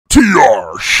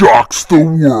TR shocks the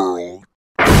world.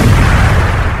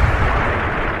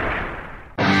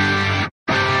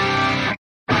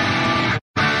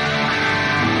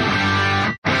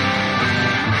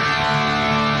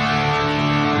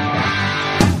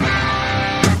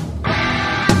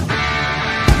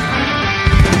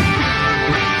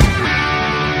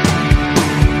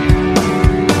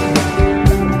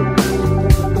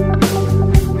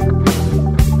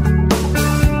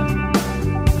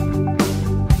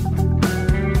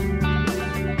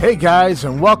 Hey guys,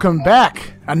 and welcome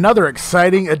back. Another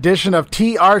exciting edition of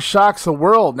TR Shocks the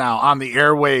World now on the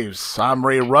airwaves. I'm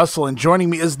Ray Russell, and joining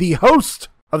me is the host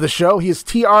of the show. He is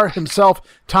TR himself,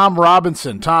 Tom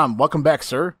Robinson. Tom, welcome back,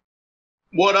 sir.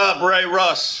 What up, Ray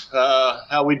Russ?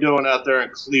 How we doing out there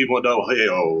in Cleveland,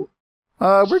 Ohio?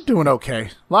 We're doing okay.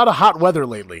 A lot of hot weather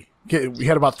lately. We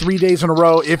had about 3 days in a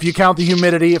row. If you count the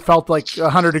humidity, it felt like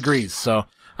 100 degrees. So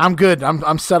I'm good.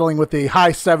 I'm settling with the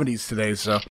high 70s today,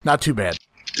 so not too bad.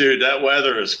 Dude, that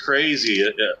weather is crazy.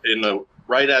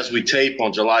 Right as we tape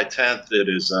on July 10th, it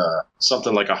is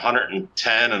something like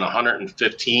 110 and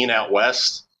 115 out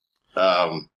west.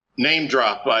 Name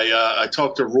drop. I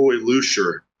talked to Roy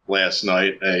Lucier last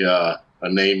night, a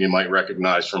name you might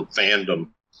recognize from fandom.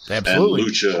 Absolutely.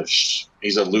 And Lucha,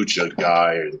 he's a Lucha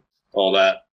guy and all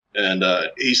that. And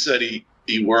he said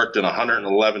he worked in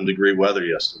 111 degree weather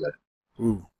yesterday.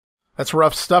 Ooh, that's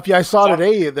rough stuff. Yeah, I saw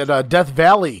today that Death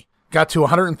Valley got to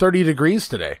 130 degrees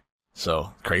today.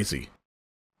 So crazy.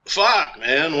 Fuck,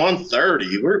 man,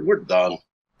 130. We're done.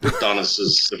 We're done as a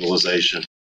civilization.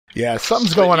 Yeah,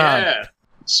 something's going on.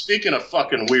 Speaking of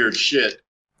fucking weird shit.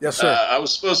 Yes, sir. I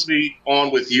was supposed to be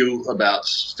on with you about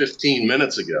 15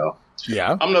 minutes ago.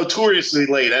 Yeah. I'm notoriously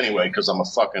late anyway because I'm a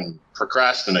fucking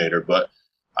procrastinator, but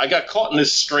I got caught in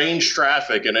this strange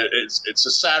traffic, and it's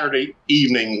a Saturday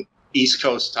evening, East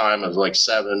Coast time of like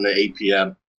 7 to 8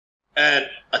 p.m., and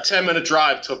a 10-minute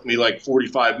drive took me like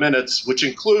 45 minutes, which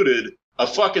included a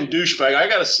fucking douchebag. I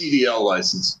got a CDL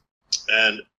license,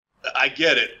 and I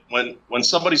get it. When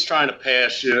somebody's trying to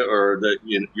pass you, or that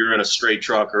you're in a straight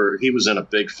truck, or he was in a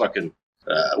big fucking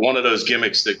one of those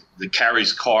gimmicks that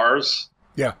carries cars.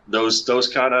 Yeah,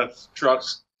 those kind of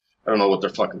trucks. I don't know what they're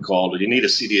fucking called. You need a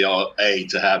CDLA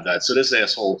to have that. So this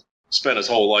asshole spent his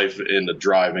whole life in the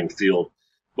driving field,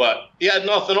 but he had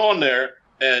nothing on there,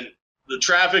 and the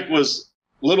traffic was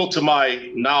little to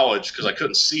my knowledge because I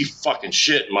couldn't see fucking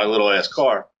shit in my little ass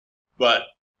car. But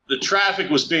the traffic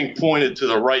was being pointed to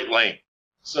the right lane.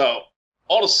 So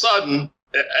all of a sudden,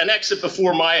 an exit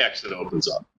before my exit opens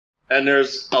up. And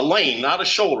there's a lane, not a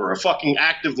shoulder, a fucking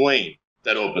active lane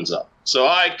that opens up. So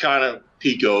I kind of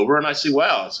peek over and I see,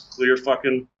 wow, it's a clear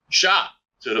fucking shot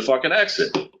to the fucking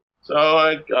exit. So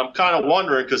I'm kind of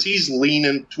wondering because he's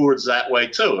leaning towards that way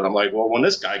too. And I'm like, well, when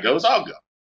this guy goes, I'll go.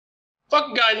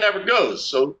 Fucking guy never goes.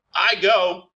 So I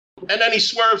go, and then he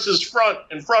swerves his front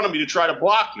in front of me to try to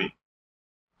block me.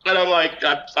 And I'm like,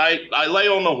 I lay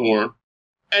on the horn,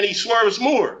 and he swerves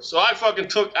more. So I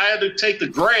had to take the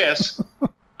grass.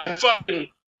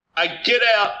 I get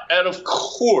out, and of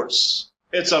course,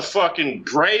 it's a fucking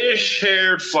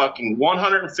grayish-haired fucking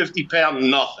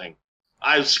 150-pound nothing.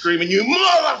 I'm screaming, you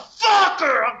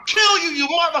motherfucker! I'll kill you, you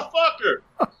motherfucker!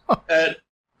 And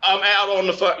I'm out on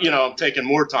the I'm taking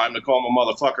more time to call him a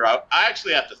motherfucker. I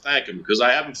actually have to thank him because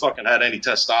I haven't fucking had any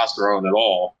testosterone at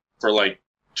all for like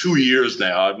 2 years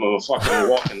now. I'm a fucking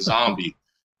walking zombie.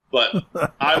 But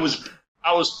I was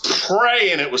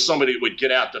praying it was somebody that would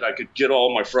get out that I could get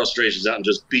all my frustrations out and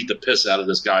just beat the piss out of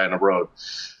this guy on the road.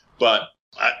 But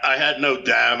I had no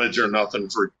damage or nothing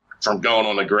from going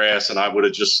on the grass, and I would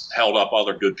have just held up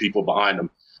other good people behind him.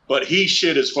 But he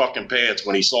shit his fucking pants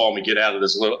when he saw me get out of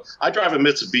this little... I drive a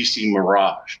Mitsubishi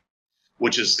Mirage,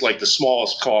 which is like the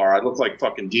smallest car. I look like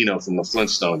fucking Dino from the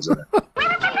Flintstones in it.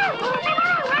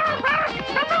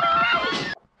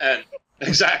 And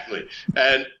exactly.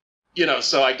 And,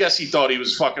 so I guess he thought he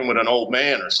was fucking with an old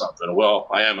man or something. Well,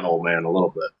 I am an old man a little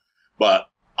bit. But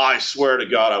I swear to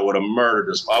God, I would have murdered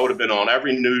this. I would have been on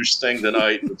every news thing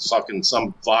tonight with fucking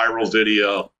some viral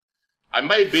video. I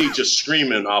may be just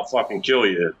screaming, I'll fucking kill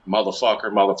you,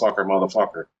 motherfucker, motherfucker,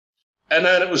 motherfucker. And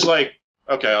then it was like,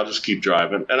 okay, I'll just keep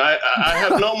driving. And I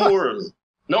have no more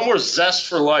zest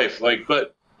for life.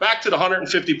 But back to the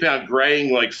 150-pound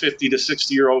graying, like 50 to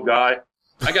 60-year-old guy.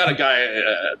 I got a guy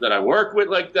that I work with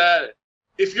like that.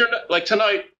 If you're not, like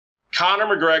tonight, Conor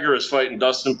McGregor is fighting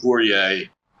Dustin Poirier,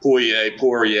 Sidney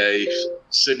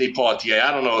Poitier.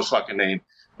 I don't know his fucking name,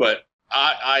 but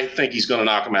I think he's going to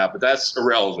knock him out, but that's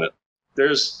irrelevant.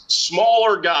 There's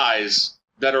smaller guys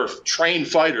that are trained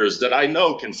fighters that I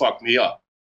know can fuck me up.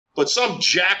 But some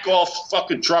jack-off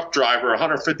fucking truck driver,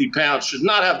 150 pounds, should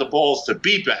not have the balls to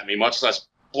beep at me, much less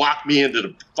block me into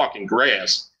the fucking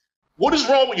grass. What is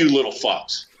wrong with you little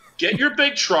fucks? Get your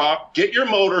big truck, get your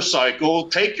motorcycle,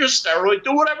 take your steroid,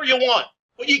 do whatever you want.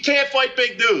 But you can't fight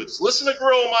big dudes. Listen to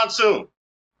Gorilla Monsoon.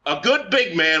 A good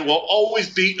big man will always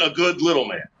beat a good little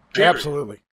man. Period.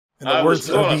 Absolutely. In the words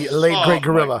of the late, great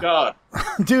Gorilla. My God.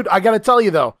 Dude, I got to tell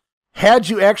you, though, had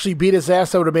you actually beat his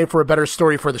ass, that would have made for a better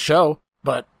story for the show.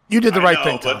 But you did the right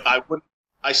thing, Tom. But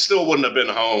I still wouldn't have been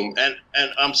home. And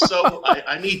I'm so,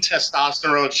 I need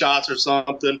testosterone shots or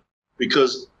something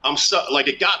because I'm so, like,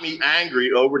 it got me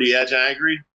angry, over the edge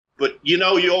angry. But, you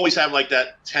know, you always have, like,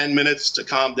 that 10 minutes to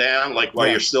calm down, like, while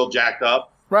you're still jacked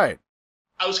up. Right.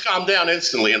 I was calmed down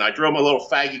instantly, and I drove my little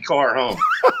faggy car home.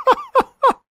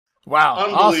 Wow.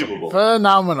 Unbelievable. Awesome.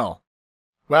 Phenomenal.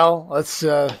 Well, let's,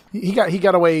 he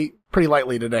got away pretty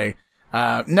lightly today.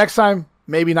 Next time,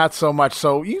 maybe not so much.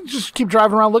 So you just keep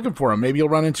driving around looking for him. Maybe you'll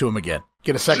run into him again.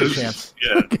 Get a second chance.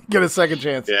 Yeah. Get a second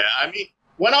chance. Yeah. I mean,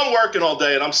 when I'm working all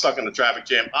day and I'm stuck in the traffic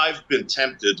jam, I've been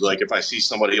tempted, like if I see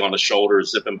somebody on the shoulder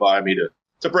zipping by me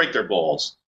to break their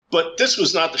balls. But this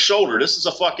was not the shoulder. This is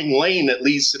a fucking lane that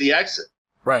leads to the exit.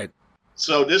 Right.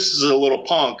 So this is a little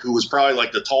punk who was probably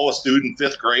like the tallest dude in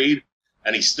 5th grade,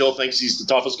 and he still thinks he's the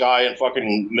toughest guy in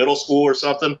fucking middle school or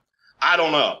something. I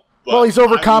don't know. Well, he's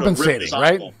overcompensating,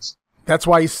 right? That's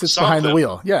why he sits behind the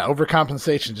wheel. Yeah,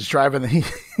 overcompensation, just driving.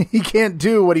 He can't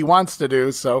do what he wants to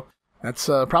do, so that's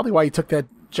probably why he took that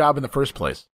job in the first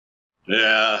place.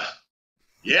 Yeah.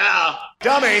 Yeah.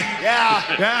 Dummy.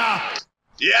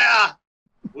 Yeah.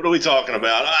 What are we talking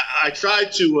about? I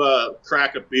tried to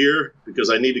crack a beer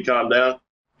because I need to calm down,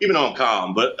 even though I'm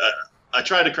calm. But I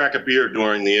tried to crack a beer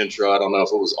during the intro. I don't know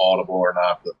if it was audible or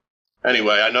not. But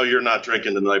anyway, I know you're not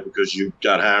drinking tonight because you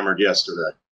got hammered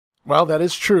yesterday. Well, that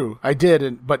is true. I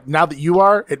did. But now that you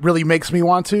are, it really makes me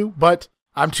want to. But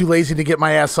I'm too lazy to get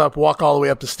my ass up, walk all the way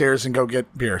up the stairs, and go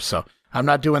get beer. So I'm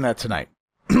not doing that tonight.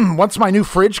 Once my new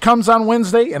fridge comes on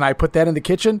Wednesday and I put that in the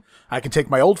kitchen, I can take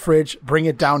my old fridge, bring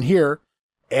it down here,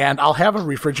 and I'll have a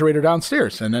refrigerator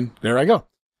downstairs. And then there I go.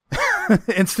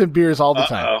 Instant beers all the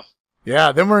time.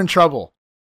 Yeah, then we're in trouble.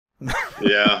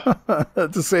 Yeah.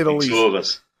 To say the least. Two of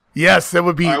us. Yes, that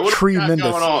would be tremendous.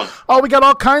 What's going on? Oh, we got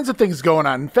all kinds of things going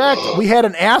on. In fact, we had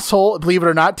an asshole, believe it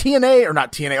or not,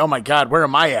 TNA. Oh my God, where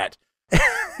am I at?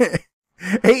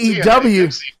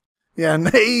 AEW. Yeah, and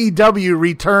AEW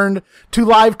returned to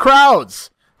live crowds.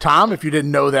 Tom, if you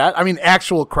didn't know that. I mean,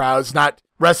 actual crowds, not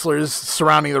wrestlers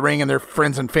surrounding the ring and their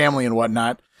friends and family and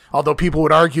whatnot. Although people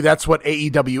would argue that's what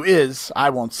AEW is. I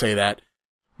won't say that.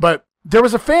 But there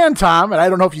was a fan, Tom, and I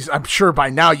don't know if I'm sure by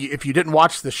now, if you didn't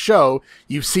watch the show,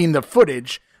 you've seen the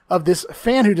footage of this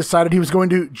fan who decided he was going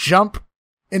to jump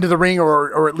into the ring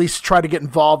or at least try to get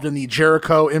involved in the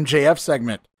Jericho MJF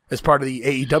segment as part of the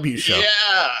AEW show.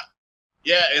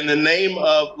 Yeah, in the name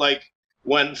of, like,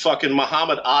 when fucking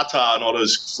Muhammad Atta and all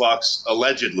those fucks,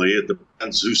 allegedly, it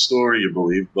depends whose story you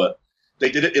believe, but they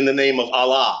did it in the name of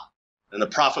Allah and the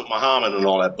Prophet Muhammad and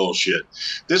all that bullshit.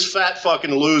 This fat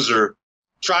fucking loser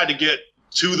tried to get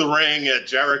to the ring at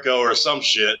Jericho or some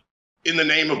shit in the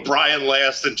name of Brian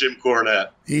Last and Jim Cornette.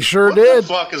 He sure did. What the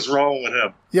fuck is wrong with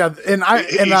him? Yeah, and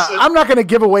I'm not going to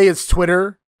give away his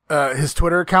Twitter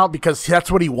account because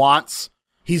that's what he wants.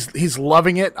 He's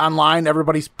loving it online.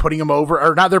 Everybody's putting him over,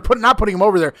 or not. They're not putting him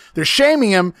over. They're shaming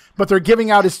him, but they're giving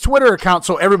out his Twitter account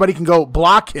so everybody can go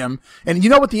block him. And you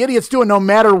know what the idiot's doing? No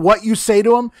matter what you say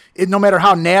to him, no matter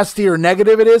how nasty or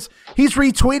negative it is, he's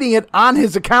retweeting it on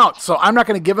his account. So I'm not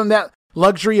going to give him that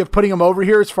luxury of putting him over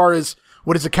here as far as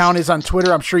what his account is on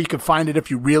Twitter. I'm sure you can find it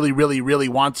if you really, really, really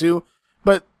want to.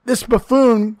 But this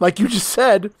buffoon, like you just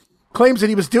said, claims that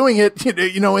he was doing it,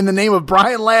 in the name of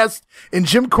Brian Last and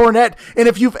Jim Cornette. And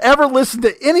if you've ever listened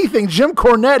to anything Jim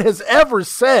Cornette has ever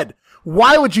said,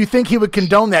 why would you think he would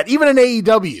condone that, even in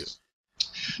AEW?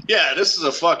 Yeah, this is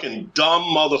a fucking dumb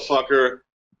motherfucker.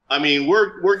 I mean,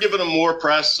 we're giving him more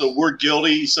press, so we're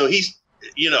guilty. So he's,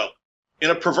 in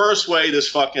a perverse way, this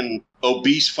fucking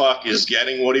obese fuck is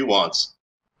getting what he wants.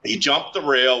 He jumped the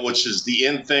rail, which is the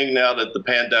in thing now that the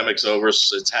pandemic's over.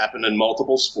 So it's happened in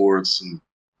multiple sports and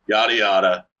yada,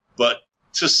 yada. But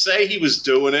to say he was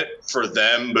doing it for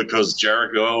them because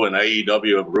Jericho and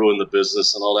AEW have ruined the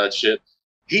business and all that shit,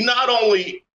 he not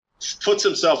only puts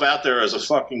himself out there as a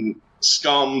fucking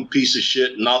scum, piece of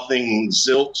shit, nothing,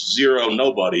 zilch, zero,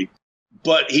 nobody,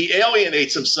 but he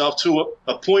alienates himself to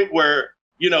a point where,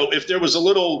 if there was a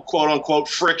little quote-unquote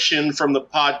friction from the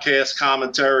podcast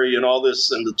commentary and all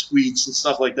this and the tweets and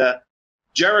stuff like that,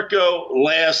 Jericho,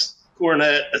 Last,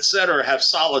 Cornette, etc., have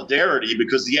solidarity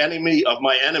because the enemy of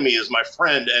my enemy is my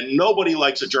friend, and nobody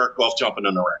likes a jerk off jumping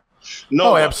in the ring.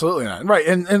 No, absolutely not. Right,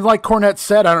 and like Cornette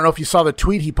said, I don't know if you saw the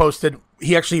tweet he posted.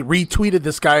 He actually retweeted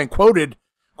this guy and quoted,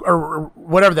 or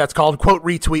whatever that's called, quote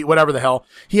retweet, whatever the hell.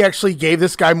 He actually gave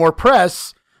this guy more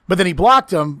press, but then he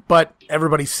blocked him. But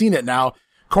everybody's seen it now.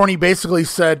 Corny basically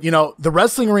said, the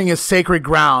wrestling ring is sacred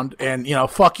ground, and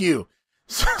fuck you.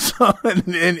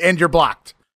 And you're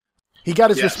blocked. He got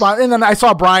his response, and then I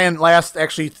saw Brian last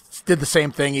actually did the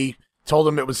same thing. He told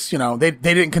him it was, they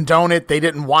didn't condone it, they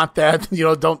didn't want that,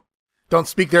 don't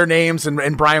speak their names,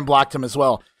 and Brian blocked him as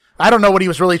well. I don't know what he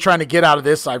was really trying to get out of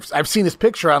this. I've seen his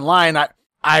picture online.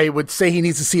 I would say he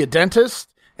needs to see a dentist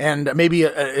and maybe,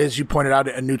 as you pointed out,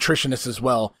 a nutritionist as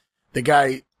well. The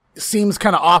guy seems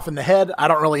kind of off in the head. I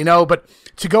don't really know, but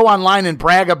to go online and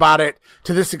brag about it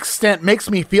to this extent makes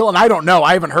me feel, and I don't know,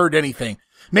 I haven't heard anything,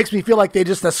 makes me feel like they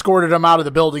just escorted him out of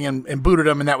the building and booted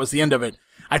him, and that was the end of it.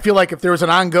 I feel like if there was an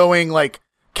ongoing,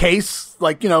 case,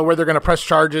 where they're going to press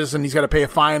charges and he's got to pay a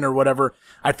fine or whatever,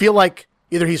 I feel like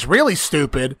either he's really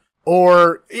stupid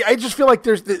or I just feel like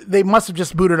they must have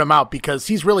just booted him out because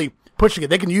he's really pushing it.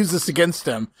 They can use this against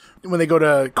him when they go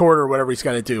to court or whatever he's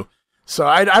got to do. So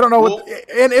I don't know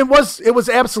and it was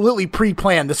absolutely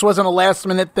pre-planned. This wasn't a last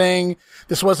minute thing.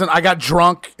 This wasn't, I got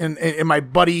drunk and my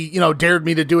buddy, dared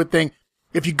me to do a thing.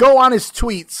 If you go on his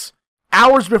tweets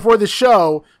hours before the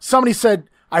show, somebody said,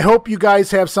 I hope you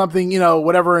guys have something,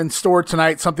 whatever in store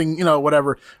tonight, something,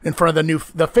 whatever in front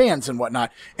of the fans and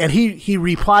whatnot. And he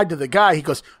replied to the guy, he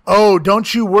goes, oh,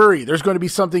 don't you worry. There's going to be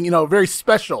something, very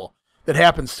special that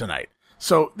happens tonight.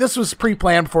 So this was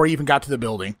pre-planned before he even got to the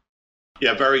building.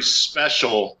 Yeah, very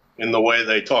special in the way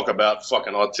they talk about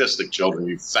fucking autistic children,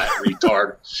 you fat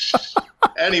retard.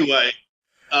 Anyway,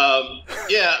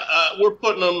 we're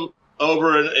putting them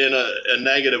over in a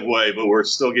negative way, but we're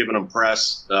still giving them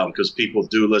press because people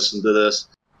do listen to this.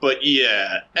 But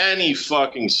yeah, any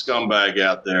fucking scumbag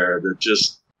out there that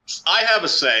just, I have a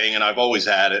saying, and I've always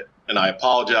had it, and I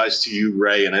apologize to you,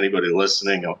 Ray, and anybody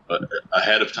listening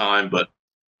ahead of time, but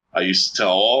I used to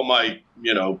tell all my,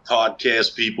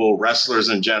 podcast people, wrestlers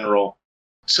in general,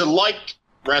 to like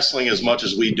wrestling as much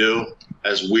as we do,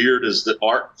 as weird as the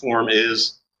art form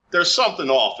is, there's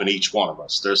something off in each one of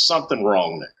us. There's something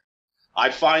wrong there. I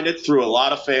find it through a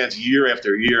lot of fans year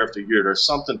after year after year. There's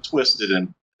something twisted,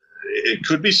 and it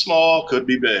could be small, could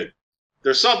be big.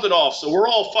 There's something off, so we're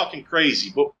all fucking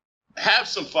crazy, but have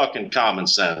some fucking common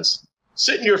sense.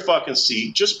 Sit in your fucking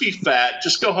seat. Just be fat.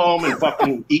 Just go home and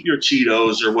fucking eat your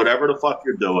Cheetos or whatever the fuck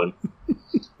you're doing.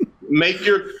 Make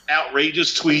your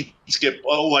outrageous tweets.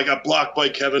 I got blocked by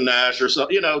Kevin Nash or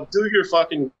something. Do your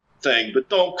fucking thing, but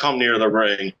don't come near the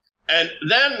ring. And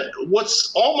then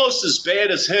what's almost as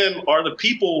bad as him are the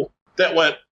people that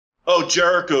went, oh,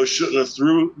 Jericho shouldn't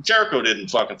have Jericho didn't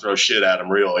fucking throw shit at him,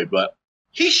 really, but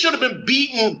he should have been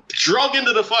beaten, drug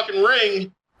into the fucking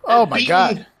ring, oh my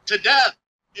God, to death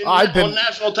on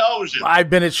national television. I've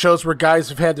been at shows where guys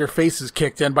have had their faces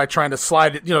kicked in by trying to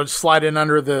slide in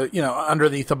under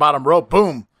underneath the bottom rope.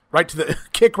 Boom, right to the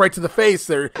kick, right to the face.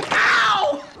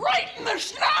 Ow! Right in the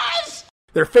schnoz!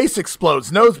 Their face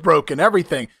explodes, nose broken,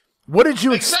 everything. What did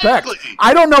you expect?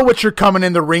 I don't know what you're coming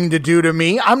in the ring to do to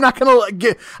me. I'm not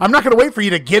gonna wait for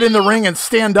you to get in the ring and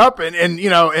stand up and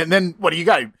then what do you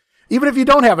got? Even if you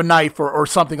don't have a knife or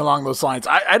something along those lines,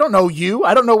 I don't know you.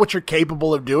 I don't know what you're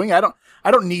capable of doing. I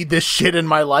don't need this shit in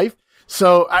my life.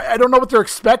 So I don't know what they're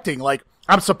expecting. Like,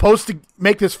 I'm supposed to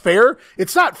make this fair.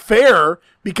 It's not fair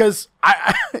because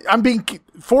I'm being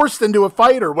forced into a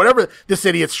fight or whatever this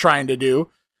idiot's trying to do.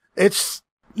 It's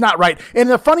not right. And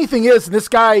the funny thing is, this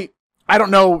guy, I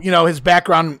don't know, his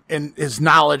background and his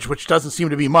knowledge, which doesn't seem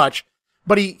to be much,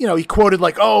 but he quoted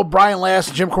oh, Brian Last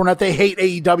and Jim Cornette, they hate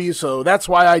AEW, so that's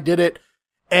why I did it.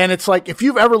 And it's like, if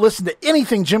you've ever listened to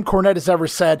anything Jim Cornette has ever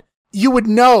said, you would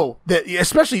know that,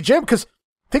 especially Jim, because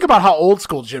think about how old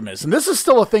school Jim is. And this is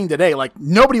still a thing today. Like,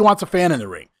 nobody wants a fan in the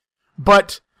ring.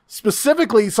 But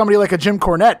specifically, somebody like a Jim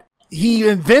Cornette, he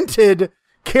invented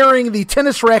carrying the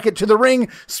tennis racket to the ring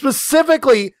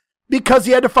specifically because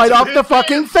he had to fight off the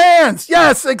fucking fans.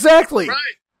 Yes, exactly. Right.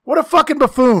 What a fucking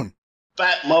buffoon.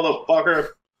 Fat motherfucker.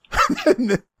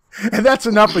 And that's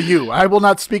enough of you. I will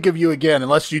not speak of you again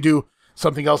unless you do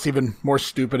something else even more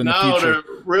stupid in the future.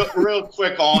 Real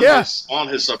quick on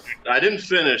his subject. I didn't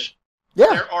finish. Yeah.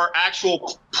 There are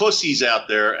actual pussies out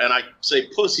there, and I say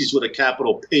pussies with a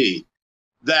capital P,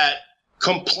 that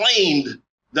complained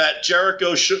that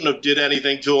Jericho shouldn't have did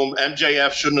anything to him.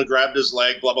 MJF shouldn't have grabbed his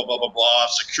leg, blah, blah, blah, blah, blah.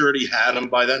 Security had him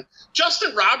by then.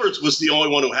 Justin Roberts was the only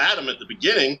one who had him at the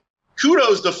beginning.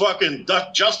 kudos to fucking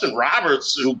Justin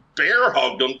Roberts, who bear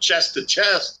hugged him chest to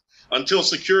chest until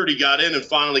security got in and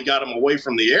finally got him away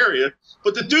from the area.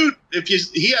 But the dude,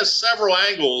 he has several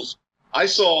angles. I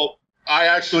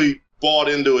actually bought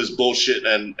into his bullshit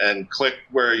and clicked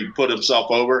where he put himself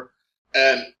over.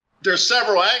 And there's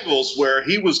several angles where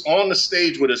he was on the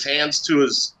stage with his hands to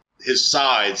his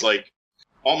sides, like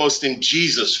almost in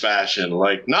Jesus fashion,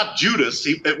 like not Judas.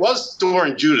 It was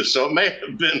during Judas, so it may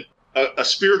have been a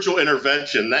spiritual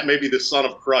intervention. That may be the Son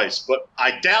of Christ, but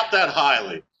I doubt that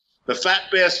highly. The fat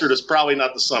bastard is probably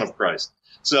not the Son of Christ.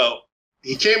 So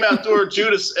he came out during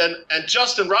Judas, and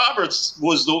Justin Roberts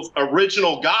was the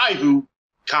original guy who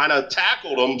kind of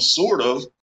tackled him, sort of.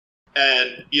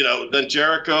 And, then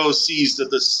Jericho sees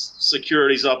that the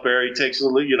security's up there. He takes a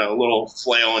little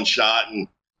flailing shot, and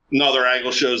another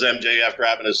angle shows MJF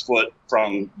grabbing his foot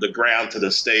from the ground to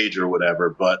the stage or whatever.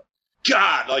 But,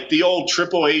 God, like the old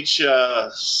Triple H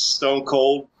Stone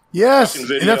Cold. Yes, and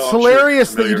that's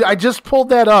hilarious that I just pulled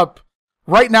that up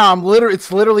right now.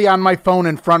 It's literally on my phone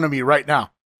in front of me right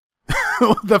now.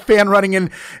 The fan running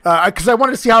in, because I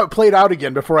wanted to see how it played out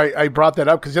again before I brought that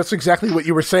up, because that's exactly what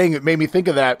you were saying. It made me think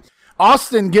of that.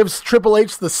 Austin gives Triple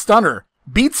H the stunner,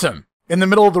 beats him in the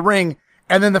middle of the ring,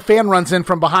 and then the fan runs in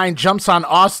from behind, jumps on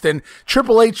Austin.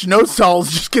 Triple H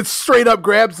no-sells, just gets straight up,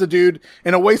 grabs the dude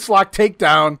in a waistlock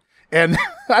takedown, and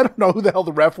I don't know who the hell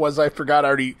the ref was. I forgot. I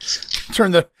already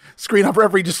turned the screen off.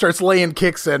 Referee just starts laying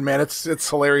kicks in, man. It's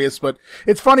hilarious, but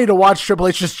it's funny to watch Triple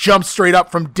H just jump straight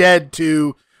up from dead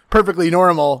to perfectly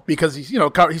normal because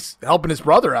he's helping his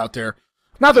brother out there.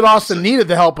 Not that Austin needed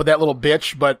the help with that little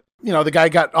bitch, but the guy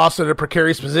got Austin in a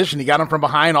precarious position. He got him from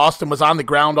behind. Austin was on the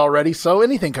ground already, so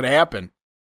anything could happen.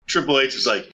 Triple H is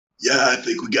like, yeah, I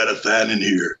think we got a fan in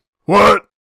here. What?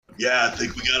 Yeah, I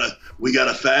think we got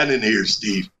a fan in here,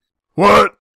 Steve.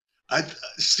 What?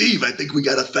 Steve, I think we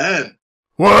got a fan.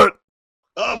 What?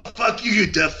 Oh, fuck you, you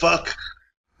deaf fuck.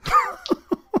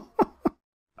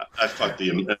 I fucked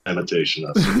the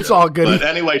imitation. It's all good. But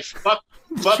anyway, fuck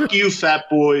you, fat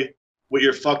boy, with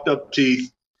your fucked up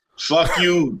teeth. Fuck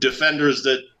you, defenders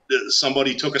that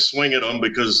somebody took a swing at them,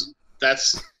 because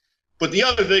that's. But the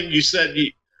other thing you said,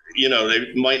 they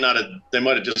might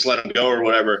have just let him go or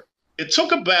whatever. It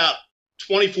took about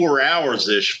 24 hours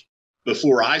ish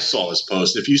before I saw this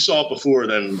post. If you saw it before,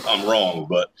 then I'm wrong.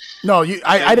 But no,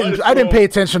 I didn't pay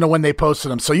attention to when they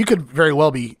posted them, so you could very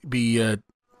well be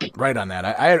right on that.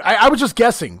 I was just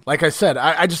guessing. Like I said,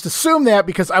 I just assumed that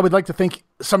because I would like to think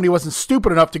somebody wasn't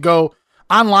stupid enough to go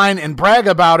online and brag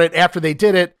about it after they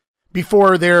did it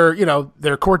before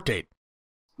their court date.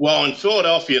 Well, in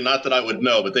Philadelphia, not that I would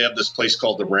know, but they have this place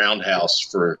called the Roundhouse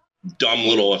for dumb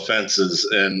little offenses,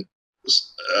 and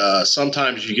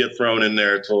sometimes you get thrown in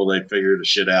there until they figure the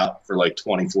shit out for like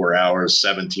 24 hours,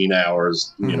 17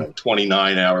 hours,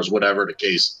 29 hours, whatever the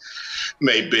case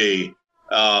may be.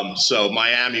 So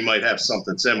Miami might have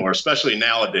something similar, especially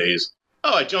nowadays.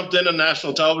 Oh, I jumped into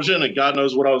national television and God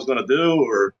knows what I was going to do,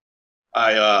 or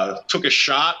I took a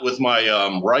shot with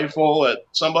my rifle at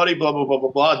somebody, blah, blah, blah,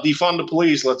 blah, blah. Defund the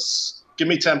police. Let's give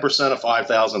me 10% of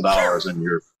 $5,000 and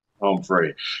you're home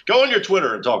free. Go on your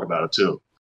Twitter and talk about it too.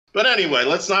 But anyway,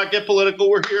 let's not get political.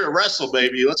 We're here to wrestle,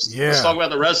 baby. Let's talk about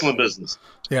the wrestling business.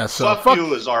 Yeah. So fuck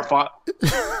you is our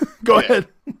Go ahead.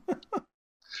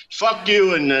 Fuck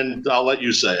you, and then I'll let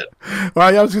you say it. Well,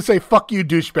 I was gonna say fuck you,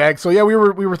 douchebag. So yeah, we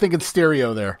were thinking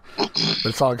stereo there, but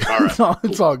it's all good. All right.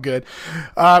 It's all good.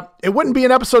 It wouldn't be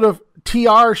an episode of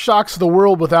TR Shocks the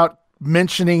World without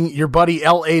mentioning your buddy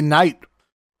LA Knight.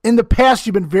 In the past,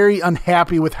 you've been very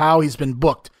unhappy with how he's been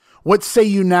booked. What say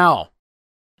you now?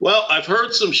 Well, I've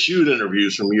heard some shoot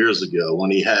interviews from years ago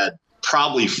when he had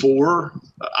probably 4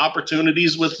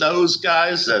 opportunities with those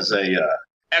guys as a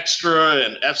extra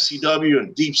and FCW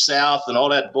and Deep South and all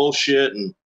that bullshit.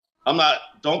 And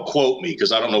don't quote me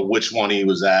because I don't know which one he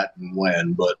was at and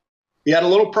when, but he had a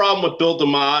little problem with Bill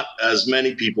DeMott, as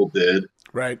many people did.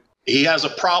 Right. He has a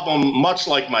problem, much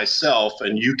like myself,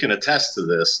 and you can attest to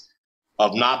this,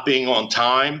 of not being on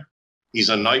time. He's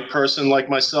a night person like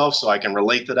myself, so I can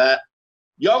relate to that.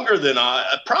 Younger than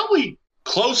I, probably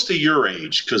close to your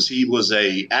age, because he was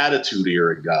a Attitude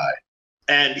Era guy.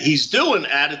 And he's doing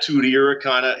Attitude Era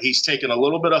kind of. He's taking a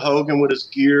little bit of Hogan with his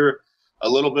gear, a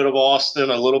little bit of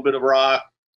Austin, a little bit of Rock,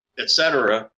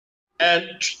 etc. And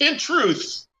in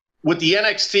truth, with the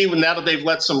NXT, now that they've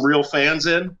let some real fans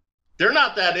in, they're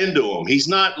not that into him. He's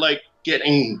not like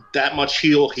getting that much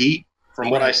heel heat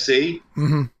from what I see.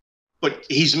 Mm-hmm. But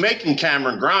he's making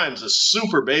Cameron Grimes a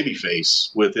super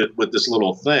babyface with this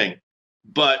little thing.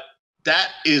 But that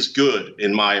is good,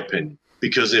 in my opinion.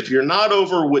 Because if you're not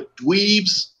over with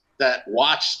dweebs that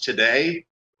watch today,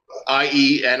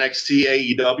 i.e.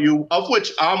 NXT, AEW, of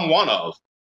which I'm one of,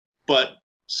 but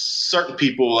certain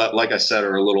people, like I said,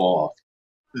 are a little off.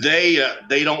 They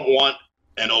don't want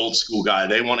an old school guy.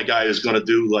 They want a guy who's going to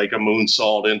do like a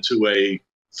moonsault into a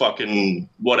fucking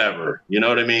whatever. You know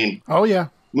what I mean? Oh, yeah.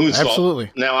 Moonsault.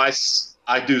 Absolutely. Now,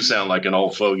 I do sound like an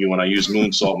old fogey when I use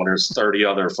moonsault when there's 30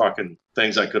 other fucking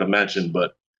things I could have mentioned,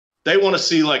 but they want to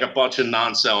see like a bunch of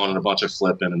non-selling and a bunch of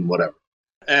flipping and whatever.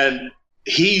 And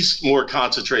he's more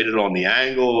concentrated on the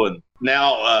angle, and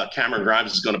now Cameron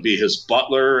Grimes is going to be his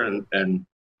butler and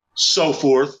so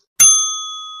forth.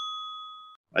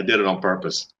 I did it on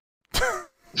purpose.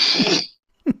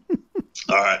 All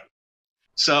right.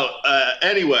 So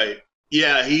anyway,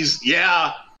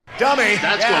 Dummy.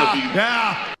 That's going to be.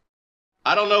 Yeah.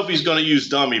 I don't know if he's going to use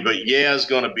dummy, but is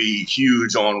going to be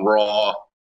huge on Raw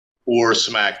or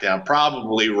SmackDown.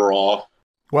 Probably Raw.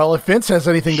 Well, if Vince has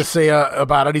anything to say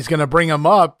about it, he's going to bring him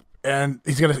up, and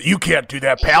he's going to say, "You can't do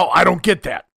that, pal. I don't get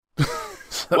that."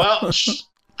 Well,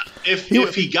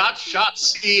 if he got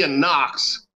Shotzi and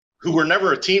Knox, who were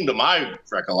never a team to my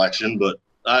recollection, but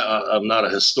I'm not a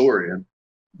historian,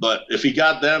 but if he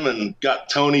got them and got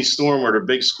Tony Storm with her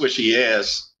big squishy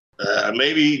ass,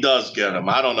 maybe he does get him.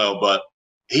 I don't know, but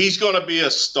he's going to be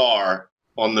a star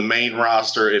on the main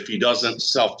roster if he doesn't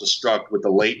self-destruct with the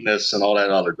lateness and all that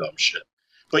other dumb shit.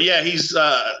 But yeah, he's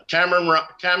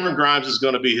Cameron Grimes is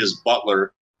going to be his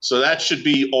butler, so that should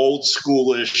be old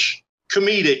schoolish,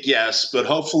 comedic, yes, but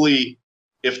hopefully,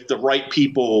 if the right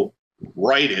people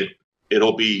write it,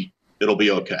 it'll be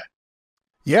okay.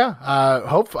 Yeah,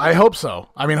 I hope so.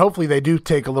 I mean, hopefully they do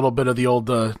take a little bit of the old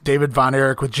David Von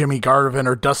Erich with Jimmy Garvin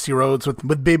or Dusty Rhodes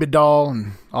with Baby Doll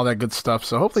and all that good stuff.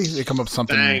 So hopefully they come up with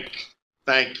something.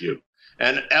 Thank you.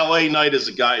 And LA Knight is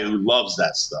a guy who loves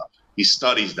that stuff. He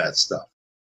studies that stuff.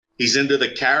 He's into the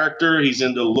character. He's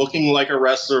into looking like a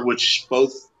wrestler, which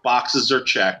both boxes are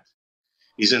checked.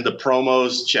 He's into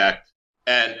promos, checked.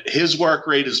 And his work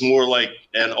rate is more like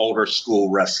an older school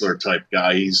wrestler type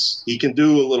guy. He can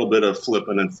do a little bit of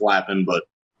flipping and flapping, but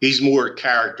he's more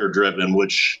character driven,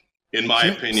 which, in my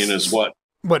opinion, is what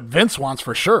Vince wants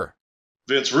for sure.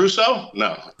 Vince Russo?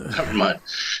 No, never mind.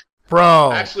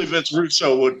 Bro. Actually, Vince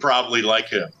Russo would probably like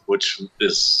him, which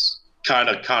is kind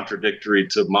of contradictory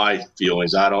to my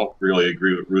feelings. I don't really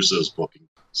agree with Russo's booking.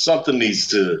 Something needs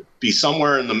to be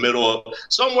somewhere in the middle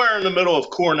of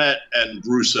Cornette and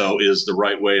Russo is the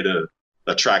right way to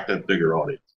attract a bigger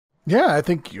audience. Yeah, I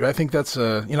think that's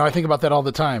I think about that all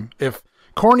the time. If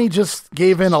Corny just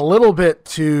gave in a little bit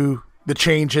to the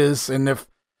changes, and if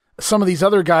some of these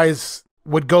other guys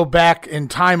would go back in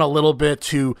time a little bit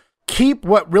to keep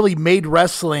what really made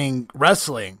wrestling,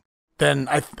 then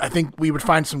I think we would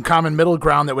find some common middle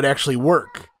ground that would actually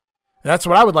work. That's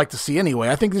what I would like to see anyway.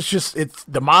 I think it's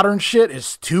the modern shit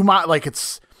is too much. Like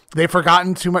they've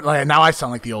forgotten too much. Like now I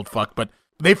sound like the old fuck, but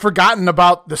they've forgotten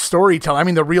about the storytelling. I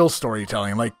mean, the real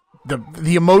storytelling, like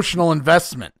the emotional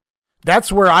investment.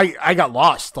 That's where I got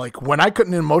lost. Like when I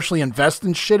couldn't emotionally invest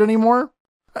in shit anymore,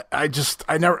 I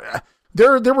never.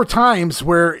 There were times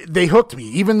where they hooked me,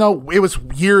 even though it was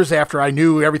years after I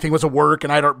knew everything was a work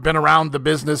and I'd been around the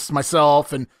business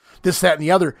myself and this, that, and the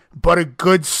other. But a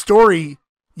good story,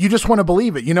 you just want to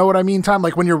believe it. You know what I mean, Tom?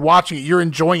 Like when you're watching it, you're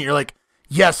enjoying it. You're like,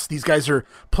 yes, these guys are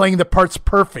playing the parts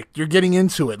perfect. You're getting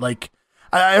into it. Like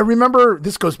I remember,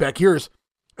 this goes back years,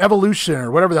 Evolution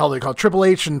or whatever the hell they call it, Triple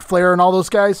H and Flair and all those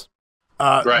guys.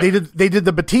 Right. They did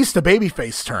the Batista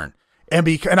babyface turn,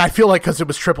 and I feel like because it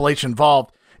was Triple H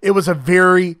involved, it was a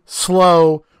very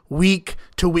slow, weak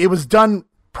it was done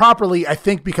properly, I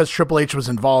think, because Triple H was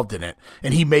involved in it,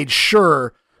 and he made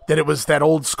sure that it was that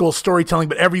old school storytelling.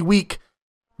 But every week,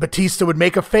 Batista would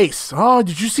make a face. Oh,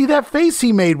 did you see that face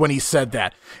he made when he said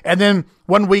that? And then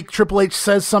one week, Triple H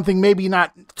says something maybe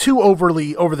not too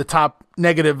overly over the top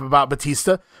negative about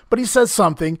Batista, but he says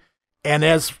something, and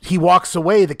as he walks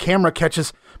away, the camera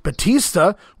catches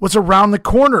Batista was around the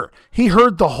corner. He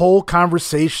heard the whole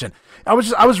conversation. I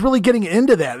was really getting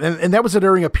into that, and that was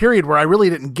during a period where I really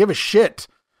didn't give a shit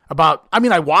about. I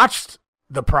mean, I watched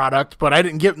the product, but I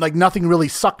didn't give nothing really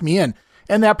sucked me in,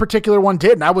 and that particular one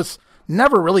did. And I was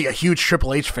never really a huge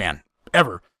Triple H fan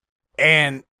ever.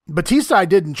 And Batista I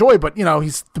did enjoy, but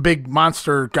he's the big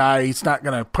monster guy. He's not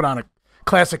gonna put on a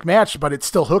classic match, but it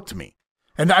still hooked me.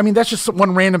 And I mean, that's just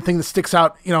one random thing that sticks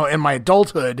out, in my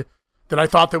adulthood that I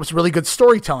thought that was really good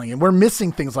storytelling. And we're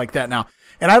missing things like that now.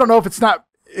 And I don't know if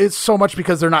it's so much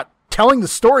because they're not telling the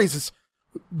stories.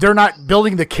 They're not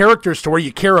building the characters to where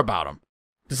you care about them.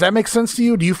 Does that make sense to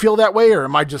you? Do you feel that way, or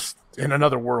am I just in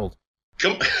another world?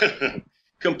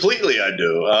 Completely, I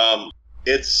do.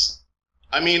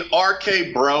 I mean,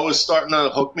 RK Bro is starting to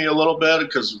hook me a little bit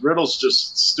because Riddle's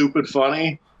just stupid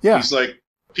funny. Yeah. He's like,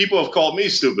 people have called me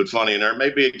stupid funny, and there may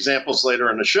be examples later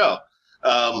in the show.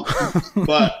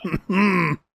 But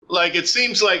like, it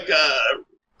seems like,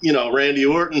 Randy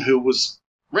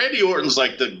Orton's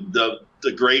like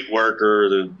the great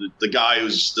worker, the guy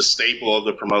who's the staple of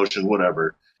the promotion,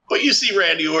 whatever. But you see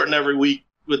Randy Orton every week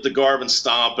with the Garvin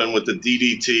Stomp and with the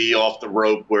DDT off the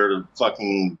rope where the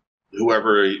fucking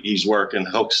whoever he's working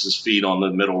hooks his feet on the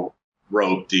middle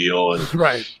rope deal. And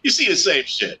right. You see the same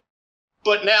shit.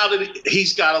 But now that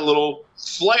he's got a little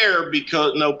flair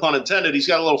because, no pun intended, he's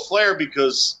got a little flair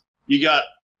because you got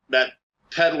that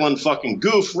peddling fucking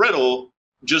goof Riddle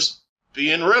just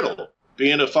being Riddle,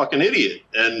 being a fucking idiot.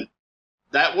 And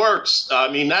that works.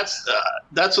 I mean, that's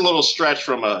a little stretch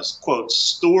from a, quote,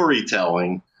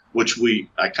 storytelling, which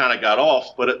I kind of got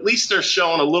off. But at least they're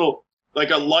showing a little, like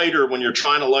a lighter when you're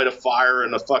trying to light a fire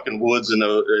in the fucking woods in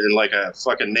like a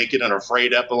fucking Naked and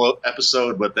Afraid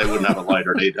episode, but they wouldn't have a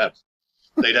lighter.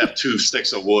 They'd have 2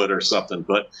 sticks of wood or something.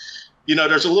 But,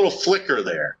 there's a little flicker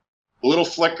there. A little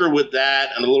flicker with that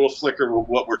and a little flicker with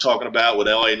what we're talking about with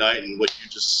LA Knight and what you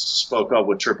just spoke of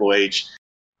with Triple H.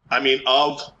 I mean,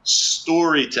 of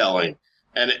storytelling.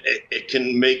 And it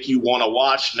can make you want to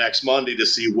watch next Monday to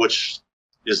see which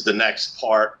is the next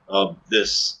part of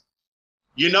this.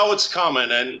 It's coming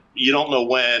and you don't know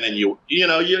when, and you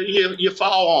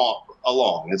follow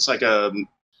along. It's like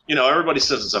everybody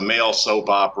says it's a male soap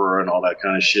opera and all that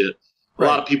kind of shit. Right. A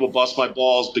lot of people bust my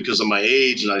balls because of my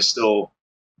age, and I still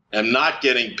am not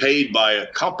getting paid by a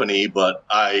company, but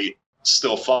I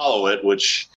still follow it,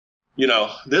 which,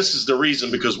 this is the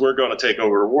reason, because we're going to take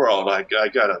over the world. I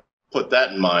got to put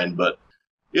that in mind, but,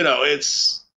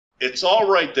 it's all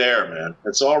right there, man.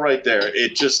 It's all right there.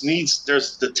 It just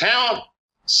there's the talent,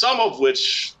 some of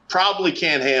which probably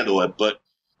can't handle it, but,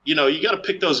 you got to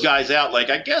pick those guys out. Like,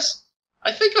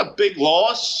 I think a big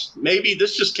loss, maybe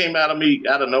this just came out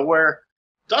of nowhere.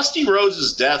 Dusty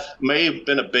Rhodes' death may have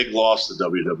been a big loss to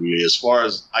WWE as far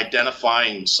as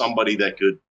identifying somebody that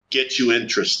could get you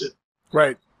interested.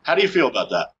 Right. How do you feel about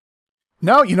that?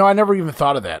 No, I never even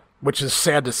thought of that, which is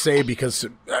sad to say because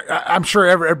I'm sure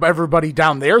everybody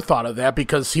down there thought of that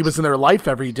because he was in their life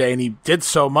every day and he did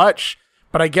so much.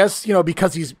 But I guess,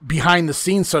 because he's behind the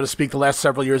scenes, so to speak, the last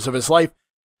several years of his life,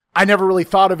 I never really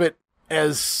thought of it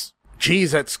as,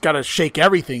 geez, that's got to shake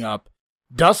everything up.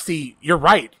 Dusty, you're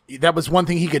right. That was one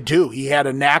thing he could do. He had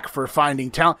a knack for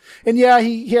finding talent. And yeah,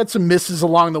 he had some misses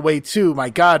along the way too. My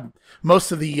God,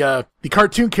 most of the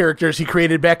cartoon characters he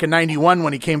created back in 91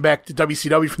 when he came back to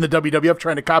WCW from the WWF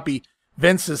trying to copy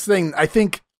Vince's thing. I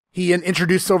think he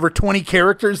introduced over 20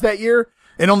 characters that year,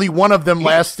 and only one of them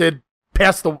lasted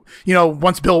past the,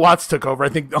 once Bill Watts took over. I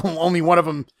think only one of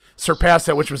them surpassed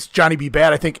that, which was Johnny B.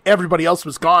 Bad. I think everybody else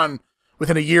was gone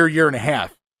within a year and a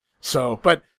half. So,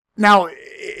 but now,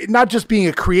 not just being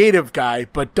a creative guy,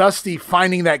 but Dusty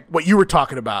finding that, what you were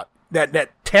talking about,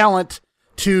 that talent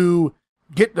to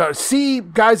get see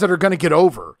guys that are going to get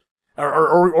over,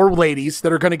 or ladies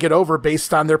that are going to get over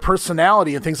based on their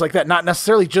personality and things like that, not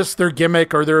necessarily just their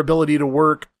gimmick or their ability to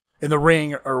work in the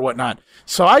ring or whatnot.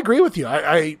 So I agree with you.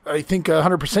 I think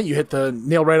 100% you hit the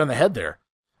nail right on the head there.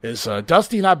 Is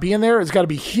Dusty not being there has got to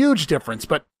be a huge difference,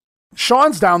 but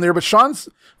Shawn's down there, but Shawn's,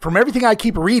 from everything I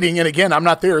keep reading, and again, I'm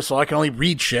not there, so I can only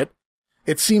read shit.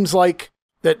 It seems like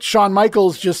that Shawn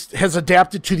Michaels just has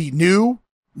adapted to the new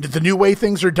way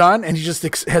things are done, and he just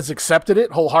has accepted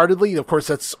it wholeheartedly. Of course,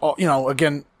 that's all,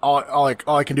 again, all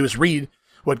I can do is read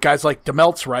what guys like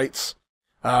DeMeltz writes.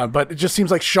 But it just seems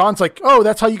like Shawn's like, oh,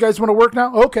 that's how you guys want to work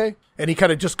now? Okay. And he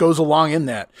kind of just goes along in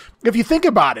that. If you think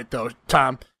about it, though,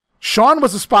 Tom, Shawn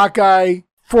was a spot guy.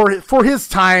 For his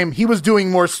time, he was doing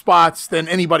more spots than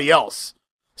anybody else.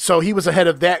 So he was ahead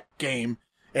of that game.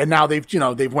 And now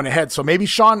they've went ahead. So maybe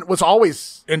Shawn was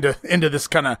always into this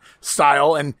kind of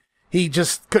style, and he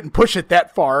just couldn't push it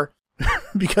that far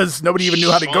because nobody even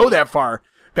knew how to go that far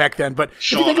back then. But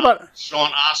if you think about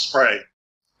Shawn Ospreay.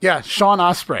 Yeah, Shawn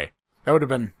Ospreay. That would have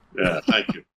been. Yeah, thank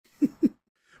you.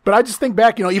 But I just think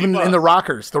back, even in the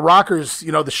Rockers,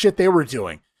 the shit they were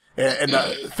doing. And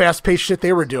the fast-paced shit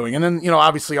they were doing. And then,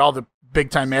 obviously all the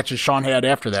big-time matches Shawn had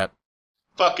after that.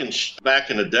 Fucking back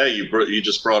in the day, you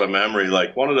just brought a memory.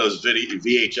 Like, one of those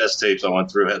VHS tapes I went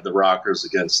through had the Rockers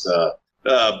against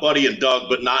Buddy and Doug,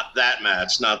 but not that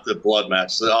match, not the blood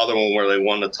match. The other one where they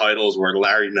won the titles, where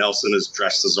Larry Nelson is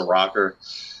dressed as a rocker.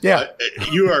 Yeah.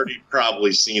 You already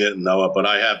probably seen it and know it, but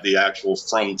I have the actual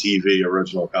from TV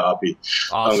original copy.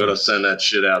 Awesome. I'm going to send that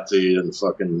shit out to you and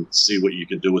fucking see what you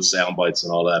can do with sound bites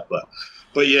and all that.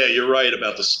 But yeah, you're right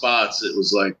about the spots. It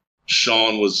was like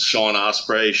Sean was Sean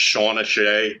Ospreay, Sean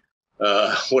O'Shea,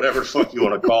 whatever the fuck you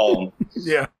want to call him.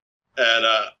 Yeah. And,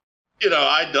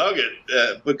 I dug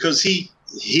it because he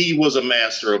was a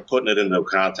master of putting it into the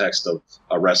context of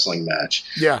a wrestling match.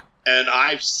 Yeah. And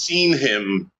I've seen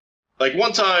him, like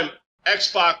one time,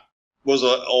 X-Pac was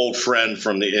an old friend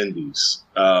from the Indies,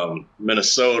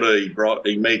 Minnesota.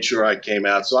 He made sure I came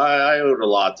out. So I owed a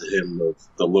lot to him of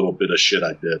the little bit of shit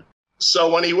I did.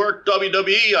 So when he worked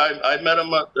WWE, I met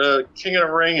him at King of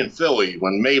the Ring in Philly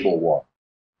when Mabel won.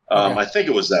 I think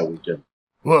it was that weekend.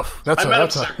 Woof.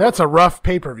 That's a rough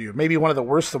pay-per-view. Maybe one of the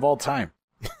worst of all time.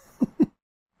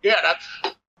 Yeah,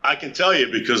 I can tell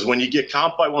you, because when you get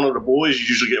comped by one of the boys, you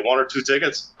usually get 1 or 2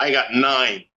 tickets. I got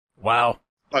 9 Wow.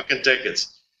 fucking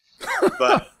tickets.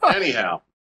 But anyhow,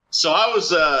 so I was,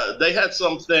 they had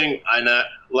something,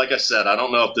 like I said, I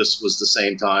don't know if this was the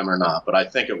same time or not, but I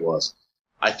think it was.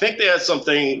 I think they had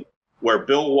something where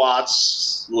Bill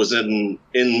Watts was in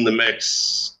the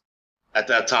mix at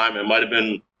that time. It might have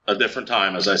been a different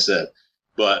time, as I said.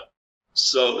 But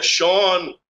so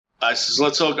Sean, I says,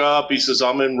 let's hook up. He says,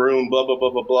 I'm in room, blah, blah,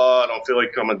 blah, blah, blah. I don't feel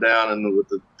like coming down and with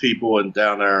the people and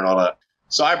down there and all that.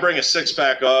 So I bring a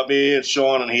 6-pack up, me and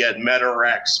Sean, and he had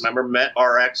MetRx. Remember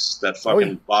MetRx? That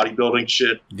fucking bodybuilding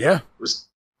shit? Yeah. It was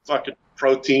fucking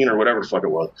protein or whatever the fuck it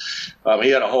was. He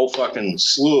had a whole fucking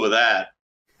slew of that.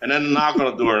 And then knock on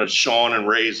the door, and it's Sean and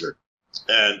Razor.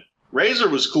 And Razor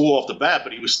was cool off the bat,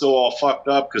 but he was still all fucked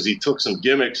up because he took some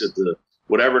gimmicks at the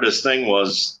whatever this thing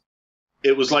was.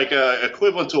 It was like a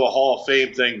equivalent to a Hall of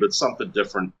Fame thing, but something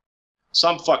different.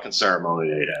 Some fucking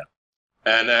ceremony they had.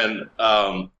 And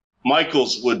then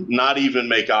Michaels would not even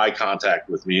make eye contact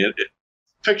with me.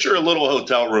 Picture a little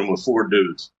hotel room with 4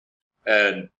 dudes.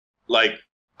 And like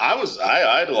I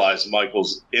idolized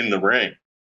Michaels in the ring.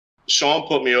 Sean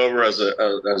put me over as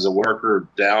a worker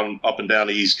up and down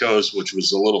the East Coast, which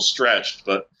was a little stretched,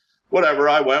 but whatever.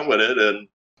 I went with it. And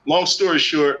long story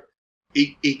short,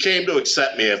 he came to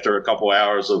accept me after a couple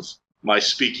hours of my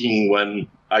speaking when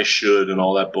I should and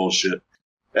all that bullshit.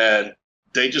 And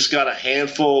they just got a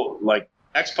handful. Like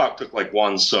X-Pac took like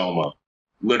 1 soma,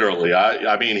 literally.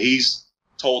 I mean, he's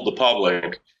told the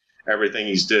public everything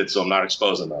he's did, so I'm not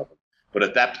exposing nothing. But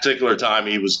at that particular time,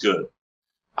 he was good.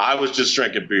 I was just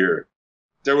drinking beer.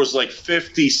 There was like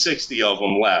 50, 60 of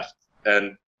them left.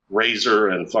 And Razor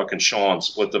and fucking Sean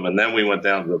split them. And then we went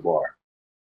down to the bar.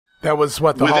 That was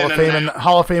what, the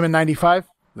Hall of Fame in 95?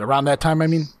 Around that time, I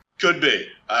mean? Could be.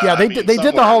 Yeah, they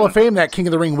did the Hall of Fame that King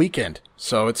of the Ring weekend.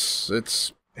 So it's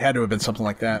had to have been something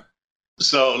like that.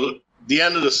 So the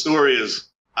end of the story is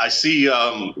I see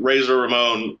Razor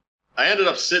Ramon. I ended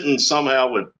up sitting somehow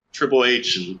with Triple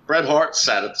H, and Bret Hart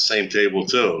sat at the same table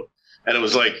too. And it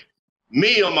was like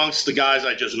me amongst the guys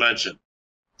I just mentioned,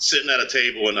 sitting at a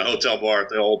table in the hotel bar at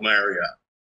the old Marriott.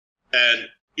 And,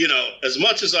 as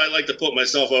much as I like to put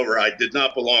myself over, I did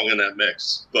not belong in that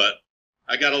mix. But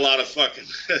I got a lot of fucking...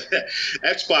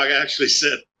 X-Pac actually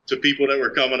said to people that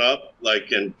were coming up, like,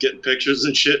 and getting pictures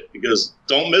and shit, he goes,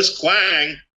 don't miss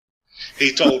Quang.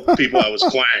 He told people I was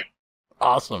Quang.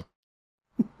 Awesome.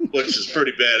 Which is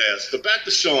pretty badass. But back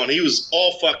to Sean, he was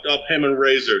all fucked up, him and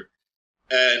Razor.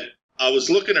 And I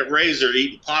was looking at Razor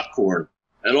eating popcorn,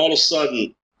 and all of a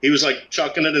sudden, he was like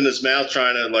chucking it in his mouth,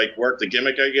 trying to like work the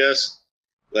gimmick, I guess.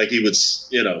 Like he would,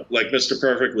 like Mr.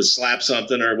 Perfect would slap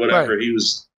something or whatever. Right. He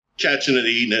was catching it,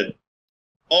 eating it.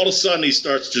 All of a sudden, he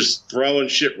starts just throwing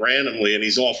shit randomly, and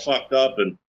he's all fucked up.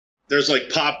 And there's like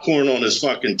popcorn on his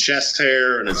fucking chest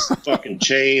hair and his fucking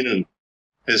chain and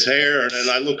his hair. And then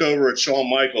I look over at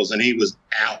Shawn Michaels, and he was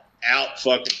out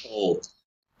fucking cold.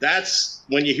 That's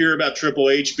when you hear about Triple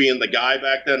H being the guy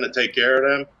back then to take care of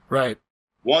them. Right.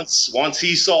 Once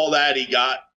he saw that, he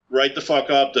got right the fuck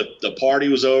up. The party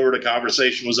was over. The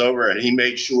conversation was over. And he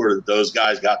made sure that those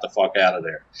guys got the fuck out of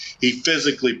there. He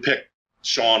physically picked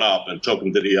Sean up and took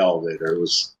him to the elevator. It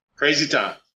was crazy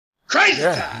time. Crazy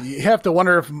time. You have to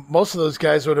wonder if most of those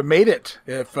guys would have made it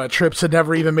if Trips had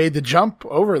never even made the jump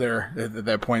over there at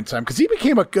that point in time. Because he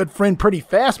became a good friend pretty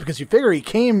fast, because you figure he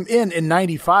came in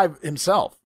 95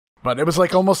 himself. But it was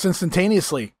like almost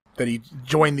instantaneously that he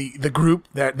joined the group,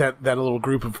 that little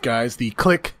group of guys, the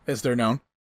Clique, as they're known.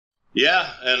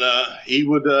 Yeah, and he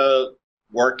would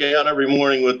work out every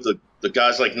morning with the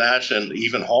guys like Nash, and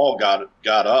even Hall got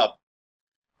up.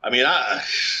 I mean,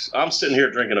 I'm sitting here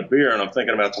drinking a beer, and I'm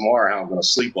thinking about tomorrow how I'm going to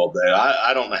sleep all day.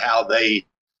 I don't know how they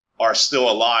are still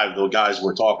alive, the guys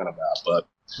we're talking about. But,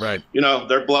 right.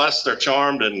 They're blessed, they're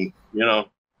charmed, and,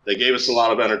 they gave us a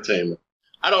lot of entertainment.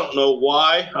 I don't know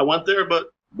why I went there,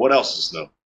 but what else is new?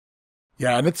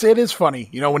 Yeah, and it is funny,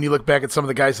 when you look back at some of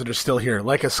the guys that are still here,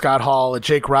 like a Scott Hall, a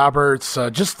Jake Roberts,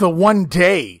 just the one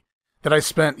day that I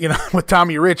spent, with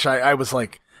Tommy Rich, I was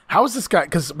like, how is this guy?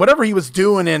 Because whatever he was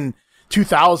doing in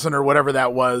 2000 or whatever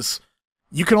that was,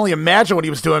 you can only imagine what he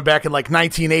was doing back in like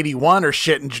 1981 or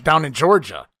shit down in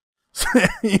Georgia.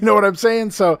 You know what I'm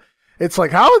saying? So it's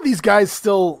like, how are these guys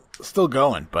still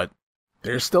going? But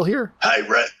they're still here. Hey,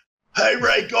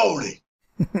 Ray Gordy.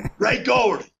 Ray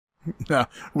Gordy. No,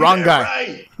 wrong guy.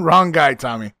 Ray? Wrong guy,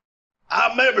 Tommy. I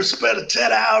remember spending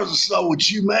 10 hours or so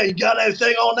with you, man. You got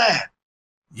anything on that?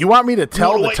 You want me to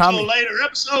tell you the wait Tommy? till a later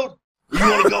episode? Or you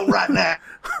want to go right now?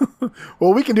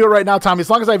 Well, we can do it right now, Tommy, as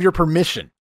long as I have your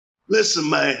permission. Listen,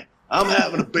 man, I'm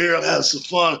having a beer. I'm having some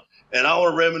fun. And I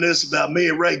want to reminisce about me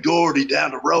and Ray Gordy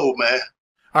down the road, man.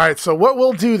 All right, so what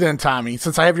we'll do then, Tommy,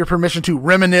 since I have your permission to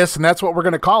reminisce, and that's what we're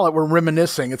going to call it, we're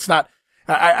reminiscing. It's not,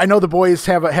 I know the boys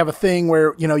have a thing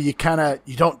where, you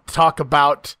don't talk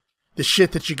about the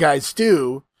shit that you guys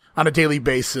do on a daily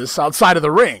basis outside of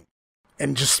the ring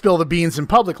and just spill the beans in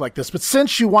public like this. But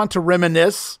since you want to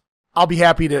reminisce, I'll be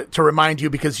happy to remind you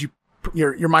because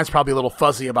your mind's probably a little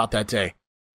fuzzy about that day.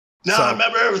 No, I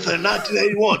remember everything.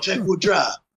 1981, Techwood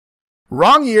Drive.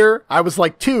 Wrong year. I was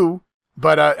like 2,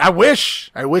 but I wish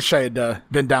I had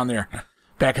been down there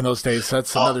back in those days.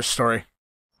 That's another story.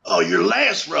 Oh, you're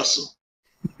Lance Russell.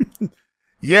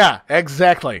 Yeah,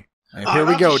 exactly. Here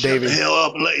we go, Davey. Shut the hell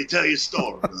up and let you tell your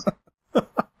story. All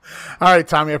right,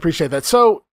 Tommy, I appreciate that.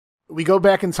 So we go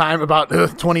back in time about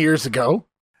 20 years ago.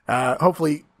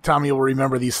 Hopefully, Tommy will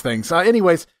remember these things.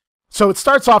 Anyways, so it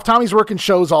starts off, Tommy's working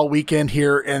shows all weekend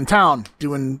here in town,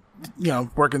 doing,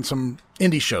 working some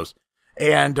indie shows.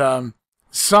 And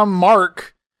some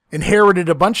Mark inherited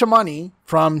a bunch of money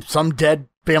from some dead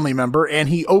family member, and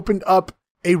he opened up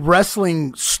a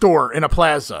wrestling store in a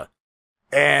plaza.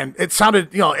 And it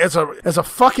sounded, as a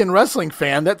fucking wrestling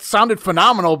fan, that sounded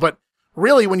phenomenal. But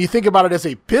really, when you think about it as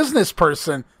a business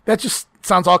person, that just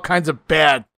sounds all kinds of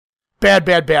bad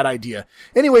idea.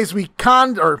 Anyways, we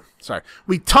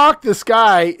talked this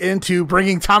guy into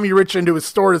bringing Tommy Rich into his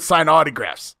store to sign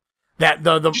autographs. That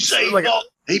you say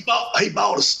he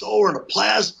bought a store in a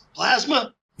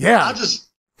plasma? Yeah. Is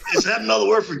that another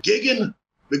word for gigging?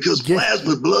 Because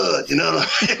plasma blood, you know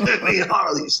what I mean?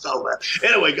 All these stuff.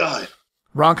 Anyway, go ahead.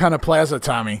 Wrong kind of plaza,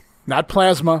 Tommy. Not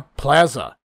plasma,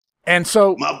 plaza. And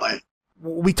so my bad.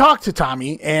 We talked to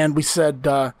Tommy and we said,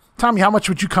 Tommy, how much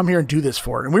would you come here and do this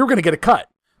for? And we were going to get a cut.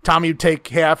 Tommy would take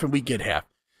half and we'd get half.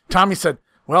 Tommy said,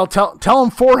 well, tell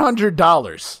him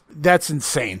 $400. That's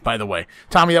insane, by the way.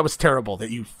 Tommy, that was terrible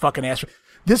that you fucking asked for.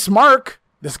 This Mark,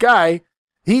 this guy,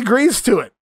 he agrees to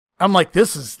it. I'm like,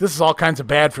 this is all kinds of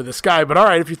bad for this guy, but all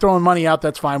right, if you're throwing money out,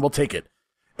 that's fine. We'll take it.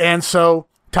 And so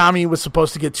Tommy was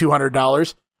supposed to get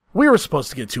 $200. We were supposed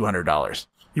to get $200.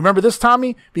 You remember this,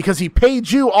 Tommy? Because he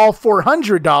paid you all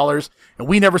 $400 and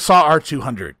we never saw our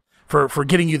 $200 for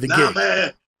getting you the gig.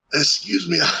 Man, excuse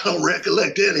me, I don't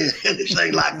recollect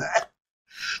anything like that.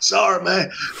 Sorry,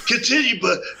 man. Continue,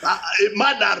 but it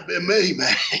might not have been me,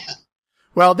 man.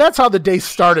 Well, that's how the day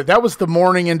started. That was the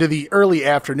morning into the early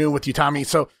afternoon with you, Tommy.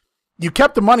 So you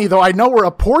kept the money, though I know where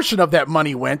a portion of that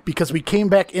money went because we came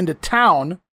back into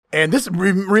town. And this,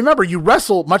 remember, you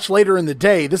wrestle much later in the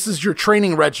day. This is your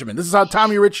training regimen. This is how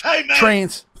Tommy Rich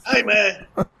trains. Hey,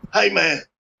 man.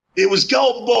 It was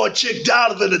Golden Boy Chick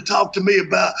Donovan that talked to me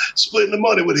about splitting the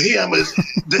money with him.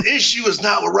 The issue is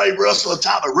not with Ray Russell and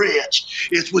Tommy Rich.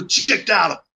 It's with Chick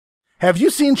Donovan. Have you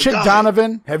seen Chick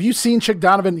Donovan?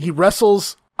 He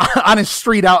wrestles on his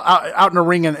street out in a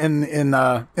ring in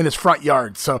his front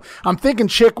yard. So I'm thinking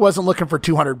Chick wasn't looking for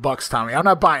 $200, Tommy. I'm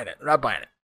not buying it.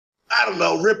 I don't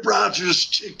know, Rip Rogers,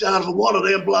 Chick Donovan, one of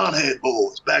them blonde-head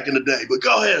boys back in the day. But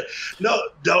go ahead. No,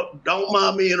 don't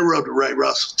mind me interrupting, Ray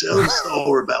Russell. Tell the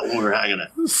story about when we were hanging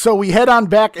out. So we head on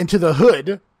back into the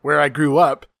hood where I grew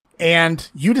up, and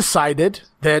you decided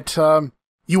that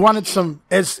you wanted some,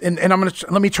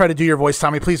 let me try to do your voice,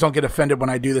 Tommy. Please don't get offended when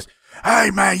I do this.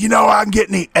 Hey, man, I can get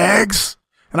any eggs?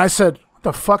 And I said, what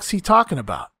the fuck's he talking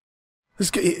about?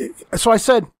 So I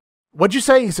said, what'd you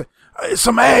say? He said,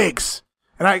 some eggs.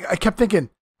 And I kept thinking,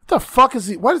 what the fuck is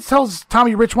he? What the hell does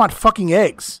Tommy Rich want fucking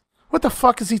eggs? What the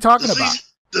fuck is he talking about?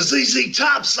 The ZZ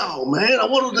Top song, man. I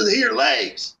wanted to hear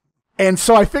legs. And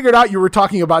so I figured out you were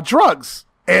talking about drugs.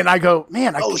 And I go,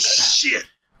 man. Shit.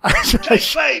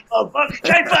 Kayfabe, motherfucker.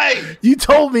 Kayfabe. You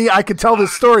told me I could tell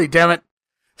this story, damn it.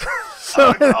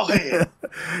 So, go ahead.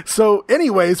 So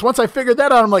anyways, once I figured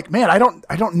that out, I'm like, man, I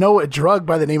don't know a drug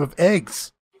by the name of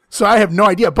eggs. So I have no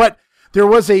idea. But there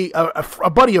was a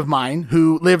buddy of mine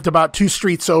who lived about 2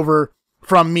 streets over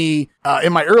from me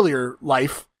in my earlier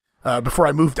life before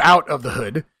I moved out of the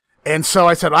hood. And so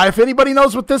I said, if anybody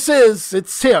knows what this is,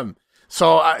 it's him.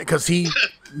 So because he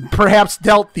perhaps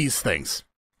dealt these things.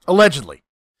 Allegedly.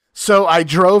 So I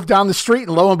drove down the street,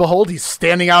 and lo and behold, he's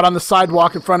standing out on the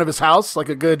sidewalk in front of his house like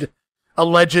a good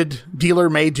alleged dealer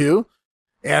may do.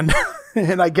 And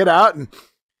and I get out, and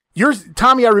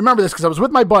Tommy, I remember this because I was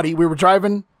with my buddy. We were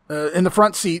driving in the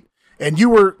front seat, and you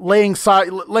were laying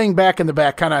back in the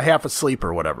back, kind of half asleep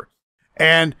or whatever.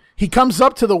 And he comes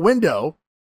up to the window,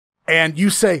 and you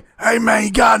say, "Hey, man,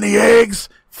 you got any eggs?"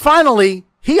 Finally,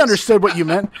 he understood what you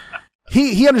meant.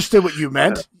 He understood what you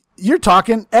meant. You're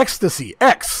talking ecstasy,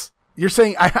 X. You're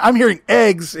saying, I'm hearing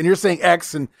eggs, and you're saying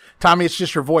X, and Tommy, it's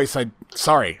just your voice.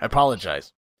 Sorry, I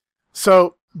apologize.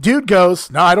 So dude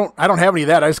goes, "No, I don't have any of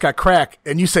that. I just got crack."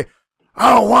 And you say,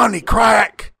 "I don't want any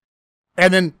crack."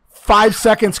 And then 5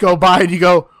 seconds go by, and you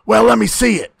go, "Well, let me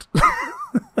see it."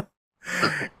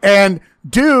 And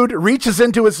dude reaches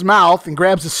into his mouth and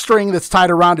grabs a string that's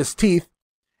tied around his teeth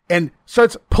and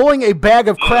starts pulling a bag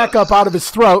of crack up out of his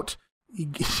throat.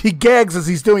 He gags as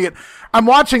he's doing it. I'm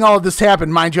watching all of this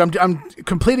happen, mind you. I'm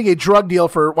completing a drug deal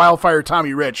for Wildfire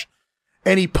Tommy Rich.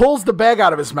 And he pulls the bag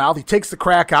out of his mouth. He takes the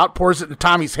crack out, pours it into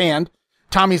Tommy's hand.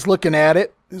 Tommy's looking at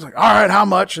it. He's like, "All right, how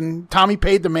much?" And Tommy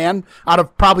paid the man out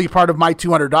of probably part of my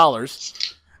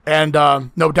 $200. And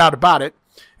no doubt about it.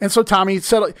 And so Tommy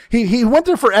settled. He went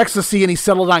there for ecstasy, and he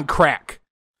settled on crack.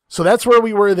 So that's where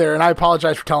we were there. And I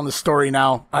apologize for telling this story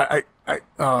now.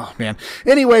 Oh, man.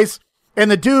 Anyways, and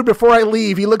the dude, before I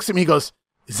leave, he looks at me, he goes,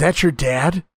 "Is that your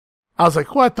dad?" I was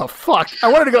like, "What the fuck?"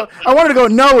 I wanted to go,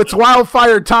 "No, it's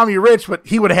Wildfire Tommy Rich," but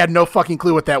he would have had no fucking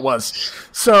clue what that was.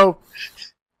 So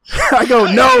I go,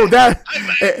 "No, that."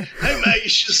 Hey man, you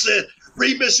should have said,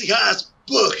 "Read Missy High's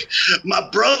book. My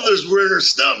brothers were in her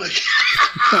stomach."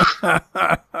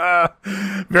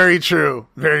 Very true.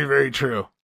 Very, very true.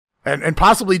 And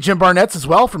possibly Jim Barnett's as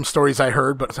well from stories I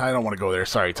heard, but I don't want to go there.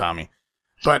 Sorry, Tommy.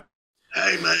 But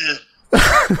hey man,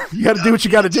 you got to do what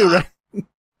you got to do, right?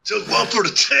 Took one for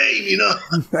the team, you know.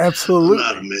 Absolutely. I'm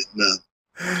not admitting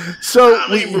nothing. So I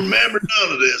don't even remember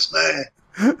none of this,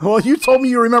 man. Well, you told me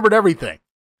you remembered everything.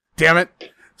 Damn it.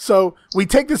 So we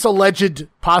take this alleged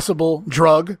possible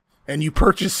drug, and you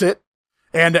purchase it.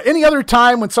 And any other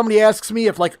time when somebody asks me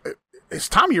if, like, is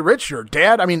Tommy Rich your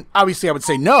dad? I mean, obviously I would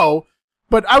say no,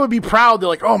 but I would be proud. They're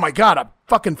like, "Oh my God, a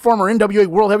fucking former NWA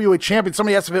World Heavyweight Champion."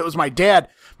 Somebody asked if it was my dad,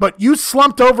 but you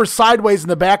slumped over sideways in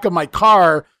the back of my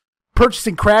car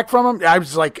purchasing crack from him. I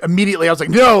was like, immediately, I was like,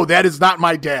 "No, that is not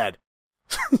my dad."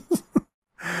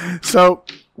 So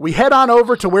we head on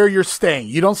over to where you're staying.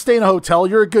 You don't stay in a hotel.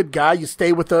 You're a good guy. You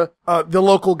stay with the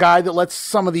local guy that lets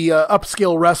some of the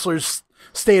upscale wrestlers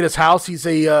stay at his house. He's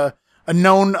a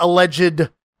known alleged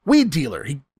weed dealer.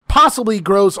 He possibly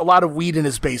grows a lot of weed in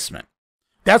his basement.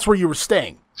 That's where you were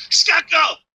staying. Scott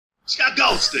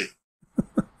Goldstein.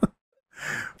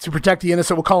 To protect the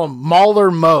innocent, we'll call him Mauler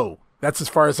Mo. That's as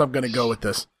far as I'm going to go with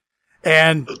this.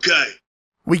 And okay,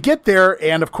 we get there,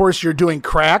 and of course you're doing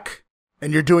crack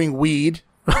and you're doing weed.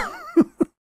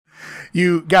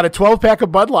 You got a 12-pack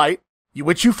of Bud Light,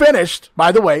 which you finished,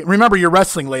 by the way. Remember, you're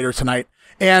wrestling later tonight.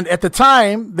 And at the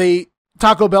time,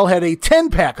 Taco Bell had a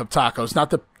 10-pack of tacos, not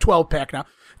the 12-pack now.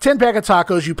 10-pack of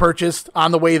tacos you purchased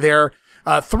on the way there.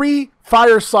 3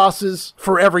 fire sauces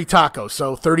for every taco.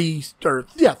 So 30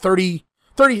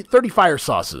 fire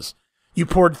sauces. You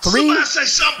poured 3. Somebody say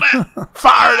something about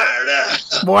fired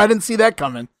up. Boy, I didn't see that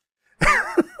coming.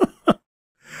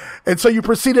 And so you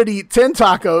proceeded to eat 10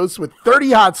 tacos with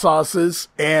 30 hot sauces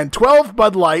and 12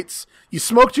 Bud Lights. You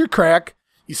smoked your crack.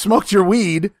 You smoked your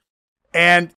weed.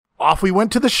 And off we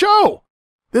went to the show.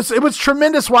 It was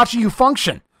tremendous watching you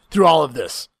function through all of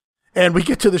this. And we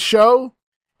get to the show,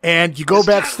 and you go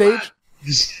backstage.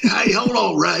 Hey, hold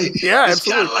on, Ray. Yeah, it's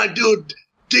kind of like doing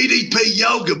DDP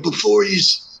yoga before you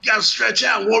got to stretch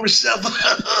out and warm yourself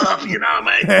up, you know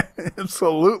what I mean?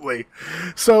 Absolutely.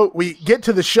 So we get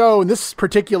to the show, and this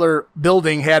particular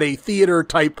building had a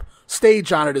theater-type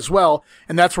stage on it as well,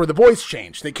 and that's where the voice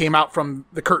changed. They came out from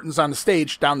the curtains on the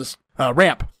stage down this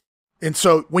ramp. And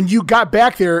so when you got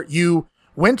back there, you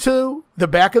went to the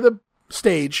back of the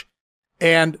stage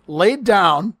and laid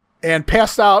down and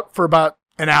passed out for about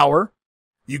an hour.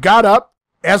 You got up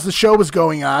as the show was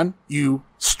going on. You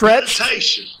stretched.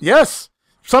 Meditation. Yes.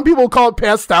 Some people call it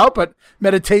passed out, but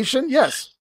meditation,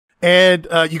 yes. And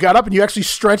you got up and you actually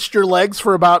stretched your legs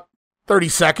for about 30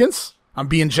 seconds. I'm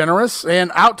being generous.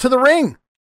 And out to the ring.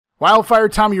 Wildfire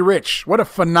Tommy Rich. What a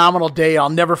phenomenal day. I'll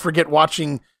never forget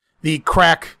watching the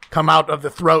crack come out of the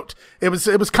throat. It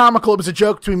was comical. It was a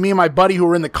joke between me and my buddy who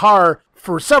were in the car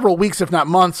for several weeks, if not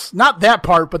months. Not that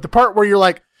part, but the part where you're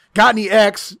like, "Got any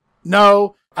X?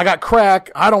 No. I got crack.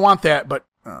 I don't want that." But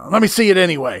let me see it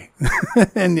anyway.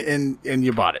 and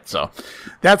you bought it. So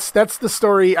that's the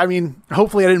story. I mean,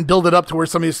 hopefully I didn't build it up to where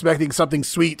somebody's expecting something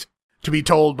sweet to be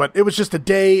told, but it was just a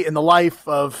day in the life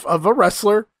of a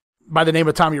wrestler by the name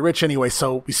of Tommy Rich anyway.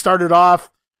 So we started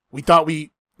off, we thought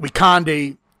we conned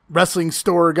a wrestling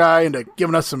store guy into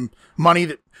giving us some money.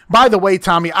 That, by the way,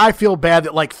 Tommy, I feel bad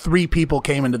that like 3 people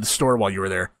came into the store while you were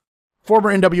there.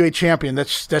 Former NWA champion.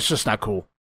 That's just not cool.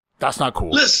 That's not cool.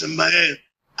 Listen, man,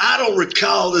 I don't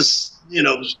recall this,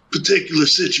 particular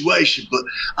situation, but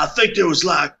I think there was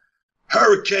like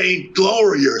Hurricane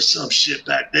Gloria or some shit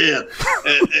back then,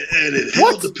 and it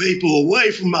held the people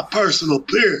away from my personal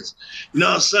appearance. You know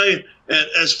what I'm saying? And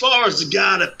as far as the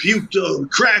guy that puked on the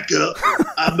crack up,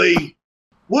 I mean,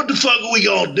 what the fuck are we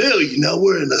gonna do?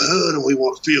 We're in the hood and we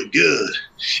want to feel good.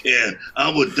 And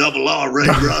I'm with Double R Ray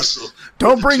Russell.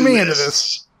 Don't bring me into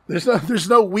this. There's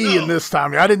no we in this,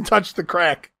 Tommy. I didn't touch the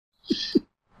crack.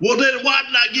 Well, then why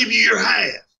didn't I give you your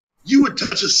half? You were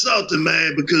touching something,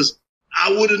 man, because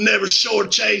I would have never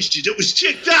shortchanged you. It was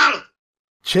Chick Donovan.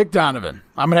 Chick Donovan.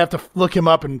 I'm going to have to look him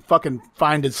up and fucking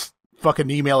find his fucking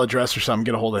email address or something,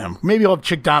 get a hold of him. Maybe I'll have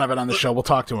Chick Donovan on the show. We'll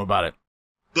talk to him about it.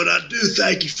 But I do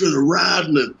thank you for the ride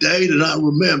and the day that I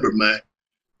remember, man.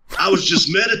 I was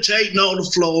just meditating on the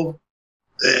floor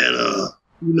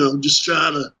and, just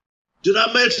trying to. Did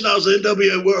I mention I was an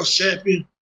NWA World Champion?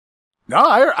 No,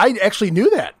 I actually knew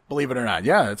that, believe it or not.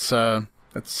 Yeah, it's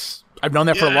I've known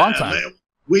that for a long time. Man.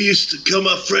 We used to come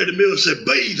up Freddie Miller and say,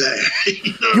 "Be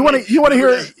there." You want to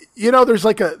hear? There's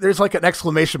like an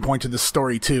exclamation point to this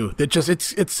story too. That just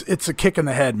it's a kick in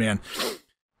the head, man.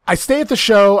 I stay at the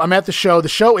show. I'm at the show. The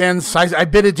show ends. I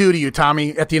bid adieu to you,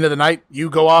 Tommy. At the end of the night, you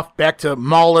go off back to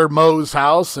Mahler Moe's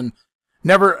house, and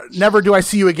never do I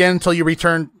see you again until you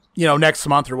return. Next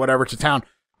month or whatever to town.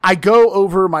 I go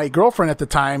over my girlfriend at the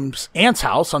time's aunt's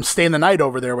house. I'm staying the night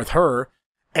over there with her,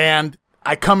 and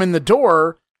I come in the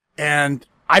door, and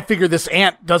I figure this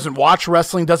aunt doesn't watch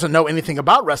wrestling, doesn't know anything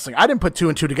about wrestling. I didn't put 2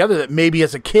 and 2 together that maybe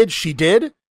as a kid she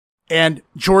did, and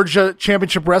Georgia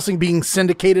Championship Wrestling being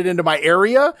syndicated into my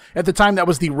area at the time, that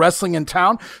was the wrestling in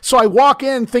town. So I walk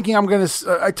in thinking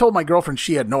I told my girlfriend,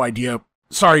 she had no idea.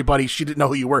 Sorry, buddy. She didn't know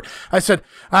who you were. I said,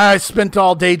 I spent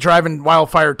all day driving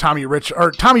Wildfire Tommy Rich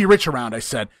around, I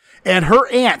said. And her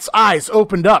aunt's eyes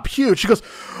opened up huge. She goes,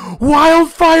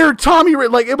 Wildfire Tommy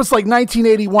Rich. Like, it was like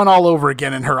 1981 all over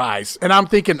again in her eyes. And I'm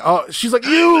thinking, oh, she's like,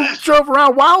 you drove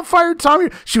around Wildfire Tommy.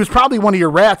 She was probably one of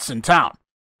your rats in town.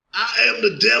 I am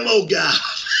the demo guy.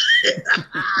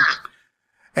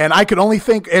 And I could only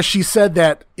think, as she said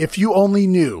that, if you only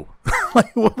knew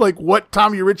like what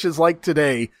Tommy Rich is like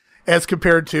today, as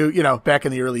compared to, back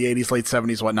in the early 80s, late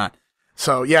 70s, whatnot.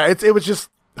 So, yeah, it was just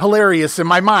hilarious in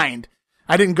my mind.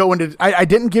 I didn't go into, I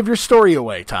didn't give your story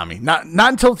away, Tommy. Not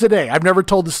until today. I've never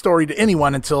told the story to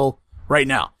anyone until right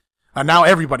now. Now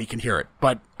everybody can hear it.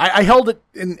 But I held it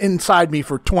inside me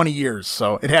for 20 years,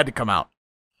 so it had to come out.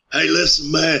 Hey,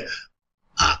 listen, man.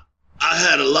 I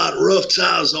had a lot of rough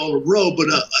times on the road, but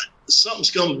something's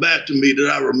coming back to me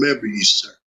that I remember you, sir.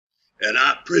 And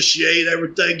I appreciate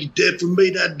everything you did for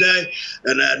me that day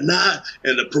and that night.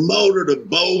 And the promoter, the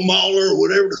Bo Mahler, or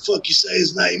whatever the fuck you say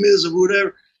his name is or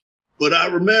whatever. But I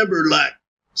remember like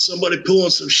somebody pulling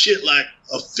some shit like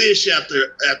a fish at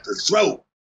their throat.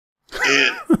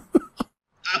 And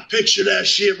I picture that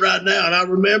shit right now. And I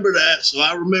remember that. So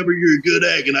I remember you're a good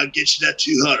egg and I'll get you that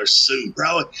 200 soon.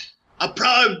 I'll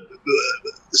probably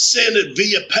send it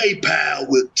via PayPal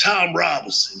with Tom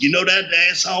Robinson. You know that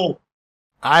asshole?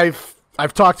 I've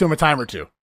talked to him a time or two.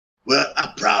 Well,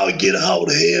 I'll probably get a hold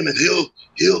of him and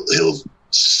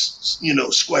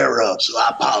he'll square up. So I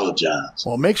apologize.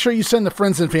 Well, make sure you send the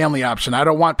friends and family option. I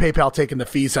don't want PayPal taking the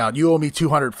fees out. You owe me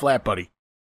 200 flat, buddy.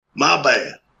 My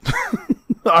bad.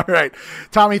 All right.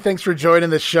 Tommy, thanks for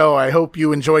joining the show. I hope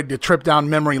you enjoyed the trip down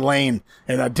memory lane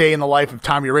and a day in the life of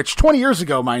Tommy Rich. 20 years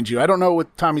ago, mind you. I don't know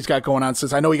what Tommy's got going on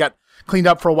since. I know he got cleaned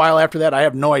up for a while after that. I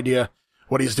have no idea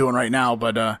what he's doing right now,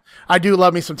 but I do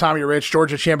love me some Tommy Rich.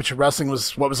 Georgia Championship Wrestling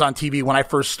was what was on TV when I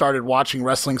first started watching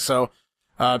wrestling. So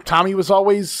Tommy was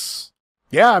always,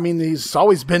 he's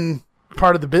always been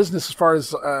part of the business as far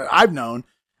as I've known.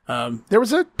 There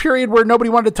was a period where nobody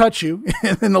wanted to touch you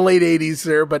in the late 80s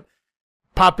there, but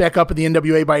popped back up in the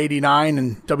NWA by 89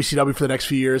 and WCW for the next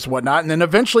few years and whatnot. And then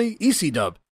eventually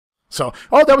ECW. So,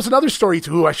 that was another story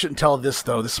too. I shouldn't tell this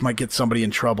though. This might get somebody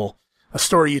in trouble. A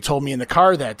story you told me in the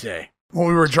car that day when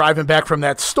we were driving back from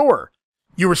that store.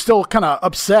 You were still kind of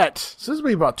upset. So this would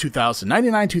be about 2000,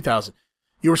 99, 2000.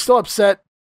 You were still upset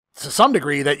to some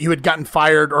degree that you had gotten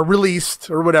fired or released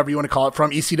or whatever you want to call it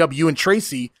from ECW. You and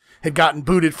Tracy had gotten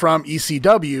booted from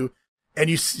ECW. And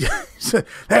you said,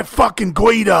 that fucking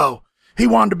Guido, he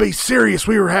wanted to be serious.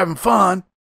 We were having fun.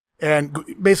 And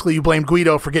basically you blamed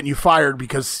Guido for getting you fired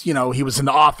because, you know, he was in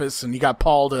the office and you got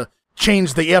Paul to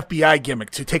change the FBI gimmick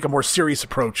to take a more serious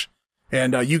approach.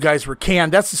 And you guys were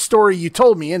canned. That's the story you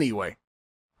told me anyway.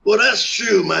 Well, that's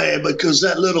true, man, because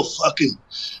that little fucking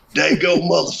Dago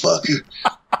motherfucker,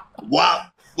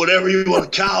 whatever you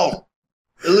want to call him,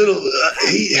 the little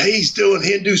he's doing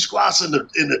Hindu squats in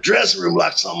the dressing room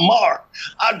like some mark.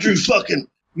 I drew fucking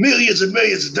millions and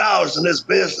millions of dollars in this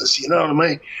business, you know what I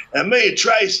mean? And me and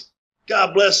Trace,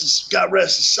 God bless us, God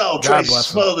rest his soul. Tracy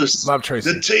Smothers. Love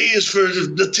Tracy. The T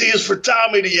is for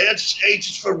Tommy. The H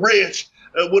is for Rich.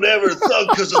 Whatever thug,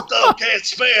 because a thug can't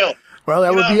spell. Well,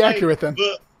 that would be accurate then.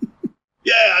 But,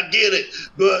 yeah, I get it.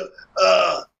 But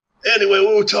anyway,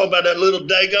 we were talking about that little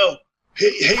Dago.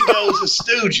 He goes to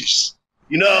Stooges.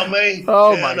 You know what I mean?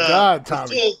 Oh my God,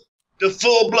 Tommy. The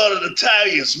full-blooded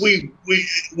Italians.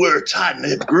 We're a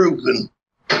tight-knit group, and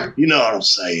you know what I'm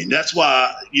saying. That's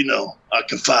why, you know, I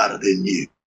confided in you.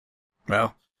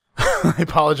 Well, I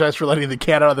apologize for letting the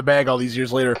cat out of the bag all these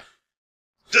years later.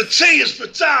 The T is for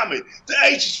Tommy. The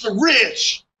H is for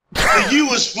Rich. The U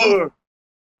is for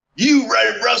you,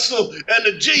 Ray Russell. And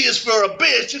the G is for a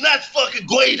bitch, and that's fucking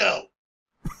Guido.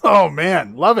 Oh,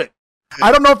 man. Love it.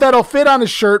 I don't know if that'll fit on his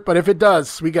shirt, but if it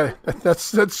does, we got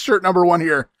that's shirt number 1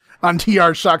 here on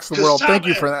TR Shocks the World. Tommy, thank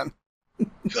you for that.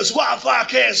 Because Wi-Fi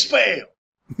can't spell.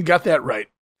 You got that right.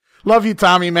 Love you,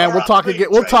 Tommy, man. We'll talk again.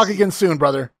 We'll talk again soon,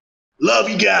 brother. Love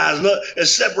you guys.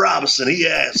 Except Robinson. He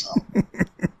asshole.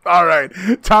 All right.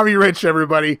 Tommy Rich,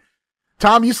 everybody.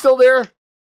 Tom, you still there?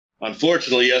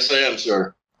 Unfortunately, yes, I am,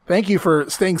 sir. Thank you for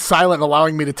staying silent and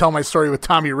allowing me to tell my story with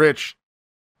Tommy Rich.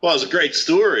 Well, it's a great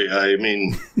story. I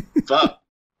mean,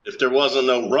 if there wasn't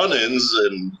no run-ins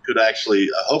and could actually,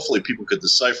 hopefully people could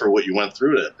decipher what you went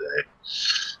through that day.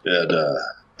 And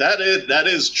that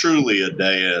is truly a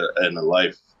day in the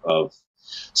life of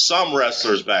some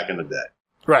wrestlers back in the day.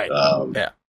 Right. Yeah.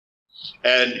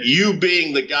 And you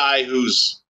being the guy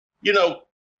who's, you know,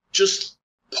 just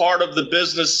part of the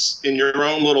business in your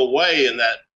own little way, in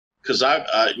that, because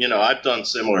I've done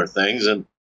similar things, and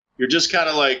you're just kind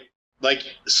of like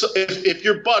so if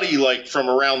your buddy like from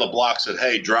around the block said,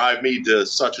 hey, drive me to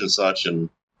such and such and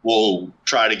we'll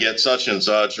try to get such and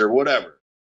such or whatever,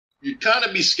 you'd kind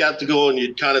of be skeptical and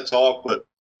you'd kind of talk, but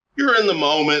you're in the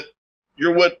moment.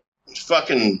 You're with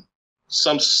fucking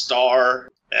some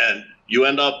star, and you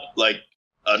end up like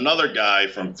another guy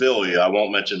from Philly, I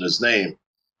won't mention his name,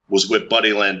 was with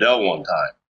Buddy Landel one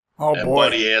time. Oh, and boy.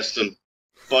 Buddy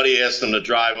asked him to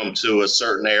drive him to a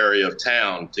certain area of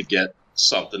town to get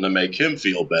something to make him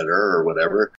feel better or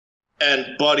whatever.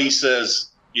 And Buddy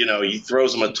says, you know, he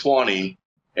throws him a 20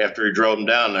 after he drove him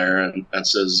down there and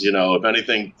says, you know, if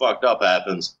anything fucked up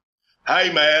happens,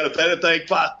 hey, man, if anything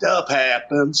fucked up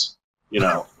happens, you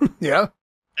know. Yeah.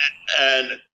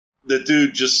 And the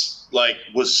dude just like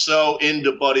was so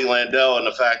into Buddy Landel and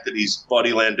the fact that he's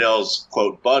Buddy Landel's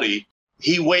quote buddy,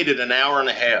 he waited an hour and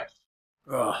a half.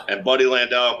 Ugh. And Buddy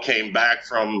Landel came back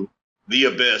from the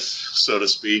abyss, so to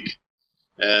speak,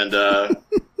 and the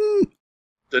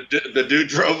dude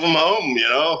drove him home. You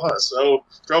know, so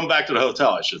drove him back to the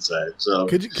hotel, I should say. So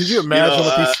could you imagine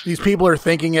what these people are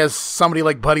thinking as somebody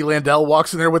like Buddy Landel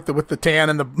walks in there with the tan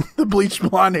and the bleached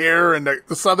blonde hair and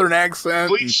the southern accent?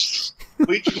 Bleach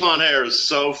blonde hair is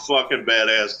so fucking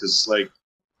badass because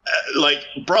like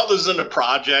brothers in the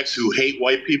projects who hate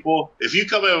white people, if you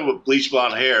come in with bleach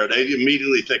blonde hair, they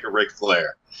immediately think of Ric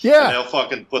Flair. Yeah. And they'll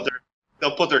fucking put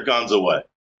their guns away.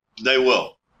 They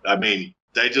will. I mean,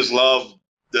 they just love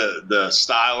the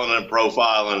styling and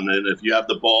profiling, and if you have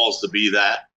the balls to be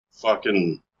that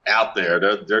fucking out there,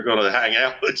 they're going to hang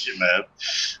out with you, man.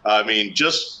 I mean,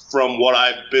 just from what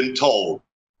I've been told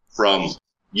from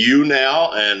you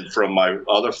now and from my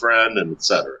other friend and et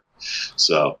cetera.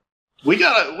 So we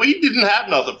didn't have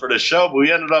nothing for this show, but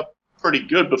we ended up pretty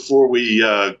good before we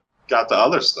got the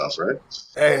other stuff, right?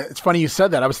 Hey, it's funny you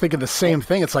said that. I was thinking the same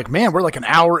thing. It's like, man, we're like an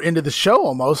hour into the show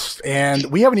almost, and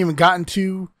we haven't even gotten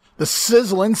to the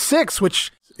Sizzling Six,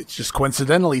 which it's just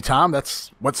coincidentally, Tom,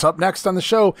 that's what's up next on the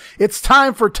show. It's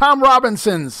time for Tom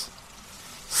Robinson's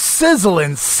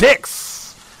Sizzling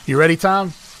Six. You ready,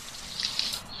 Tom?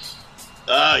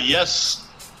 Yes.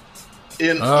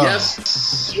 Yes,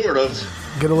 sort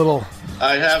of. Get a little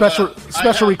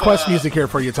special request music here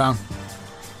for you, Tom.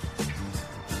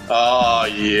 Oh,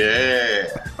 yeah.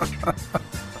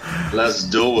 Let's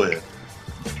do it.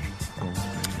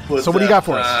 So what do you got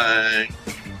for us?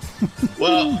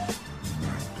 Well,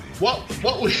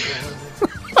 what we...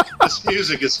 This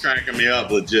music is cranking me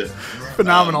up legit.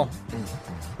 Phenomenal.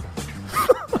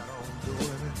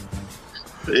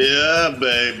 Yeah,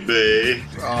 baby.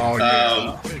 Oh,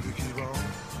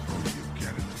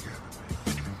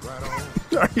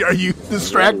 yeah. Are you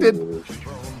distracted?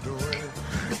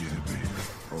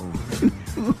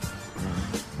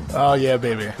 Oh, yeah,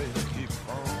 baby.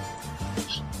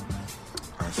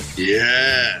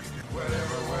 Yeah.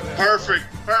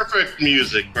 Perfect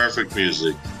music.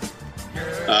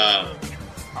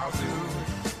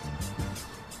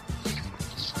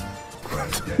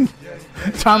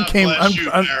 Tom came. God bless you,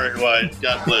 Barry White.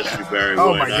 God bless you, Barry White.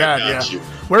 Oh my God! Yeah. You.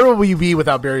 Where would we be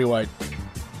without Barry White?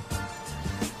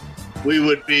 We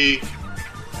would be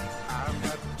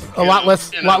a lot less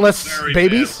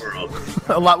babies.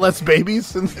 A lot less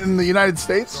babies in the United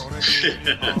States.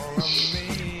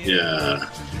 Yeah.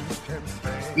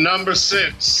 Number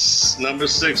six,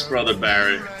 brother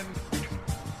Barry.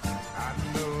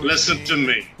 Listen to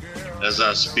me as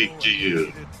I speak to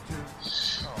you.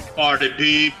 Party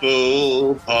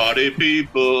people,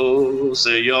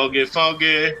 say y'all get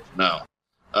funky. No.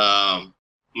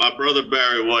 My brother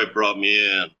Barry White brought me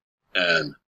in,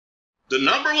 and the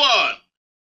number one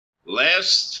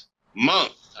last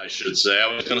month, I should say. I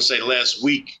was going to say last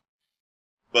week,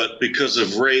 but because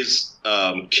of Ray's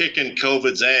kicking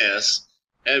COVID's ass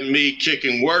and me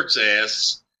kicking work's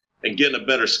ass and getting a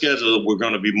better schedule, we're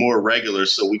going to be more regular.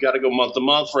 So we got to go month to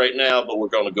month right now, but we're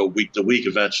going to go week to week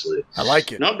eventually. I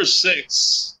like it. Number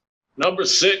six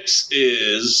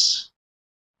is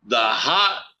the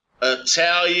hot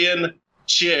Italian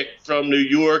chick from New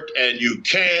York, and you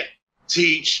can't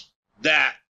teach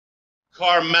that.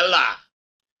 Carmella,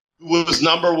 who was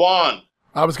number one.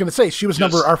 I was going to say she was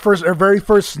our very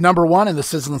first number one in the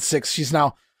Sizzling Six. She's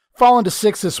now fallen to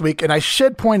 6 this week, and I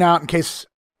should point out, in case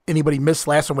anybody missed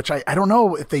last one, which I don't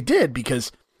know if they did,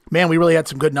 because man, we really had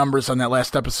some good numbers on that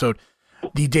last episode,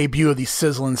 the debut of the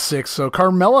Sizzling Six. So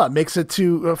Carmella makes it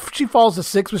to she falls to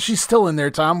 6, but she's still in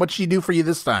there. Tom, what'd she do for you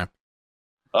this time?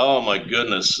 Oh my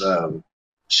goodness,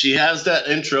 she has that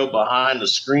intro behind the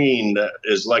screen that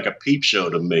is like a peep show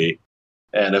to me.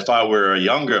 And if I were a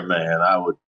younger man, I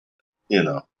would,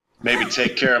 maybe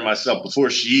take care of myself before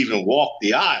she even walked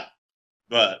the aisle.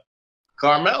 But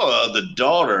Carmella, the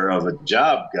daughter of a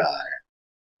job guy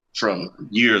from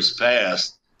years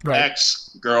past, right,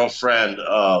 ex-girlfriend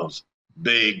of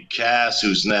Big Cass,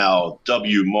 who's now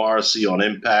W. Morrissey on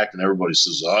Impact, and everybody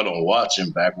says, I don't watch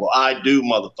Impact. Well, I do,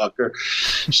 motherfucker.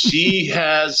 She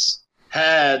has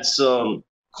had some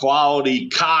quality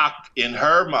cock in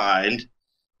her mind,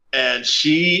 and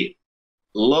she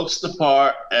looks the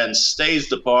part and stays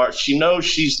the part. She knows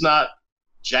she's not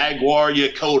Jaguar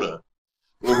Yakota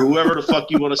or whoever the fuck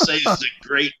you want to say is a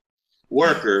great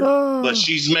worker, but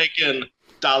she's making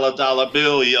dollar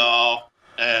bill, y'all.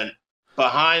 And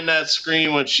behind that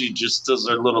screen, when she just does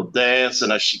her little dance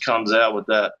and as she comes out with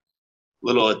that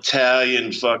little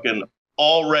Italian fucking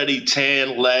already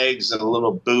tan legs and a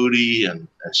little booty, and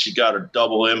she got her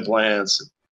double implants and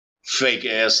fake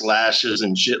ass lashes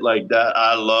and shit like that.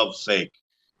 I love fake.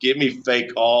 Give me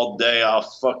fake all day. I'll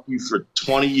fuck you for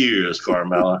 20 years,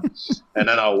 Carmella. And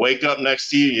then I'll wake up next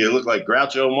to you and you look like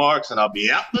Groucho Marx and I'll be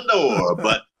out the door.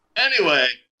 But anyway,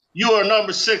 you are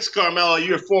number 6, Carmella.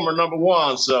 You're former number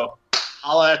 1. So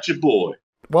holla at your boy.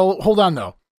 Well, hold on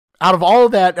though. Out of all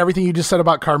of that, everything you just said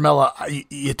about Carmella,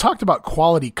 you talked about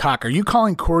quality cock. Are you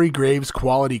calling Corey Graves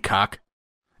quality cock?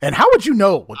 And how would you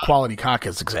know what quality cock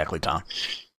is exactly, Tom?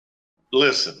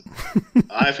 Listen,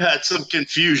 I've had some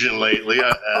confusion lately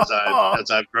as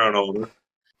I've grown older,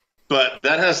 but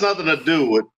that has nothing to do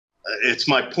with it's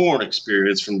my porn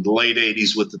experience from the late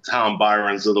 80s with the Tom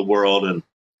Byrons of the world and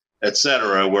et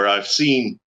cetera, where I've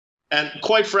seen, and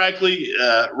quite frankly,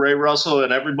 Ray Russell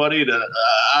and everybody,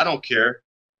 I don't care.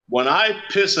 When I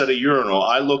piss at a urinal,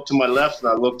 I look to my left and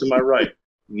I look to my right,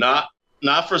 not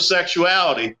for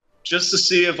sexuality, just to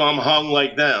see if I'm hung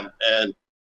like them. And,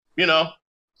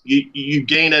 you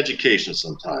gain education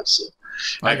sometimes. So.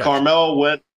 And Carmella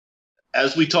went,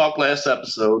 as we talked last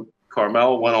episode,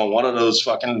 Carmella went on one of those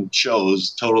fucking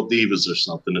shows, Total Divas or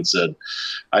something, and said,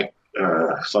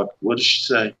 what did she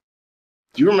say?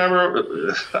 Do you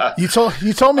remember? You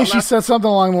told me she said something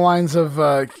along the lines of,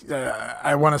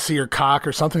 I want to see your cock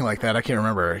or something like that. I can't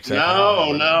remember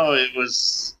exactly. No, it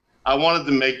was, I wanted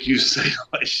to make you say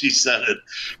like she said it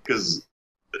because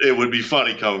it would be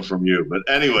funny coming from you. But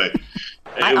anyway.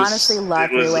 I honestly love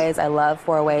 3-ways. I love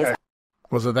 4-ways.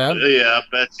 Was it that? Yeah, I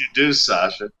bet you do,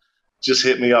 Sasha. Just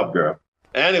hit me up, girl.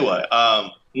 Anyway,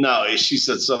 no, she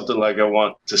said something like, I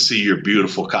want to see your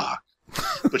beautiful cock.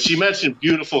 But she mentioned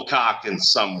beautiful cock in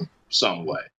some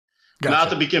way. Gotcha. Not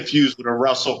to be confused with a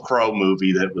Russell Crowe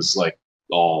movie that was like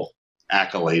all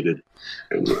allocated.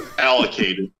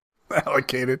 Allocated.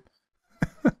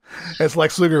 As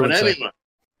Lex Luger would But say. anyway,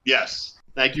 yes.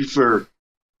 Thank you for,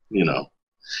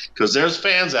 because there's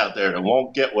fans out there that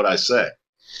won't get what I say.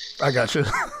 I got you.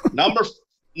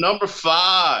 Number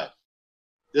 5.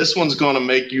 This one's going to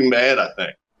make you mad, I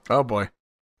think. Oh, boy.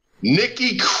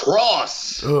 Nikki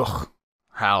Cross. Ugh.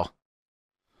 How?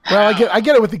 Well, I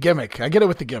get it with the gimmick. I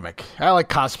like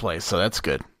cosplay, so that's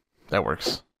good. That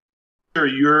works.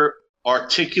 Your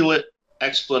articulate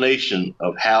explanation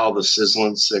of how the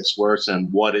Sizzling Six works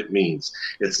and what it means.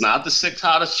 It's not the 6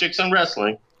 hottest chicks in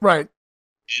wrestling. Right.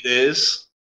 It is.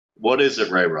 What is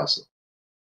it, Ray Russell?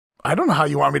 I don't know how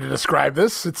you want me to describe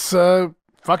this. It's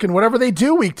fucking whatever they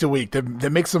do week to week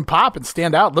that makes them pop and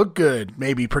stand out, look good.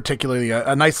 Maybe particularly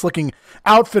a nice looking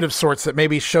outfit of sorts that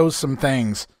maybe shows some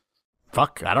things.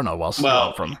 Fuck, I don't know.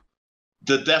 From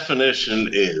the definition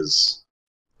is.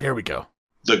 Here we go.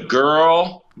 The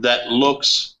girl that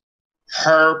looks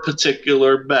her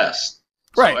particular best.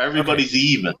 Right. So everybody's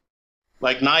even.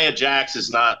 Like Nia Jax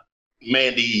is not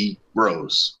Mandy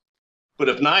Rose. But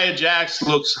if Nia Jax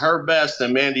looks her best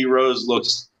and Mandy Rose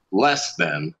looks less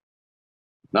than,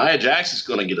 Nia Jax is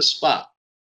going to get a spot.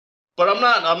 But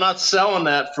I'm not selling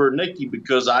that for Nikki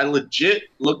because I legit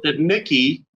looked at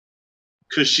Nikki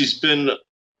because she's been.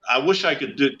 I wish I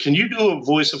could do. Can you do a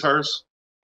voice of hers?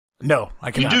 No, I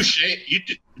cannot.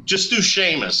 Just do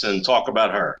Sheamus and talk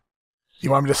about her. You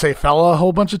want me to say fella a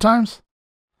whole bunch of times?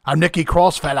 I'm Nikki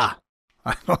Cross, fella.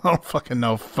 I don't fucking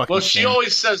know. Well, she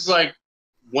always says like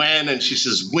when, and she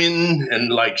says win,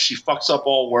 and like she fucks up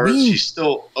all words. Win. She's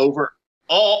still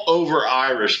all over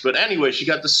Irish. But anyway, she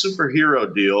got the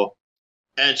superhero deal,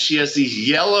 and she has these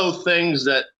yellow things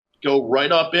that go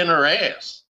right up in her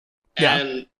ass. Yeah.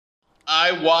 And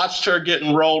I watched her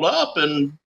getting rolled up,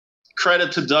 and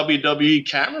credit to WWE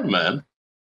cameramen,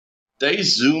 they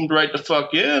zoomed right the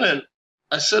fuck in, and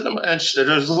I said, and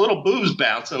there's a little boobs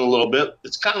bouncing a little bit.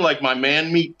 It's kind of like my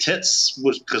man meat tits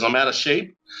because I'm out of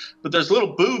shape, but there's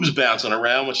little boobs bouncing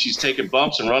around when she's taking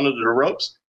bumps and running to the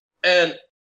ropes. And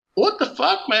what the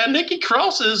fuck, man? Nikki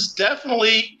Cross is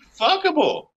definitely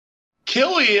fuckable.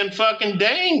 Killian fucking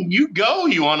Dane, you go,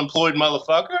 you unemployed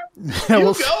motherfucker.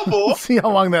 We'll go, boy. See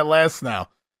how long that lasts now.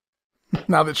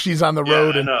 Now that she's on the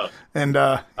road, I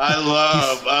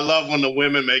love when the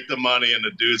women make the money and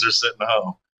the dudes are sitting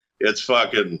home. It's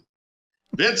fucking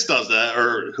Vince does that,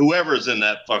 or whoever's in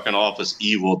that fucking office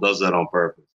evil does that on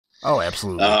purpose. Oh,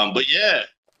 absolutely. But yeah,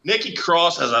 Nikki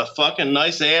Cross has a fucking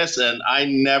nice ass, and I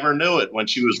never knew it when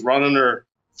she was running her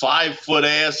 5-foot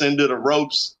ass into the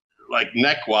ropes, like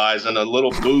neck-wise, and the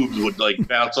little boobs would like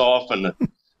bounce off and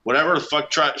whatever the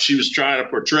fuck she was trying to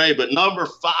portray. But number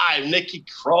 5, Nikki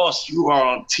Cross, you are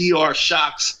on TR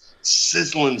Shock's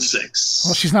Sizzling Six.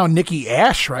 Well, she's now Nikki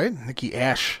Ash, right? Nikki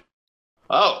Ash.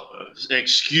 Oh,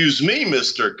 excuse me,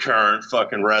 Mr. Current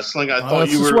fucking wrestling. I thought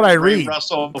you were what I read.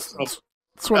 Russell. That's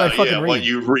what I fucking read. What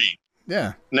you read.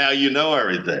 Yeah. Now you know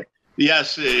everything.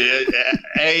 Yes,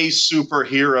 a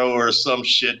superhero or some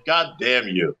shit. God damn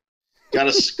you. Got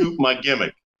to scoop my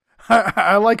gimmick.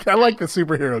 I like the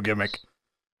superhero gimmick.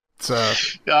 So. All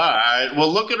right. Well,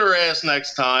 look at her ass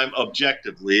next time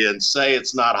objectively and say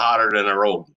it's not hotter than her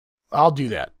old. I'll do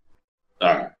that.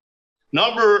 All right.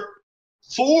 Number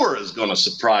 4 is going to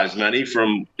surprise many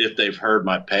from if they've heard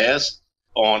my past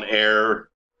on-air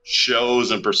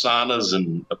shows and personas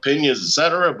and opinions,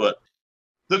 etc. But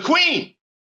the Queen,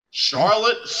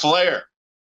 Charlotte Flair.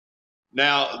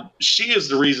 Now, she is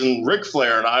the reason Ric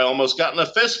Flair and I almost got in a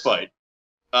fist fight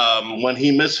when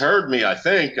he misheard me, I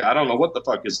think. I don't know what the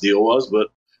fuck his deal was, but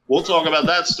we'll talk about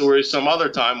that story some other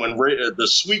time when the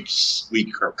Sweeps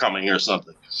Week are coming or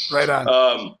something. Right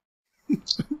on.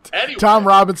 Anyway. Tom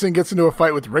Robinson gets into a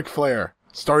fight with Ric Flair.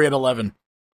 Story at 11.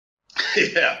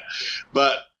 Yeah,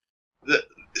 but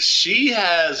she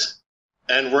has,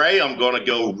 and Ray, I'm going to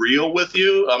go real with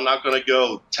you. I'm not going to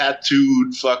go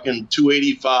tattooed fucking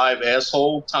 285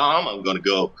 asshole Tom. I'm going to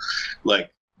go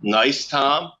like nice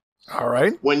Tom. All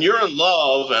right. When you're in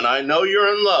love, and I know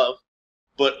you're in love,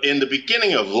 but in the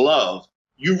beginning of love,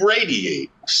 you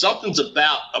radiate. Something's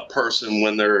about a person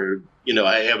when they're,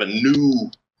 I have a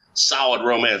new solid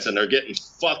romance and they're getting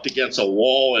fucked against a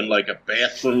wall in like a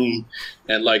bathroom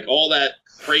and like all that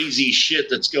crazy shit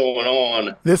that's going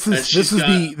on. This is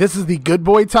the good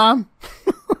boy Tom.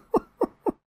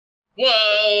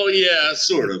 Well, yeah,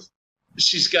 sort of.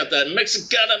 She's got that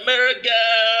Mexican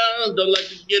American. Don't like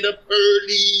to get up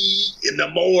early in the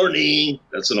morning.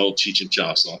 That's an old Cheech and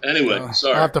Chong song. Anyway,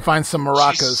 sorry. I'll have to find some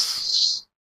maracas.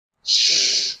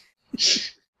 She's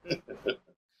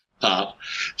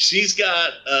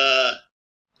got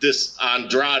this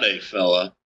Andrade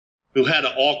fella who had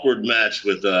an awkward match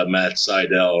with Matt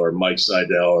Sydal or Mike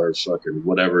Sydal or fucking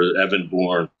whatever, Evan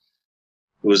Bourne.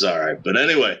 It was all right. But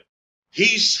anyway,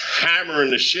 he's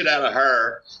hammering the shit out of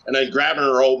her and then grabbing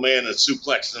her old man and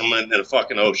suplexing him in the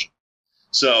fucking ocean.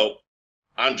 So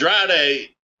Andrade,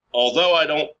 although I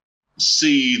don't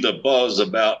see the buzz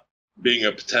about being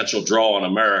a potential draw in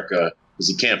America because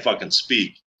he can't fucking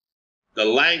speak, the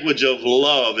language of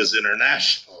love is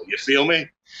international. You feel me?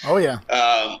 Oh, yeah.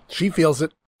 She feels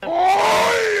it.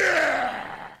 Oh,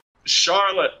 yeah.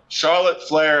 Charlotte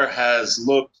Flair has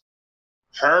looked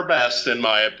her best, in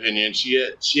my opinion.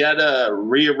 She had a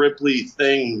Rhea Ripley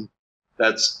thing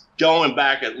that's going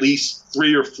back at least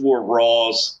 3 or 4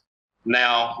 Raws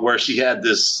now, where she had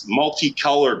this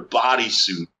multicolored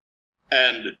bodysuit.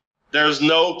 And there's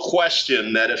no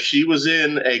question that if she was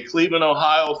in a Cleveland,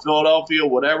 Ohio, Philadelphia,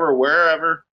 whatever,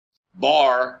 wherever,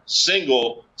 bar,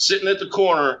 single, sitting at the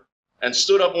corner, and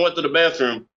stood up and went to the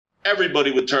bathroom,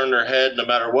 everybody would turn their head no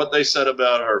matter what they said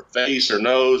about her face or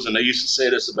nose. And they used to say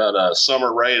this about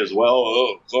Summer Rae as well.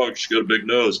 Oh, fuck, she got a big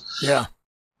nose. Yeah.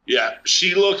 Yeah,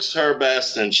 she looks her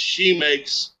best, and she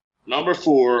makes number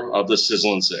 4 of the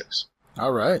Sizzling Six.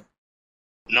 All right.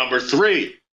 Number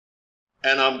 3,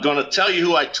 and I'm going to tell you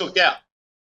who I took out.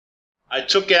 I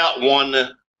took out one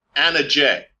Anna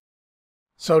Jay.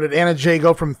 So did Anna Jay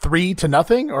go from 3 to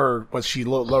nothing, or was she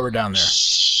lower down there?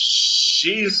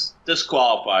 She's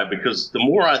disqualified because the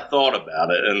more I thought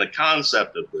about it and the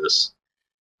concept of this,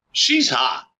 she's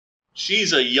hot.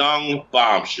 She's a young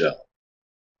bombshell.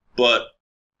 But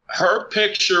her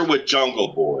picture with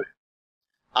Jungle Boy,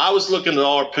 I was looking at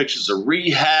all her pictures of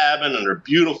rehabbing and her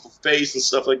beautiful face and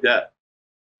stuff like that.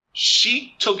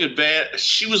 She took advantage.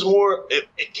 She was more, it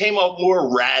came out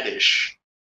more radish.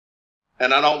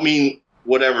 And I don't mean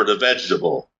whatever, the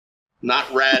vegetable,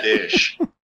 not radish.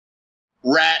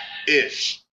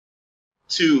 Rat-ish.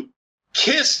 To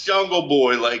kiss Jungle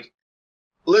Boy like,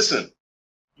 listen,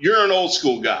 you're an old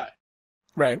school guy.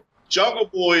 Right. Jungle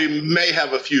Boy may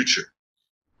have a future.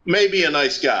 May be a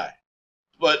nice guy.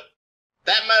 But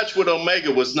that match with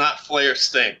Omega was not Flair's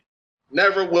thing.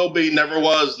 Never will be, never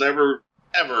was, never,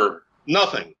 ever,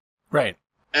 nothing. Right.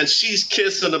 And she's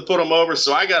kissing to put him over,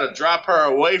 so I got to drop her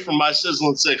away from my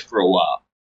Sizzling Six for a while.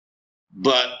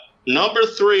 But number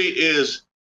 3 is,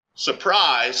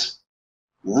 surprise,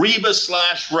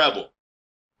 Reba/Rebel.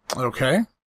 Okay.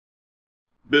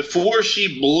 Before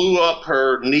she blew up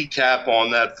her kneecap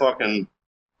on that fucking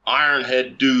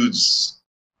Ironhead dude's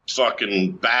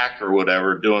fucking back or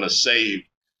whatever, doing a save,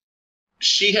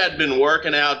 she had been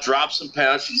working out, dropped some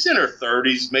pounds. She's in her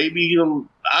 30s, maybe,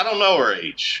 I don't know her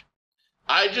age.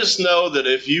 I just know that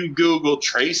if you Google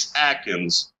Trace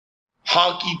Atkins,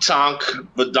 honky tonk,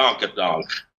 badonkadonk,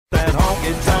 that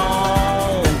honky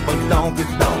tonk,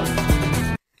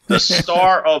 badonkadonk, the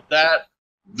star of that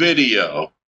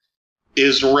video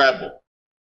is Rebel.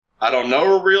 I don't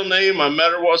know her real name. I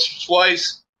met her once or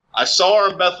twice. I saw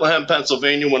her in Bethlehem,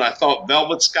 Pennsylvania when I thought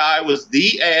Velvet Sky was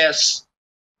the ass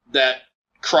that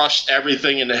crushed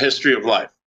everything in the history of life.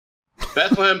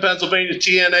 Bethlehem, Pennsylvania,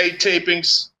 TNA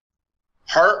tapings.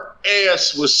 Her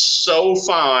ass was so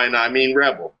fine. I mean,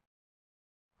 Rebel.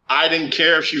 I didn't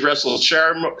care if she wrestled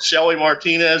Shelly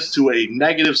Martinez to a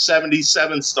negative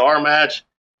 77 star match.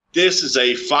 This is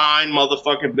a fine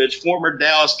motherfucking bitch. Former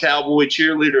Dallas Cowboy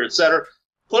cheerleader, etc.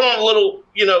 Put on a little,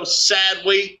 sad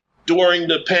weight during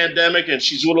the pandemic, and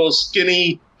she's a little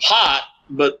skinny, hot,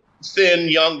 but thin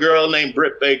young girl named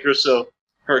Britt Baker. So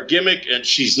her gimmick, and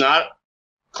she's not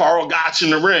Carl Gotch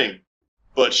in the ring,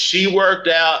 but she worked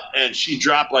out and she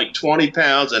dropped like 20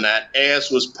 pounds, and that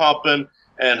ass was pumping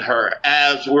and her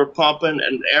abs were pumping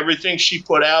and everything she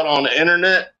put out on the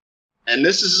internet. And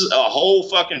this is a whole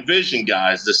fucking vision,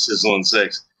 guys, this Sizzling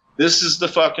Six. This is the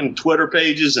fucking Twitter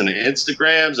pages and the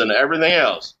Instagrams and everything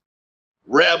else.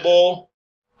 Rebel,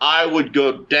 I would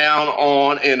go down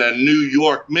on in a New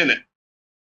York minute.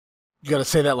 You got to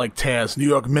say that like Taz, New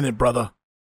York minute, brother.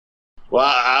 Well,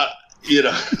 I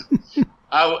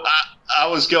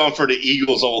was going for the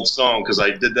Eagles' old song because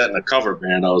I did that in a cover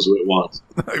band I was with once.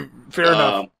 Fair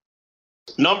enough.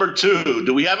 Number 2,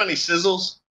 do we have any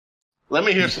sizzles? Let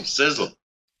me hear some sizzle.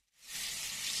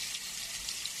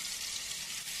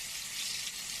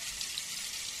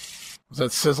 Was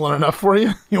that sizzling enough for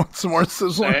you? You want some more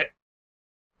sizzling? Hey.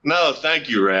 No, thank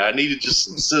you, Ray. I needed just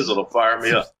some sizzle to fire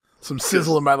me up. Some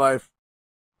sizzle in my life.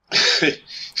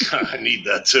 I need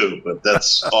that too, but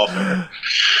that's awful.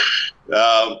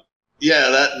 That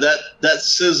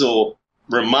sizzle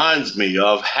reminds me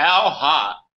of how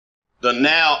hot the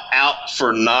now out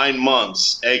for 9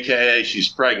 months, a.k.a. she's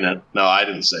pregnant. No, I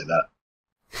didn't say that.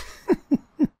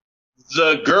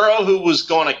 the girl who was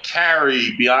going to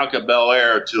carry Bianca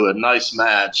Belair to a nice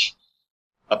match,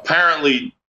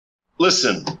 apparently,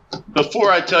 listen,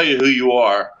 before I tell you who you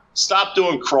are, stop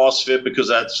doing CrossFit because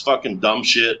that's fucking dumb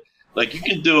shit. Like, you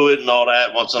can do it and all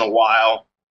that once in a while,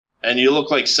 and you look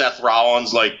like Seth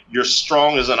Rollins, like you're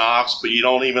strong as an ox, but you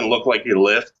don't even look like you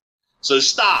lift. So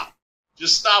stop.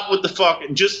 Just stop with the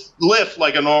fucking, just lift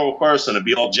like a normal person and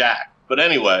be all jacked. But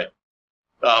anyway,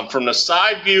 from the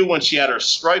side view when she had her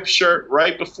striped shirt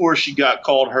right before she got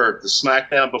called hurt, the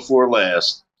SmackDown before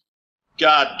last,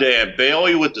 goddamn,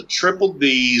 Bayley with the triple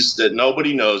D's that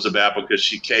nobody knows about because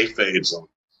she kayfabes them.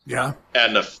 Yeah.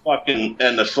 And the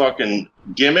fucking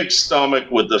gimmick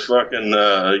stomach with the fucking,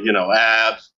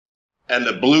 abs and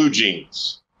the blue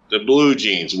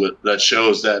jeans with that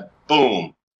shows that,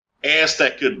 boom, ass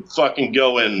that could fucking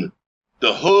go in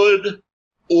the hood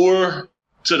or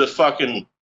to the fucking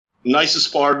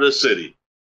nicest part of the city.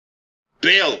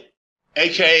 Bayley,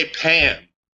 a.k.a. Pam,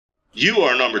 you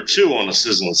are number 2 on the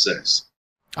Sizzling Six.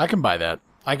 I can buy that.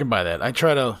 I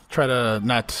try to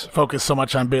not focus so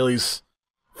much on Bayley's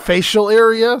facial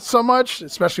area so much,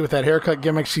 especially with that haircut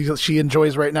gimmick she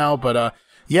enjoys right now. But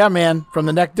yeah, man, from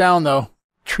the neck down though,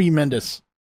 tremendous.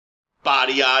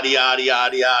 Body, yaddy, yaddy,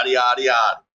 yaddy, yaddy, yaddy,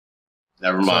 yaddy.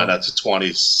 Never mind, that's a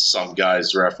 20-some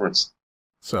guy's reference.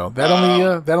 So that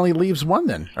only leaves one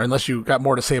then, or unless you got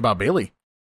more to say about Bayley.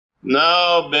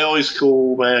 No, Bayley's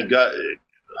cool, man.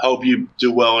 Hope you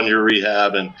do well in your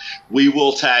rehab, and we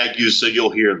will tag you so you'll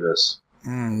hear this.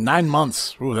 9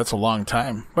 months. Ooh, that's a long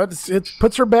time. But it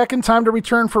puts her back in time to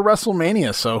return for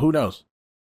WrestleMania, so who knows?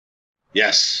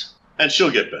 Yes, and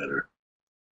she'll get better.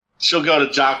 She'll go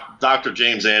to Dr.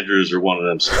 James Andrews or one of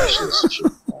them specialists.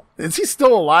 Is he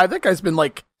still alive? That guy's been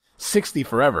like 60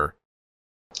 forever.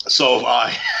 So have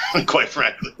I, quite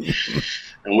frankly.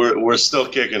 And we're still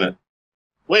kicking it.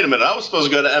 Wait a minute, I was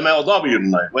supposed to go to MLW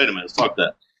tonight. Wait a minute, fuck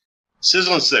that.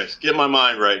 Sizzling Six, get my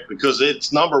mind right, because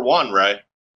it's number 1, right?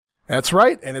 That's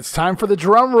right, and it's time for the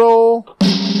drum roll.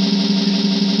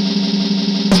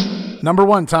 Number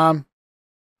 1, Tom.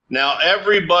 Now,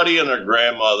 everybody and their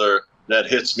grandmother that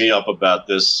hits me up about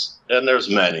this, and there's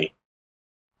many,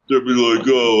 they'll be like,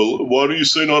 oh, why don't you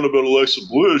say nothing about Alexa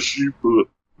Bliss?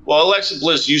 Well, Alexa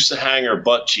Bliss used to hang her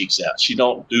butt cheeks out. She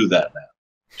don't do that now.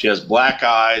 She has black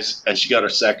eyes, and she got her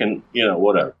second,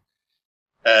 whatever.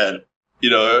 And,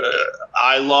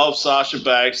 I love Sasha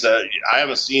Banks. I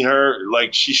haven't seen her.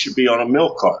 Like, she should be on a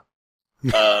milk cart.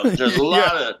 There's a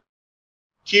lot of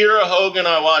Kiera Hogan.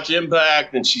 I watch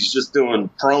Impact, and she's just doing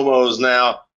promos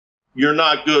now. You're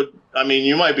not good. I mean,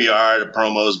 you might be all right at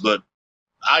promos, but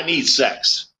I need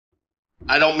sex.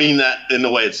 I don't mean that in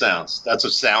the way it sounds. That's a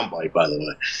soundbite, by the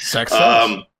way. Sex.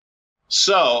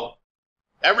 So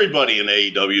everybody in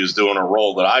AEW is doing a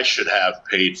role that I should have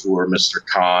paid for, Mr.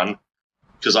 Khan,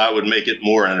 because I would make it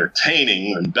more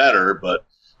entertaining and better. But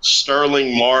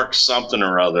Sterling Mark something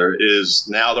or other is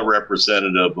now the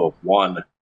representative of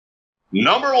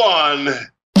number 1,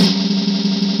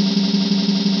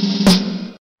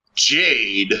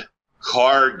 Jade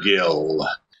Cargill.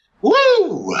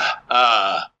 Woo!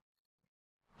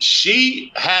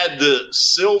 She had the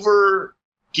silver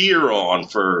gear on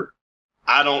for,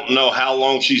 I don't know how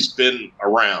long she's been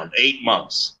around, 8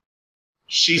 months.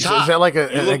 She's hot. Is that like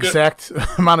an exact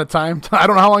amount of time? I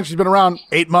don't know how long she's been around.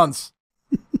 8 months.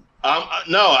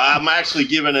 No, I'm actually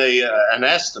giving an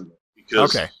estimate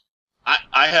because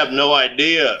I have no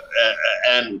idea.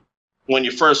 And when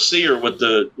you first see her with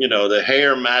the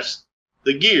hair matched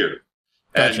the gear,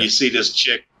 and you see this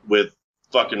chick with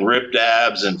fucking ripped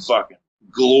abs and fucking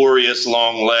glorious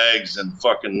long legs and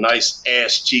fucking nice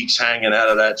ass cheeks hanging out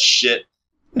of that shit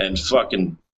and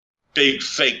fucking big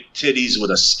fake titties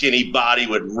with a skinny body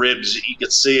with ribs. You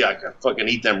can see I can fucking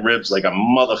eat them ribs like a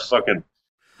motherfucking,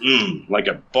 like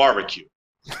a barbecue.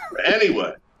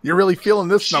 Anyway. You're really feeling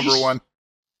this number 1.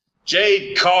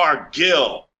 Jade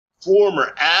Cargill,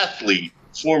 former athlete,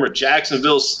 former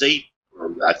Jacksonville State,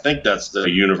 I think that's the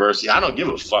university. I don't give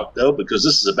a fuck, though, because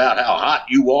this is about how hot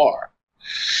you are.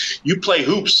 You play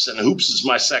hoops, and hoops is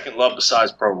my second love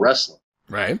besides pro wrestling.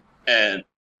 Right. And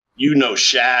you know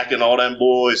Shaq and all them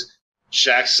boys.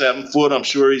 Shaq's 7 foot. I'm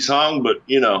sure he's hung, but,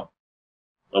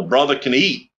 a brother can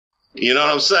eat. You know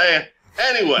what I'm saying?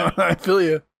 Anyway. I feel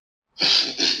you.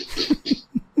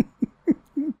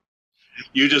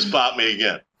 You just popped me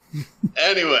again.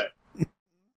 Anyway.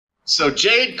 So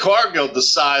Jade Cargill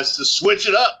decides to switch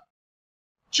it up.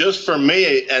 Just for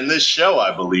me and this show,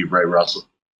 I believe, Ray Russell.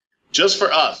 Just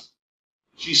for us.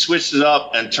 She switched it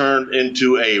up and turned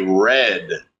into a red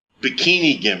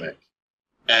bikini gimmick.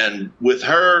 And with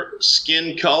her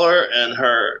skin color and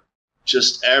her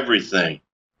just everything,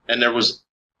 and there was,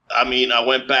 I mean, I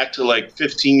went back to like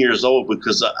 15 years old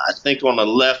because I think on the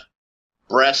left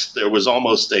breast there was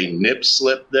almost a nip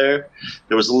slip there.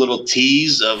 There was a little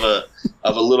tease of a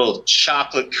little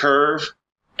chocolate curve,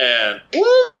 and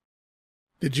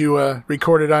Did you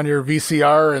record it on your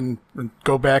VCR and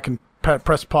go back and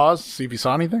press pause, see if you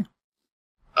saw anything?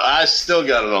 I still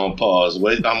got it on pause.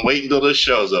 I'm waiting till this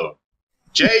show's over.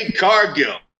 Jade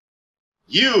Cargill,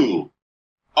 you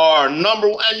are number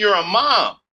one, and you're a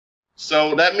mom.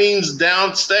 So that means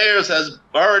downstairs has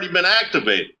already been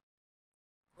activated.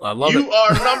 I love it. You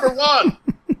are number one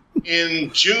in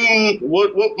June.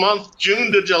 What month?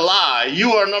 June to July.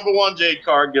 You are number one, Jade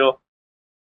Cargill.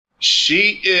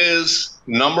 She is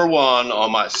number one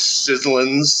on my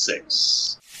Sizzling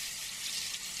 6.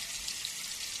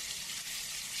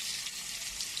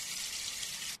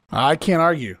 I can't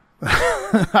argue.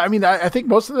 I mean, I think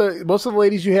most of the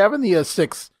ladies you have in the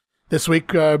 6 this week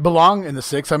belong in the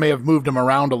 6. I may have moved them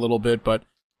around a little bit, but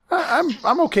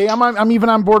I'm okay. I'm even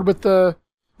on board with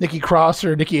Nikki Cross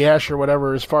or Nikki Ash or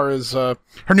whatever as far as her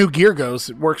new gear goes.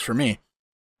 It works for me.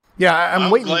 Yeah,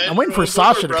 I'm waiting for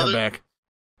Sasha to come back.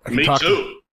 Me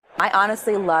too. I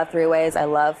honestly love 3-ways. I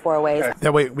love 4-ways.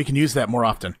 That way we can use that more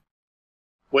often.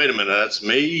 Wait a minute. That's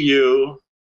me, you,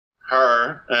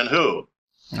 her, and who?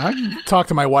 I can talk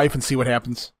to my wife and see what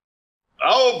happens.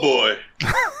 Oh, boy.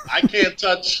 I can't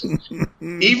touch.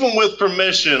 Even with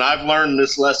permission, I've learned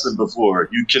this lesson before.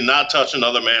 You cannot touch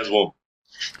another man's woman,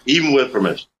 even with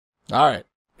permission. All right.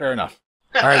 Fair enough.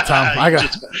 All right, Tom.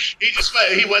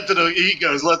 He went to he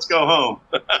goes, let's go home.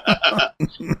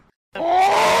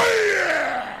 Oh,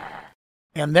 yeah!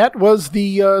 And that was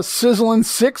the Sizzling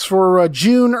 6 for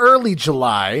June, early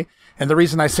July. And the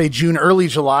reason I say June, early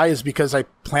July is because I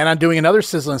plan on doing another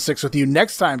Sizzling 6 with you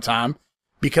next time, Tom,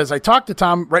 because I talked to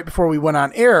Tom right before we went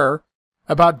on air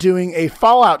about doing a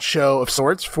Fallout show of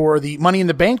sorts for the Money in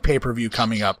the Bank pay-per-view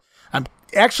coming up. I'm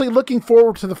actually looking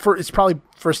forward to it's probably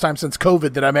first time since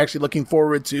COVID that I'm actually looking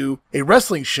forward to a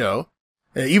wrestling show,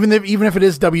 even if it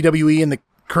is WWE and the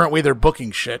current way they're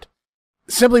booking shit,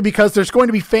 simply because there's going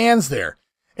to be fans there.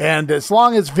 And as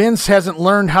long as Vince hasn't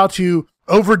learned how to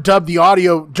overdub the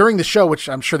audio during the show, which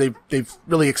I'm sure they've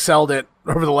really excelled at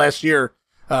over the last year,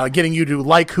 getting you to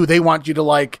like who they want you to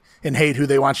like and hate who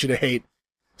they want you to hate.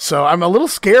 So I'm a little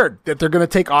scared that they're going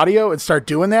to take audio and start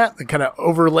doing that and kind of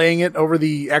overlaying it over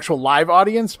the actual live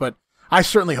audience, but I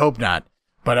certainly hope not.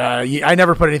 But I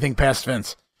never put anything past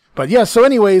Vince. But yeah, so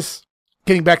anyways,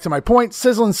 getting back to my point,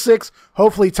 Sizzling 6.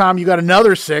 Hopefully, Tom, you got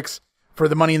another 6 for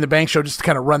the Money in the Bank show, just to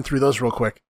kind of run through those real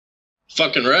quick.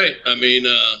 Fucking right. I mean,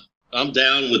 I'm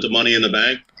down with the Money in the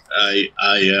Bank. I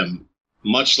am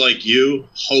much like you,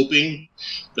 hoping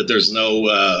that there's no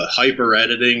hyper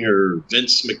editing or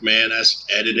Vince McMahon-esque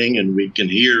editing, and we can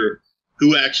hear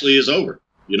who actually is over.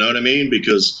 You know what I mean?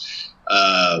 Because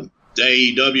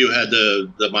AEW had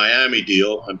the Miami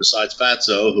deal, and besides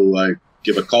Fatso, who I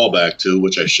give a call back to,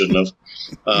 which I shouldn't have,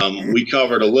 we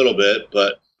covered a little bit,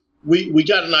 but we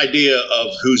got an idea of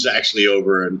who's actually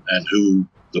over and who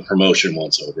the promotion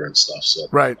wants over and stuff. So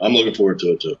right. I'm looking forward to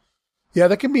it too. Yeah,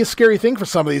 that can be a scary thing for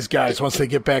some of these guys once they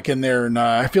get back in there. And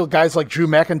I feel guys like Drew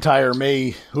McIntyre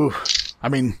I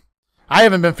mean, I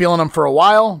haven't been feeling them for a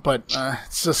while, but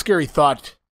it's a scary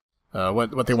thought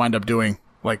what they wind up doing,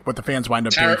 like what the fans wind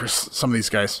up doing for some of these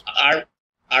guys.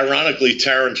 Ironically,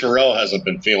 Taryn Terrell hasn't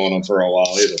been feeling them for a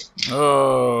while either.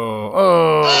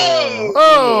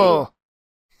 Oh.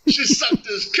 She sucked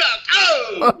his cock.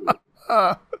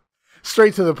 Oh!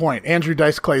 Straight to the point. Andrew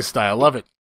Dice Clay style. Love it.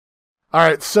 All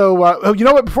right, so you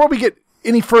know what? Before we get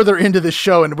any further into this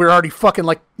show, and we're already fucking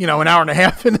an hour and a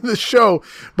half into the show,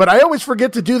 but I always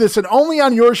forget to do this, and only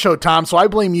on your show, Tom, so I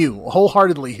blame you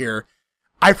wholeheartedly here.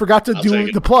 I forgot to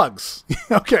do the plugs.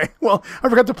 Okay, well, I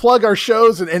forgot to plug our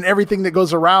shows and everything that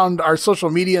goes around our social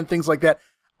media and things like that.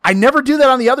 I never do that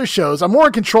on the other shows. I'm more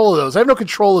in control of those. I have no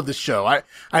control of this show.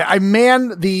 I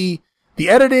man the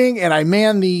editing, and I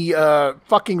man the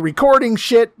fucking recording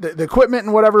shit, the equipment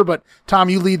and whatever, but Tom,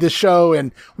 you lead this show,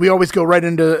 and we always go right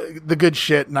into the good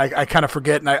shit, and I kind of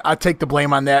forget, and I take the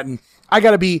blame on that, and I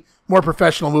got to be more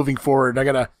professional moving forward. I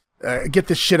got to get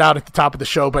this shit out at the top of the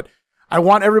show, but I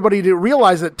want everybody to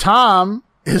realize that Tom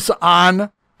is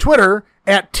on Twitter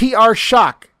at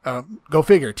TRShock. Go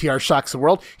figure, TR Shocks the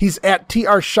World. He's at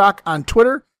TR Shock on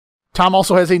Twitter. Tom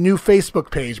also has a new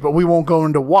Facebook page, but we won't go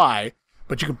into why.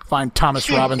 But you can find Thomas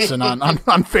Robinson on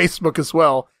Facebook as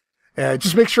well.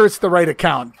 Just make sure it's the right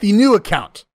account, the new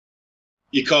account.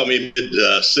 You called me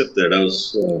mid-sip there. That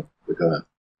was the comment.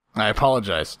 I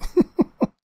apologize.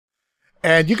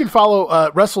 And you can follow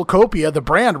WrestleCopia, the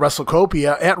brand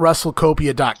WrestleCopia, at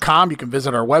WrestleCopia.com. You can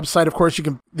visit our website. Of course, you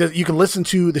can listen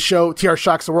to the show TR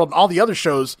Shocks the World and all the other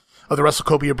shows of the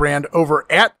WrestleCopia brand over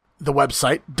at the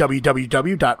website,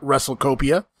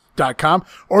 www.WrestleCopia.com.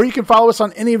 Or you can follow us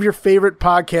on any of your favorite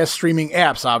podcast streaming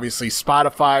apps, obviously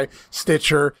Spotify,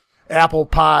 Stitcher, Apple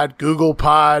Pod, Google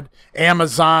Pod,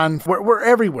 Amazon. We're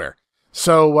everywhere.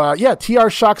 So, TR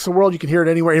Shocks the World. You can hear it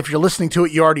anywhere. If you're listening to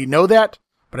it, you already know that.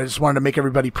 But I just wanted to make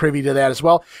everybody privy to that as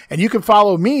well. And you can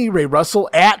follow me, Ray Russell,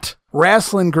 at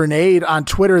Rasslin Grenade on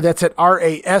Twitter. That's at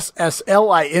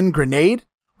RASSLIN Grenade.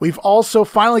 We've also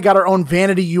finally got our own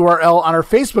vanity URL on our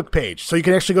Facebook page. So you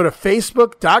can actually go to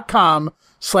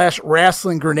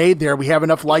facebook.com/Rasslin Grenade there. We have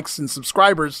enough likes and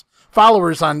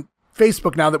followers on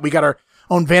Facebook now that we got our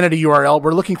own vanity URL.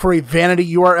 We're looking for a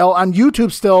vanity URL on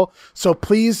YouTube still. So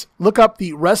please look up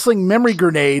the Wrestling Memory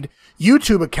Grenade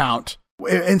YouTube account.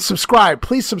 And subscribe.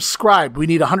 Please subscribe. We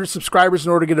need 100 subscribers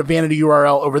in order to get a vanity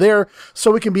URL over there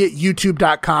so we can be at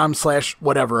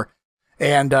youtube.com/whatever.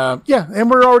 And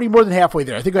and we're already more than halfway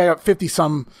there. I think I got 50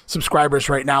 some subscribers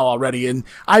right now already. And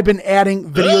I've been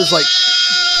adding videos like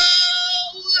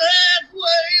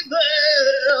halfway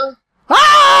there.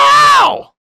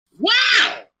 Wow!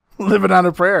 Wow! Living on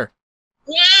a prayer.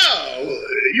 Wow!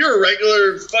 You're a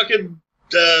regular fucking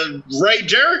Ray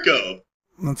Jericho.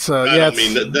 That's I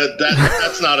mean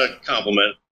that's not a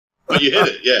compliment, but you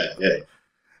hit it.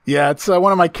 Yeah. It's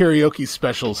one of my karaoke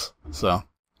specials. So.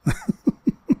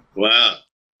 Wow.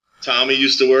 Tommy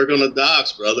used to work on the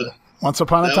docks, brother. Once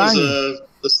upon a time. That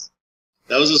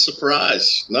was a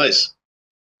surprise. Nice.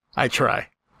 I try.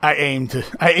 I aim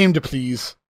to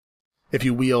please, if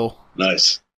you will.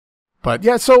 Nice. But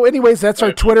yeah, so anyways, that's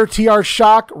our Twitter, TR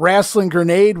Shock, Rasslin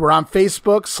Grenade. We're on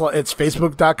Facebook. It's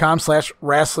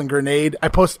facebook.com/Rasslin Grenade. I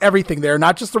post everything there,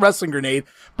 not just the Wrestling Grenade,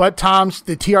 but Tom's,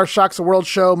 the TR Shocks the World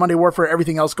show, Monday Warfare,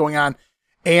 everything else going on.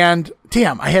 And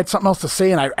damn, I had something else to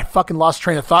say and I fucking lost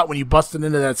train of thought when you busted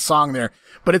into that song there.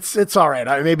 But it's all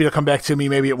right. Maybe it'll come back to me.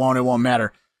 Maybe it won't. It won't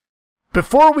matter.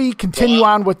 Before we continue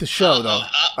on with the show, though.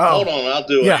 Hold on. I'll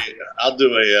do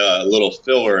a little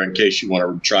filler in case you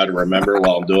want to try to remember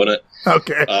while I'm doing it.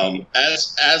 Okay.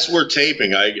 As we're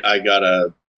taping, I got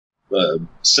a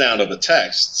sound of a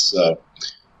text. So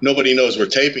nobody knows we're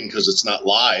taping because it's not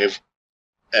live.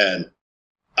 And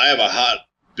I have a hot,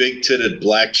 big-titted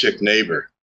black chick neighbor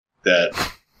that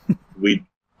we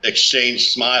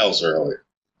exchanged smiles earlier.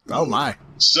 Oh, my.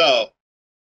 So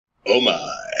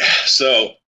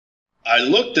I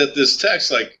looked at this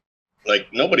text like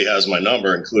nobody has my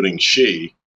number, including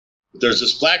she. But there's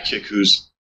this black chick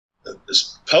who's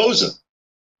posing,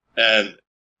 and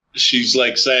she's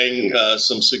like saying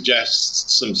some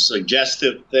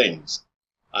suggestive things.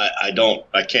 I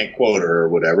can't quote her or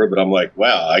whatever, but I'm like,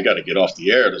 wow, I got to get off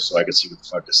the air so I can see what the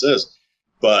fuck this is.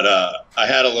 But I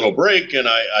had a little break, and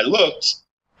I looked,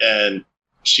 and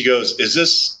she goes, "Is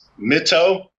this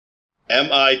Mitto?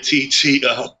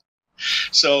 Mitto?"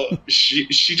 So she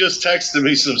just texted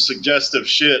me some suggestive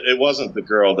shit. It wasn't the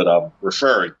girl that I'm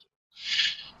referring to.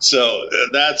 So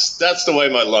that's the way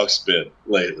my luck's been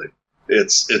lately.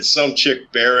 It's some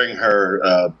chick bearing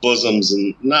her bosoms,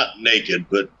 and not naked,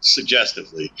 but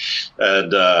suggestively.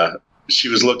 And she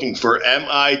was looking for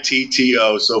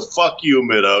Mitto. So fuck you,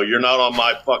 Mitto. You're not on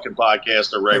my fucking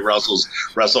podcast or Ray Russell's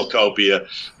WrestleCopia.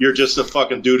 You're just a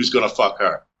fucking dude who's going to fuck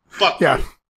her. Fuck yeah. you.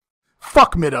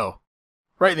 Fuck Mitto.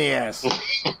 Right in the ass.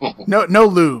 No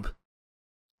lube.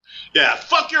 Yeah,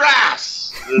 fuck your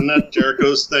ass. Isn't that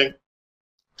Jericho's thing?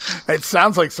 It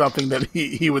sounds like something that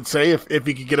he would say if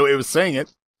he could get away with saying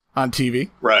it on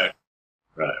TV. Right.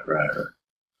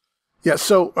 Yeah,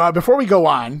 so before we go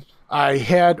on, I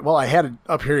had it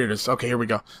up here. It is. Okay, here we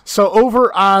go. So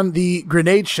over on the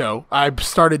Grenade show, I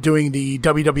started doing the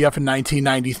WWF in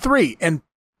 1993, and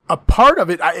a part of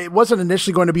it, it wasn't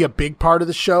initially going to be a big part of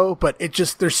the show, but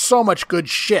there's so much good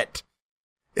shit.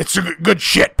 It's good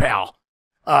shit, pal.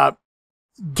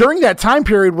 During that time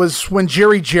period was when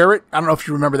Jerry Jarrett, I don't know if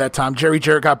you remember that time, Jerry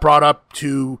Jarrett got brought up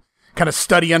to kind of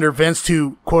study under Vince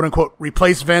to quote unquote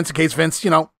replace Vince in case Vince,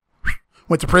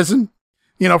 went to prison,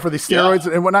 for the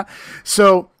steroids and whatnot.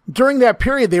 So during that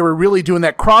period, they were really doing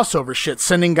that crossover shit,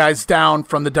 sending guys down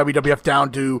from the WWF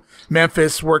down to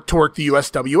Memphis to work the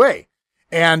USWA.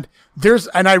 And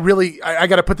I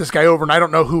got to put this guy over, and I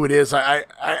don't know who it is.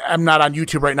 I'm not on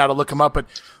YouTube right now to look him up, but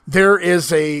there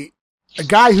is a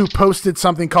guy who posted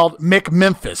something called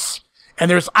McMemphis, and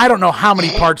there's, I don't know how many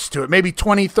parts to it, maybe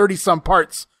 20, 30 some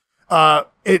parts.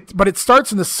 But it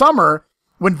starts in the summer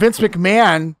when Vince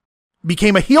McMahon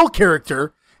became a heel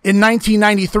character in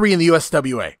 1993 in the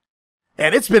USWA.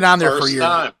 And it's been on there for years.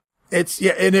 Time.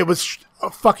 And it was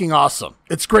fucking awesome.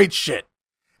 It's great shit.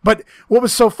 But what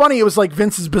was so funny, it was like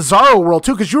Vince's Bizarro world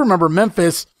too, because you remember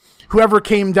Memphis, whoever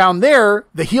came down there,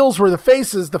 the heels were the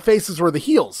faces were the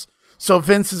heels. So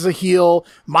Vince is a heel,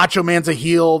 Macho Man's a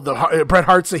heel, Bret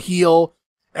Hart's a heel,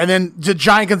 and then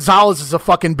Giant Gonzalez is a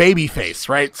fucking baby face,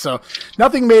 right? So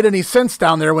nothing made any sense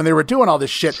down there when they were doing all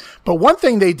this shit. But one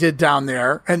thing they did down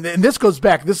there, and this goes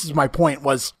back, this is my point,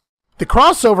 was the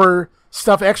crossover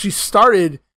stuff actually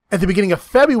started at the beginning of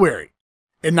February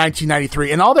in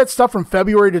 1993. And all that stuff from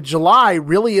February to July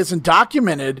really isn't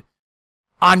documented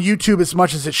on YouTube as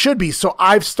much as it should be. So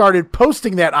I've started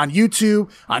posting that on YouTube,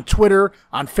 on Twitter,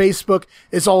 on Facebook,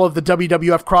 is all of the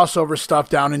WWF crossover stuff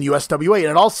down in USWA.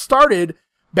 And it all started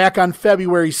back on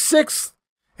February 6th.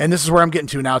 And this is where I'm getting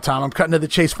to now, Tom. I'm cutting to the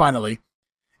chase finally.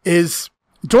 Is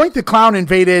Doink the Clown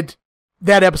invaded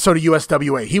that episode of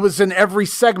USWA. He was in every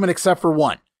segment except for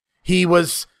one. He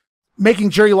was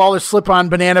making Jerry Lawler slip on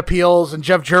banana peels, and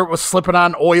Jeff Jarrett was slipping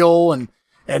on oil, and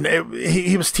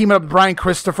he was teaming up with Brian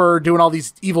Christopher, doing all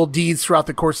these evil deeds throughout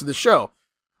the course of the show.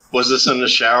 Was this in the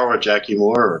shower with Jackie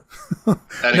Moore?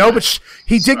 Anyway, no, but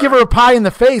he did give her a pie in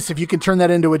the face. If you can turn that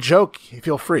into a joke,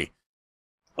 feel free.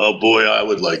 Oh boy, I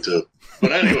would like to.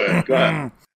 But anyway, go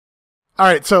ahead. All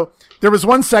right, so there was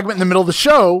one segment in the middle of the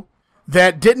show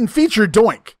that didn't feature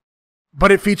Doink,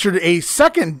 but it featured a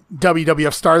second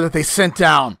WWF star that they sent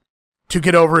down to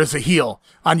get over as a heel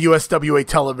on USWA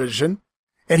television.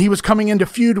 And he was coming in to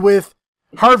feud with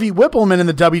Harvey Whippleman in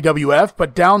the WWF,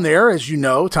 but down there, as you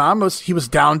know, Tom, he was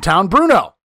Downtown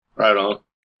Bruno. Right on.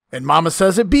 And Mama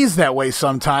says it bees that way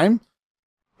sometime.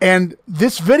 And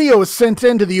this video was sent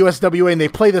into the USWA, and they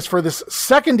play this for this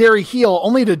secondary heel,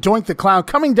 only to Doink the Clown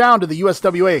coming down to the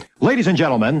USWA. Ladies and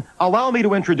gentlemen, allow me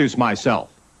to introduce myself.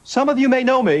 Some of you may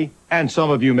know me, and some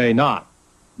of you may not.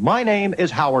 My name is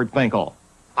Howard Finkel.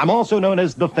 I'm also known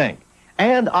as The Fink,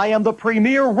 and I am the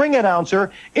premier ring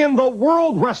announcer in the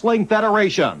World Wrestling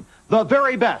Federation, the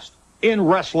very best in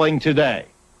wrestling today.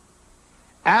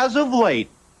 As of late,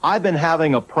 I've been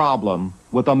having a problem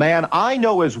with a man I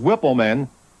know as Whippleman,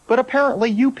 but apparently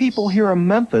you people here in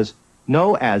Memphis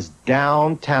know as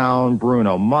Downtown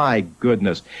Bruno. My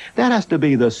goodness, that has to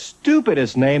be the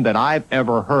stupidest name that I've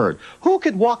ever heard. Who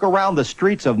could walk around the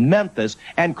streets of Memphis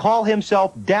and call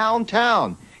himself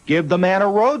Downtown? Give the man a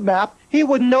road map, he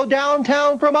wouldn't know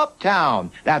downtown from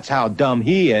uptown. That's how dumb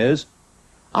he is.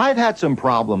 I've had some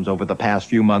problems over the past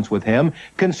few months with him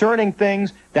concerning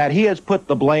things that he has put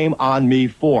the blame on me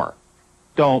for.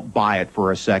 Don't buy it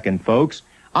for a second, folks.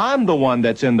 I'm the one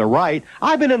that's in the right.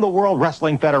 I've been in the World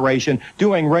Wrestling Federation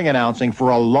doing ring announcing for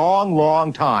a long,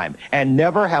 long time, and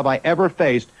never have I ever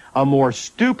faced a more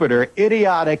stupider,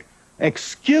 idiotic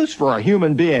excuse for a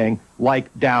human being like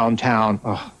Downtown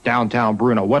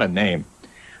Bruno. What a name.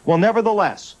 Well,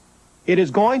 nevertheless, it is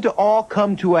going to all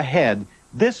come to a head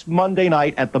this Monday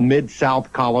night at the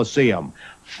Mid-South Coliseum.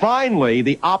 Finally,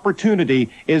 the opportunity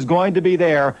is going to be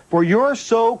there for your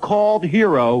so-called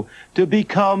hero to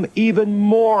become even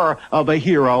more of a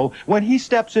hero when he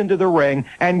steps into the ring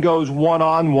and goes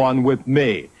one-on-one with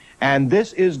me. And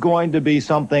this is going to be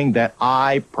something that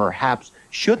I perhaps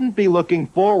shouldn't be looking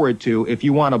forward to if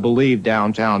you want to believe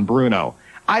Downtown Bruno.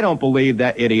 I don't believe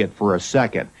that idiot for a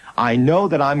second. I know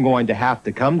that I'm going to have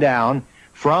to come down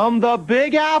from the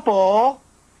Big Apple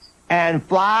and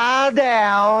fly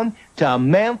down to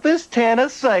Memphis,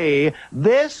 Tennessee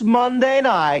this Monday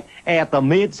night at the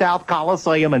Mid-South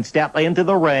Coliseum and step into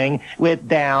the ring with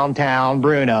Downtown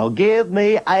Bruno. Give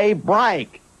me a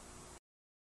break.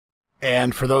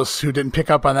 And for those who didn't pick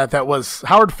up on that, that was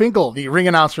Howard Finkel, the ring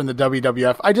announcer in the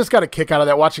WWF. I just got a kick out of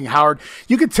that watching Howard.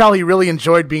 You could tell he really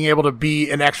enjoyed being able to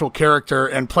be an actual character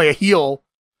and play a heel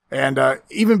and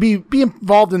even be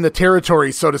involved in the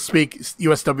territory, so to speak.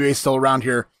 USWA is still around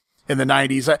here in the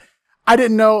 90s. I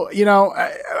didn't know,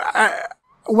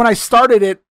 when I started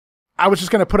it, I was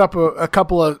just going to put up a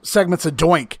couple of segments of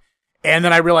Doink. And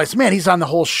then I realized, man, he's on the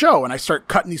whole show. And I start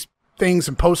cutting these things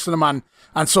and posting them on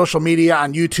social media,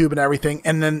 on YouTube and everything.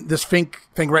 And then this Fink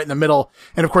thing right in the middle.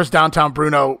 And of course, Downtown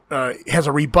Bruno has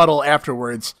a rebuttal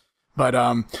afterwards. But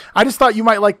I just thought you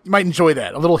might enjoy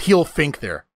that. A little heel Fink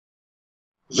there.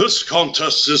 This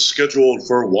contest is scheduled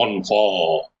for one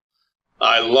fall.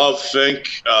 I love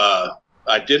Fink.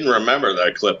 I didn't remember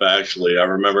that clip, actually. I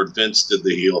remembered Vince did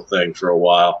the heel thing for a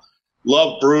while.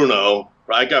 Love Bruno.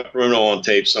 I got Bruno on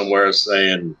tape somewhere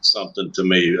saying something to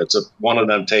me. It's one of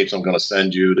them tapes I'm going to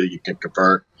send you that you can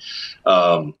convert.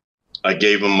 I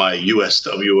gave him my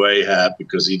USWA hat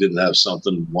because he didn't have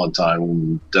something one time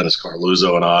when Dennis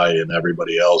Carluzzo and I and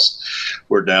everybody else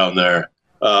were down there.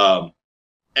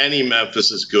 Any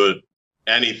Memphis is good.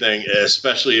 Anything,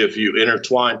 especially if you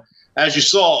intertwine. as you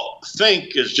saw,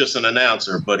 Fink is just an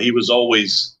announcer, but he was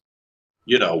always,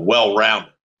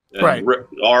 well-rounded. Right.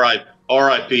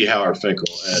 R.I.P. Howard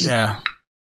Finkel. And yeah.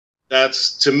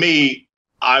 That's, to me,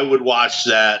 I would watch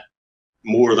that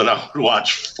more than I would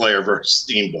watch Flair versus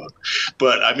Steamboat.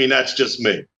 But, I mean, that's just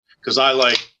me. Because I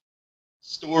like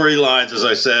storylines, as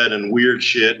I said, and weird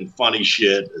shit and funny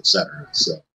shit, etc.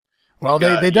 So, well,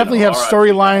 they definitely have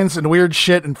storylines and weird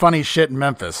shit and funny shit in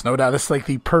Memphis, no doubt. That's like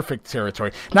the perfect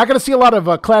territory. Not going to see a lot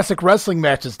of classic wrestling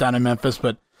matches down in Memphis,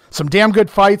 but some damn good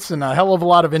fights and a hell of a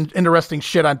lot of interesting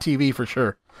shit on TV for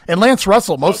sure. And Lance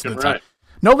Russell most of the time. Right.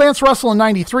 No Lance Russell in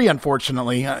 '93,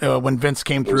 unfortunately, when Vince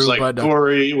came through. Like but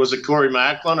was it Corey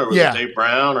Macklin or was it Dave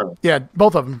Brown? Or? Yeah,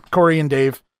 both of them, Corey and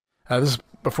Dave. This is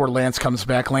before Lance comes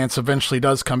back. Lance eventually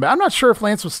does come back. I'm not sure if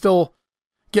Lance was still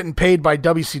getting paid by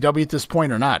WCW at this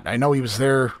point or not. I know he was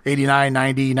there 89,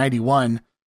 90, 91.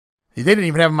 They didn't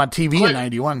even have him on TV in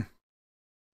 91.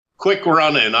 Quick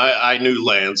run in. I knew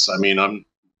Lance. I mean, I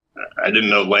didn't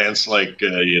know Lance like,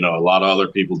 a lot of other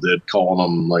people did, calling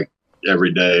him like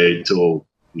every day till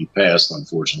he passed,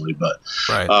 unfortunately. But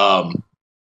right.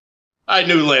 I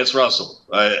knew Lance Russell.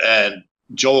 And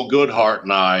Joel Goodhart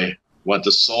and I went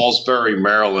to Salisbury,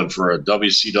 Maryland for a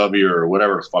WCW or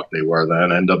whatever the fuck they were then,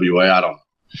 NWA, I don't know,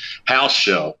 house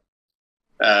show.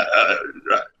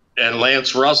 And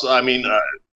Lance Russell, I mean,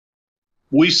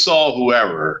 we saw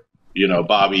whoever,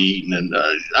 Bobby Eaton, and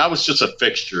I was just a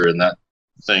fixture in that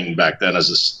thing back then as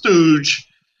a stooge,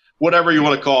 whatever you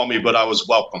want to call me, but I was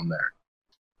welcome there.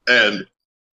 And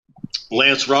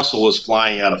Lance Russell was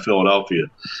flying out of Philadelphia.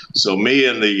 So me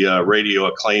and the radio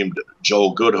acclaimed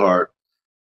Joel Goodhart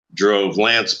drove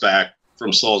Lance back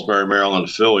from Salisbury, Maryland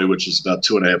to Philly, which is about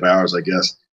 2.5 hours, I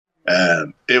guess.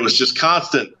 And it was just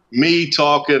constant me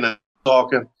talking and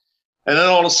talking. And then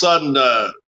all of a sudden,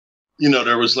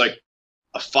 there was like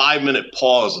a 5-minute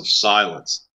pause of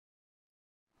silence.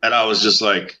 And I was just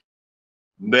like,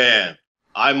 man,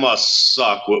 I must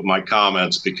suck with my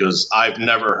comments because I've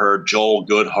never heard Joel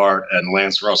Goodhart and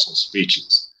Lance Russell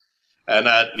speeches. And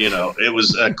that, it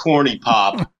was a corny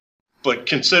pop. But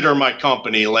consider my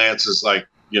company, Lance is like,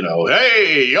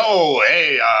 hey,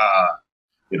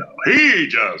 he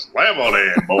just leveled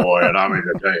in, boy. And I'm going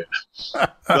to tell you.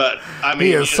 But, I mean,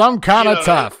 he is some kind of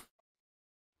tough.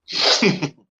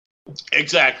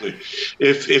 Exactly.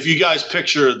 If you guys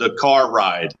picture the car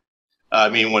ride, I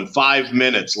mean, when 5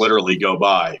 minutes literally go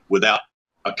by without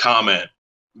a comment,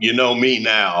 me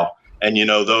now, and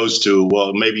those two,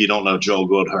 well, maybe you don't know Joel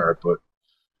Goodhart,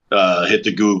 but hit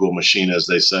the Google machine, as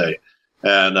they say.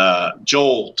 And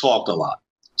Joel talked a lot.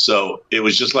 So it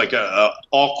was just like a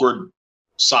awkward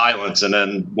silence. And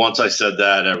then once I said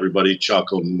that, everybody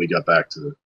chuckled and we got back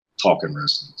to talking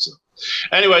wrestling. So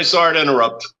anyway, sorry to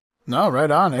interrupt. No,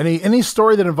 right on. Any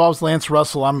story that involves Lance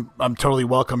Russell, I'm totally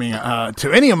welcoming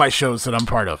to any of my shows that I'm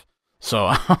part of.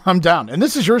 So I'm down. And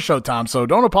this is your show, Tom, so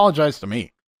don't apologize to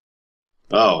me.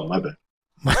 Oh, my bad.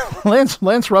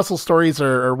 Lance Russell stories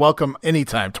are welcome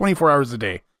anytime, 24 hours a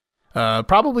day.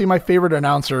 Probably my favorite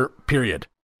announcer, period,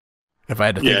 if I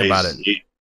had to think about it.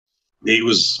 He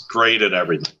was great at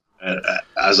everything,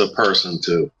 as a person,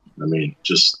 too. I mean,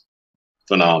 just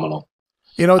phenomenal.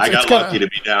 I got lucky to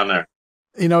be down there.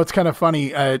 It's kind of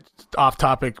funny, off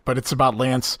topic, but it's about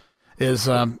Lance. Is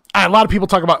a lot of people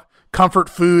talk about comfort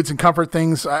foods and comfort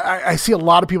things. I see a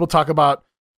lot of people talk about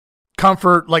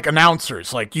comfort, like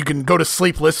announcers. Like you can go to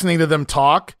sleep listening to them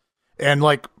talk. And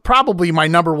like probably my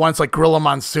number one's like Gorilla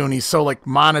Monsoon. He's so like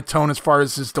monotone as far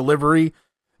as his delivery,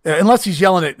 unless he's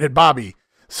yelling at Bobby.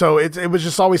 So it was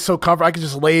just always so comfortable. I could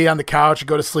just lay on the couch and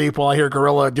go to sleep while I hear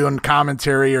Gorilla doing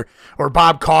commentary or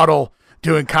Bob Caudle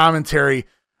doing commentary.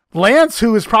 Lance,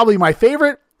 who is probably my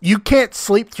favorite, you can't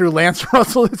sleep through Lance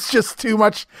Russell. It's just too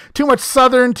much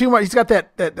Southern, too much. He's got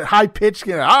that high pitch,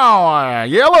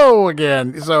 yellow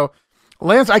again. So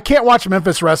Lance, I can't watch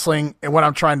Memphis wrestling when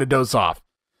I'm trying to doze off.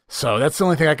 So that's the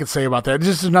only thing I could say about that.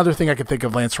 Just another thing I could think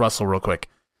of Lance Russell real quick.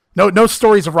 No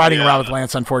stories of riding around with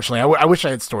Lance, unfortunately. I wish I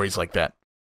had stories like that.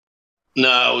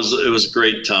 No, it was a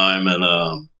great time.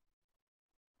 And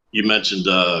you mentioned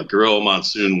Gorilla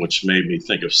Monsoon, which made me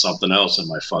think of something else in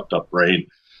my fucked up brain.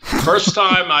 First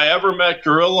time I ever met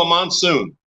Gorilla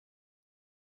Monsoon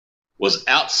was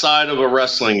outside of a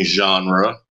wrestling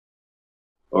genre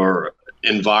or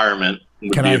environment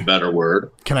would be a better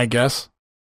word. Can I guess?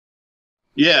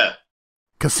 Yeah.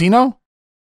 Casino?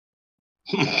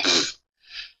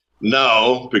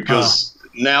 No, because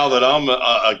now that I'm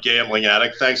a gambling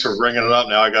addict, thanks for bringing it up.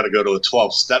 Now I got to go to a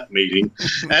 12-step meeting.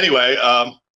 Anyway,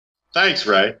 thanks,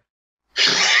 Ray.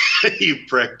 You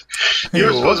prick.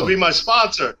 You're supposed to be my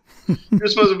sponsor. You're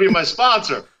supposed to be my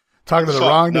sponsor. Talking to the Fuck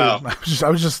wrong dude. no. I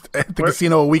was just at the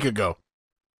casino a week ago.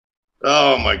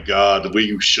 Oh my God,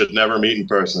 we should never meet in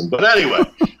person. But anyway,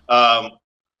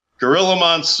 Gorilla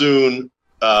Monsoon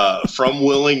from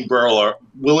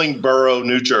Willingboro,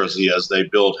 New Jersey, as they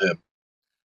build him.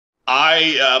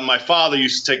 My father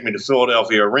used to take me to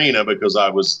Philadelphia Arena because I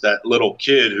was that little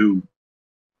kid who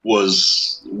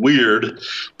was weird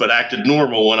but acted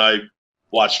normal when I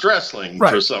watched wrestling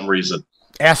for some reason.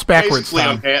 Ass backwards.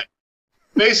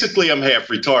 Basically, I'm half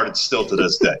retarded still to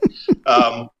this day.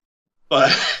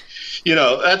 But,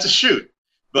 that's a shoot.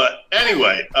 But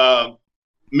anyway,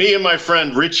 me and my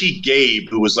friend Richie Gabe,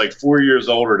 who was like 4 years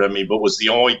older than me, but was the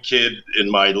only kid in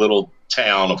my little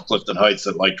town of Clifton Heights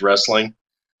that liked wrestling.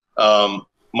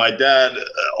 My dad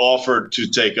offered to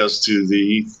take us to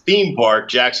the theme park,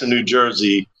 Jackson, New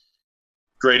Jersey,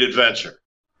 Great Adventure.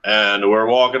 And we're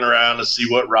walking around to see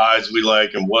what rides we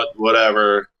like and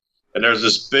whatever. And there's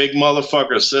this big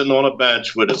motherfucker sitting on a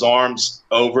bench with his arms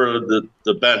over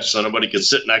the bench so nobody could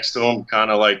sit next to him,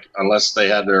 kind of like, unless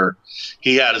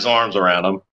he had his arms around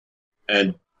him.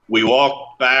 And we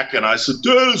walked back and I said,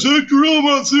 Dad, is that Gorilla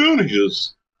Monsoon? He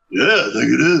goes, yeah, I think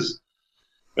it is.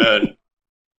 And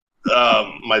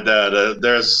my dad,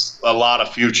 there's a lot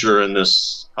of future in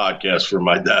this podcast for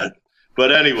my dad.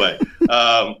 But anyway,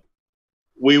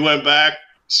 we went back,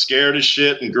 scared as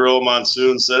shit, and Gorilla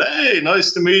Monsoon said, hey,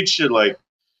 nice to meet you. Like,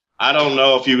 I don't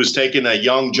know if he was taking a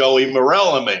young Joey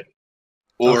Morella, maybe,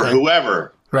 or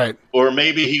whoever. Right. Or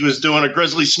maybe he was doing a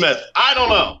Grizzly Smith. I don't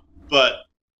know. But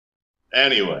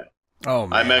anyway. Oh,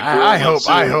 man. I met Gorilla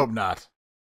Monsoon. I hope not.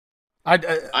 I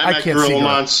met can't Gorilla see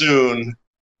Monsoon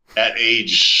at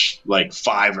age like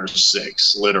 5 or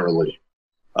 6, literally.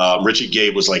 Richie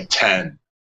Gabe was like 10.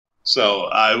 So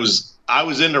I was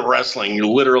into wrestling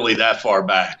literally that far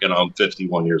back, and I'm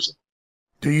 51 years old.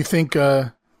 Do you think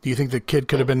the kid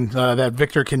could have been that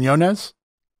Victor Quinones?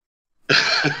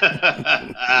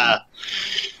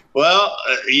 Well,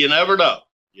 you never know.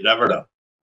 You never know.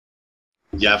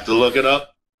 You have to look it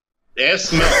up.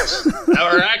 Ask Melts.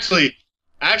 Or actually,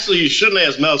 you shouldn't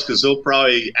ask Melts because he'll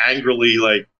probably angrily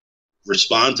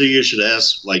respond to you. You should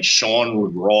ask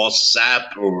Sean Ross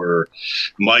Sapp or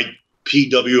Mike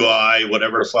PWI,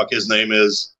 whatever the fuck his name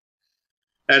is.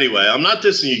 Anyway, I'm not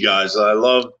dissing you guys. I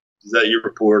love that you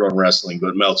report on wrestling,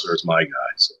 but Meltzer is my guy.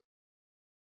 So.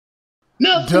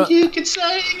 Nothing you can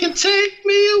say can take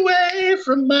me away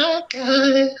from my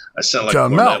guy. I sound like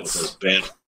Cornette with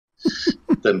those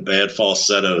them bad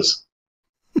falsettos.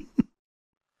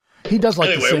 He does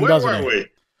like to sing, where doesn't were he? we?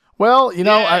 Well,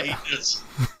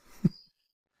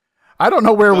 I don't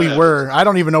know where we were. I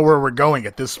don't even know where we're going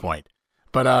at this point.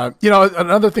 But,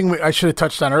 another thing I should have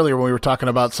touched on earlier when we were talking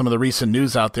about some of the recent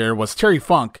news out there was Terry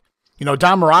Funk.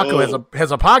 Don Morocco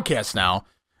has a podcast now.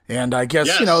 And I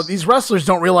guess, these wrestlers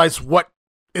don't realize what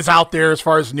is out there as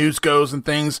far as news goes and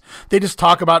things. They just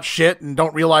talk about shit and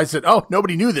don't realize that,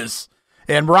 nobody knew this.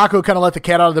 And Morocco kind of let the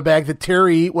cat out of the bag that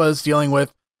Terry was dealing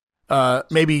with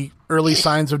maybe early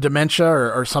signs of dementia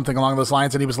or something along those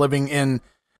lines. And he was living in,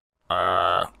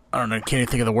 I don't know, can't even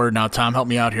think of the word now. Tom, help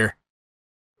me out here.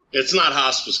 It's not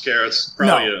hospice care. It's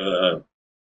probably a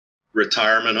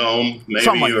retirement home, maybe,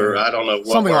 I don't know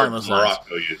what word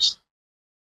Morocco used.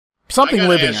 Something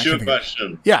living. I got to ask you a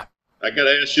question. Yeah. I got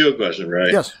to ask you a question,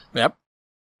 right? Yes. Yep.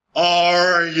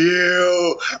 Are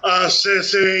you a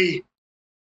sissy?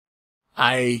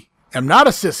 I am not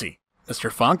a sissy,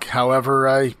 Mr. Funk. However,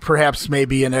 I perhaps may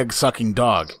be an egg-sucking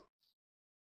dog.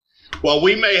 Well,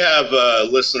 we may have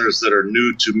listeners that are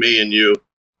new to me and you,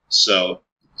 so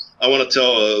I want to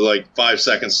tell a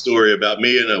 5-second story about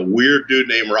me and a weird dude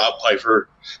named Rob Pfeiffer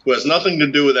who has nothing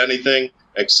to do with anything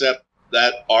except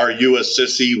that are you a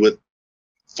sissy with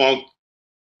Funk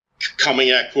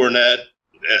coming at Cornette,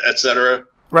 etc.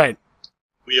 Right.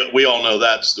 We all know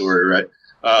that story, right?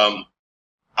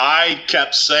 I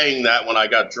kept saying that when I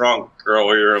got drunk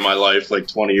earlier in my life,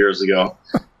 20 years ago.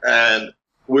 And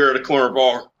we were at a corner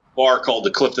bar called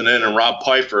the Clifton Inn, and Rob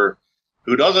Pfeiffer,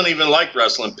 who doesn't even like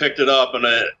wrestling, picked it up, and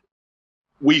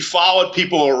we followed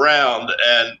people around,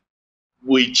 and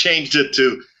we changed it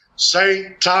to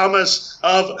St. Thomas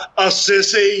of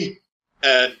Assisi,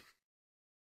 and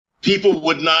people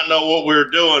would not know what we were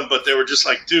doing, but they were just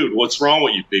like, dude, what's wrong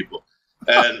with you people?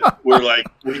 And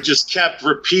we just kept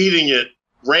repeating it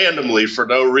randomly for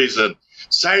no reason.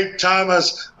 St.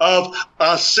 Thomas of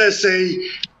Assisi,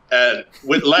 and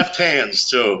with left hands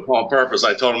too, on purpose.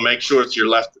 I told him, make sure it's your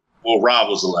left. Well, Rob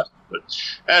was the left, but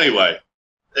anyway,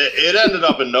 it ended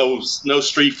up in no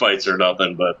street fights or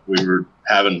nothing, but we were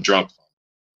having drunk fun.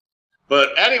 But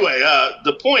anyway,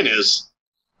 the point is,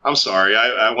 I'm sorry,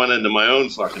 I went into my own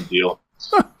fucking deal.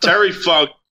 Terry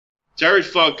Funk Terry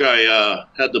Funk, I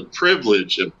had the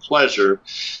privilege and pleasure.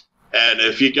 And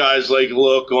if you guys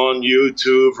look on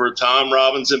YouTube for Tom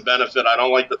Robinson benefit, I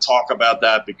don't like to talk about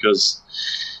that because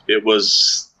it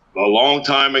was a long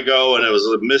time ago and it was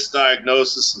a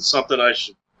misdiagnosis and something I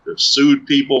should have sued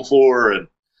people for. And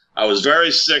I was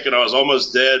very sick and I was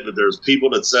almost dead, but there's people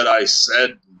that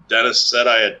said Dennis said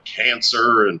I had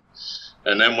cancer. And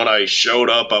then when I showed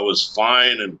up, I was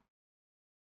fine and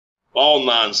all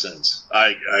nonsense.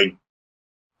 I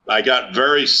got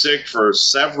very sick for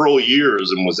several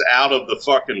years and was out of it,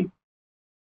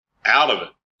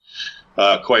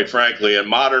 quite frankly. And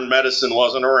modern medicine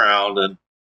wasn't around. And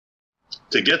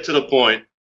to get to the point,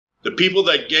 the people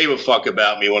that gave a fuck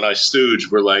about me when I stooged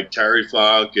were like Terry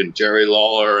Funk and Jerry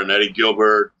Lawler and Eddie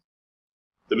Gilbert,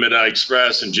 the Midnight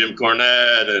Express and Jim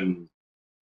Cornette. And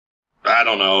I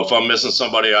don't know if I'm missing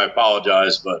somebody, I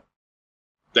apologize, but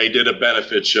they did a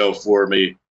benefit show for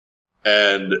me.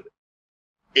 And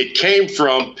it came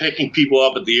from picking people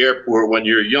up at the airport. When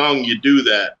you're young, you do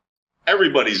that.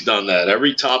 Everybody's done that.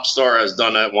 Every top star has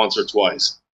done that once or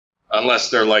twice, unless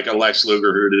they're like a Lex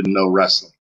Luger who didn't know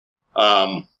wrestling.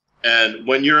 And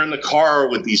when you're in the car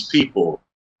with these people,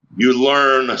 you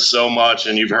learn so much,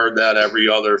 and you've heard that every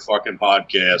other fucking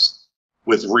podcast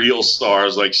with real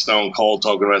stars like Stone Cold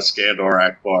talking about Skandor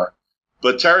Akbar.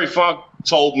 But Terry Funk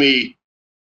told me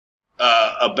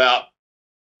about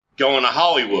going to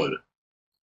Hollywood.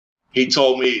 He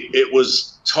told me it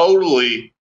was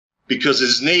totally because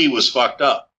his knee was fucked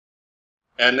up.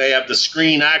 And they have the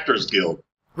Screen Actors Guild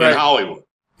in Hollywood.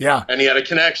 Yeah. And he had a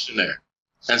connection there.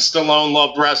 And Stallone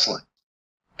loved wrestling.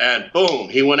 And boom,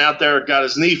 he went out there, got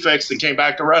his knee fixed, and came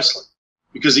back to wrestling.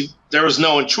 Because there was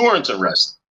no insurance in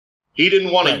wrestling. He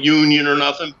didn't want a union or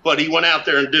nothing, but he went out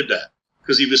there and did that.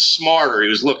 Because he was smarter. He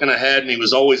was looking ahead, and he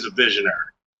was always a visionary.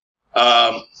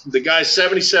 The guy's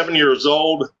 77 years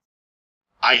old.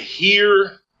 I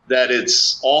hear that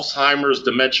it's Alzheimer's,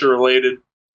 dementia related.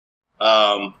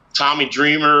 Tommy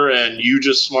Dreamer and you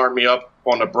just smarted me up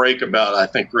on the break about, I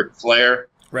think, Ric Flair.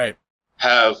 Right.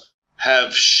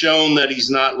 Have shown that he's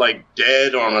not like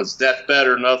dead on his deathbed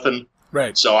or nothing.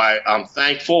 Right. So I'm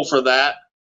thankful for that.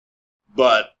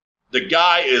 But the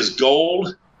guy is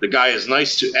gold. The guy is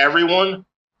nice to everyone.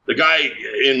 The guy,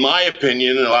 in my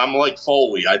opinion, I'm like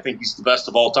Foley. I think he's the best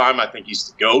of all time. I think he's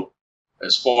the GOAT.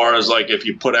 As far as like if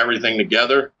you put everything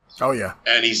together. Oh yeah.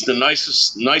 And he's the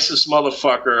nicest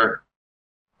motherfucker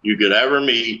you could ever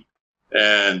meet.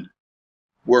 And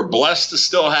we're blessed to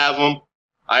still have him.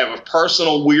 I have a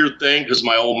personal weird thing because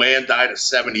my old man died at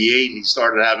 78 and he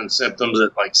started having symptoms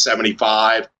at like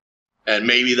 75. And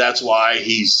maybe that's why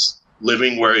he's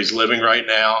living where he's living right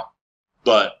now.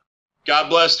 But God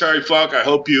bless Terry Funk. I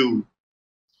hope you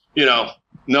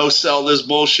no sell this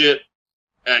bullshit.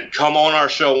 And come on our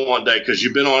show one day because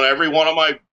you've been on every one of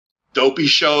my dopey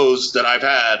shows that I've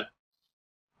had.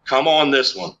 Come on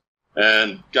this one.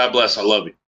 And God bless. I love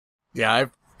you. Yeah,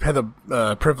 I've had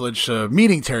the privilege of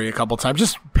meeting Terry a couple times.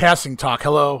 Just passing talk.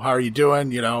 Hello, how are you doing?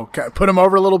 Put him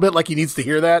over a little bit like he needs to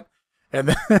hear that. And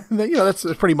then that's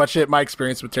pretty much it, my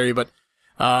experience with Terry. But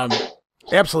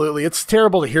absolutely, it's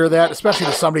terrible to hear that, especially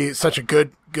to somebody such a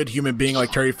good human being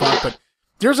like Terry Funk. But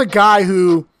there's a guy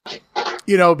who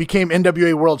became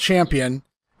NWA World Champion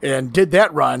and did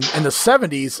that run in the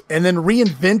 70s and then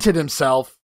reinvented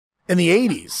himself in the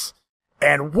 80s.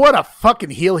 And what a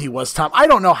fucking heel he was, Tom. I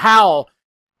don't know how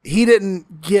he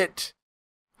didn't get,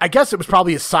 I guess it was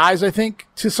probably his size, I think,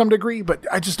 to some degree, but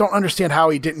I just don't understand how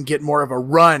he didn't get more of a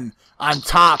run on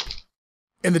top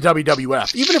in the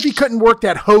WWF. Even if he couldn't work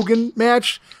that Hogan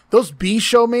match, those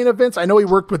B-show main events, I know he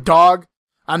worked with Dog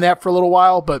on that for a little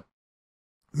while, but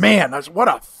man, what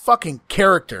a fucking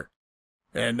character.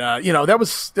 And, that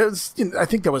was I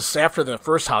think that was after the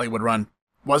first Hollywood run,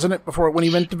 wasn't it? When he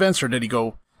went to Vince, or did he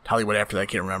go to Hollywood after that? I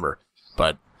can't remember.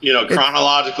 But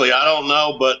chronologically, I don't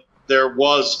know, but there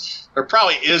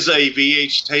probably is a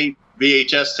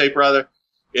VHS tape rather,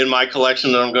 in my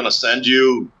collection that I'm going to send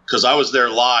you because I was there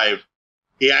live.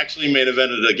 He actually main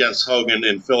evented against Hogan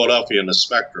in Philadelphia in the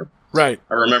Spectrum. Right.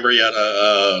 I remember he had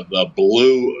a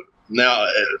blue. Now,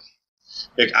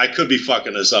 I could be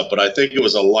fucking this up, but I think it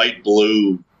was a light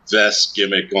blue vest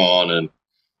gimmick on, and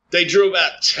they drew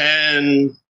about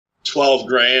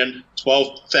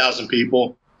 12,000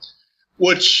 people,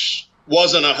 which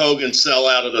wasn't a Hogan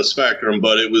sellout of the Spectrum,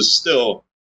 but it was still,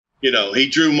 he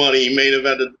drew money. He main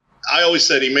evented. I always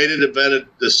said he main evented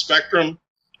the Spectrum,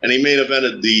 and he main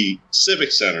evented the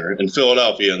Civic Center in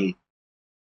Philadelphia, and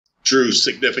drew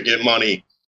significant money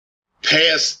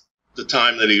past the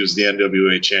time that he was the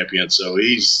NWA champion. So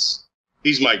he's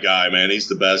my guy, man. He's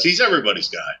the best. He's everybody's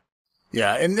guy.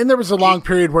 Yeah, and there was a long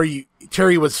period where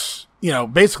Terry was,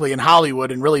 basically in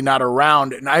Hollywood and really not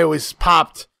around, and I always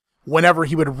popped whenever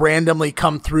he would randomly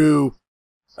come through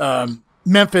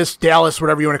Memphis, Dallas,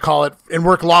 whatever you want to call it, and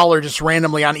work Lawler just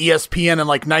randomly on ESPN in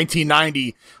like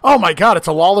 1990. Oh my God, it's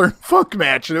a Lawler and Funk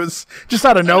match, and it was just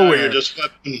out of nowhere. You're just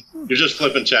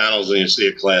flipping channels and you see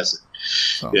a classic.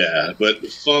 So. Yeah, but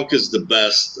Funk is the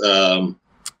best.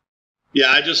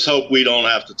 I just hope we don't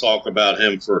have to talk about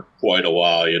him for quite a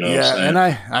while. You know what I'm saying? And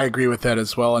I agree with that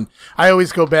as well. And I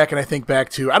always go back and I think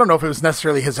back to, I don't know if it was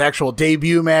necessarily his actual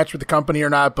debut match with the company or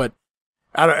not, but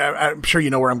I'm sure you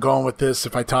know where I'm going with this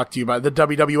if I talk to you about the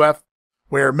WWF,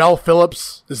 where Mel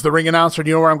Phillips is the ring announcer. Do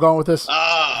you know where I'm going with this?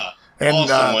 And,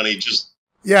 awesome when he just...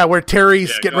 Yeah, where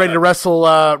Terry's getting ready to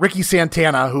wrestle Ricky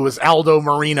Santana, who is Aldo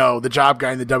Marino, the job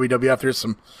guy in the WWF. There's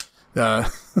some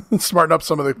smarten up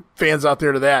some of the fans out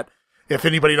there to that, if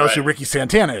anybody knows who Ricky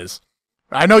Santana is.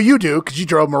 I know you do, because you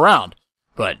drove him around,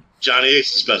 but... Johnny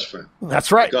Ace's best friend.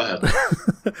 That's right. Go ahead.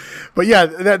 But yeah,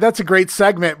 that's a great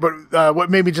segment. But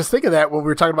what made me just think of that when we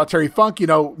were talking about Terry Funk,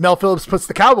 Mel Phillips puts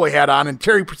the cowboy hat on and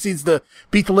Terry proceeds to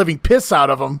beat the living piss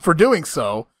out of him for doing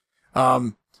so.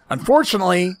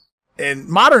 Unfortunately,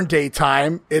 in modern day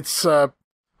time, it's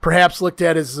perhaps looked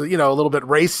at as, a little bit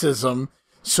racism.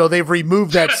 So they've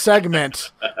removed that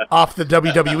segment off the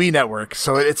WWE network.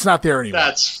 So it's not there anymore.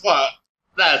 That's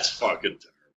fucking terrible.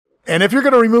 And if you're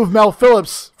going to remove Mel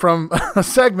Phillips from a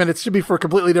segment, it should be for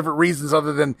completely different reasons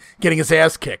other than getting his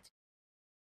ass kicked.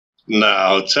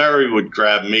 No, Terry would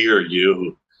grab me or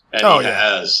you, and he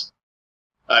has.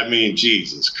 I mean,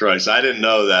 Jesus Christ, I didn't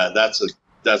know that.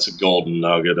 That's a golden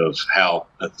nugget of how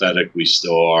pathetic we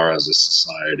still are as a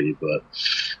society. But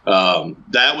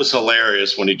that was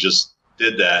hilarious when he just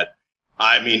did that.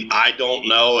 I mean, I don't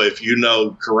know if you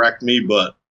know, correct me,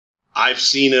 but I've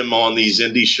seen him on these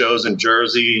indie shows in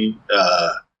Jersey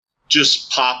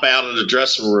just pop out of the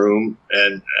dressing room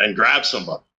and grab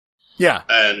somebody. Yeah.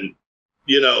 And,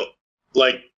 we're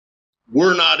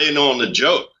not in on the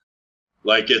joke.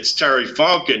 Like, it's Terry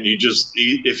Funk, and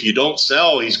if you don't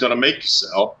sell, he's going to make you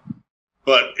sell.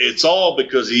 But it's all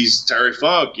because he's Terry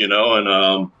Funk, and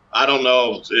I don't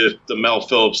know if the Mel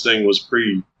Phillips thing was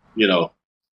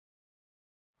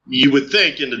you would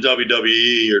think in the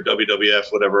WWE or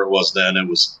WWF, whatever it was then, it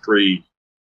was pre,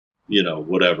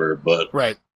 whatever. But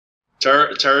right.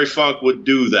 Terry Funk would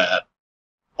do that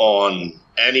on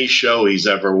any show he's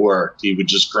ever worked. He would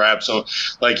just grab some,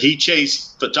 like he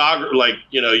chased photographer,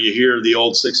 you hear the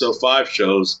old 605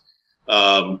 shows,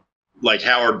 like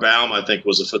Howard Baum, I think,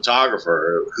 was a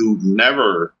photographer who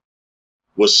never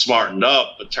was smartened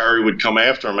up, but Terry would come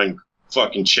after him and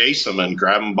fucking chase him and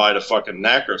grab him by the fucking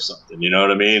neck or something. You know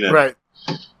what I mean? And right.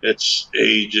 It's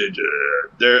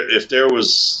if there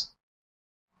was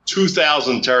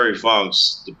 2,000 Terry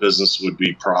Funks, the business would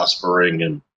be prospering,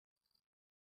 and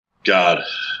God,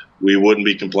 we wouldn't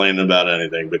be complaining about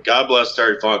anything. But God bless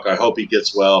Terry Funk. I hope he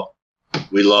gets well.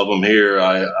 We love him here.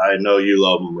 I know you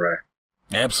love him, Ray.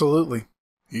 Absolutely.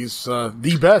 He's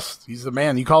the best. He's the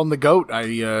man. You call him the GOAT.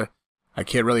 I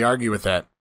can't really argue with that.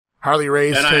 Harley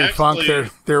Race, Terry Funk,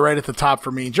 they're right at the top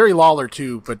for me. Jerry Lawler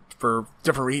too, but for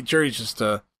different reasons. Jerry's just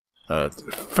a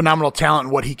phenomenal talent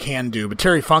in what he can do, but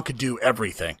Terry Funk could do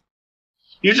everything.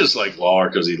 You just like Lawler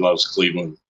because he loves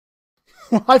Cleveland.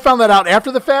 Well, I found that out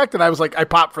after the fact, and I was like, I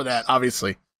popped for that,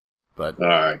 obviously. But all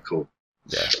right, cool.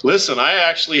 Yeah. Listen, I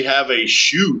actually have a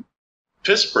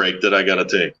piss break that I got to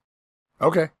take.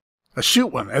 Okay, a shoot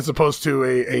one as opposed to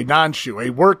a non-shoot, a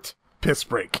worked piss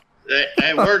break.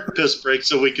 I worked piss break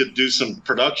so we could do some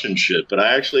production shit, but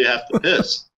I actually have to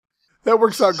piss. That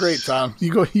works out great, Tom.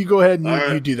 You go ahead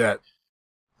and you do that.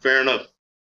 Fair enough.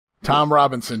 Tom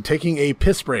Robinson taking a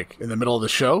piss break in the middle of the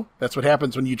show. That's what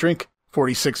happens when you drink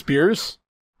 46 beers.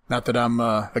 Not that I'm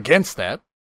against that.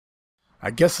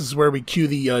 I guess this is where we cue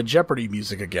the Jeopardy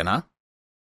music again, huh?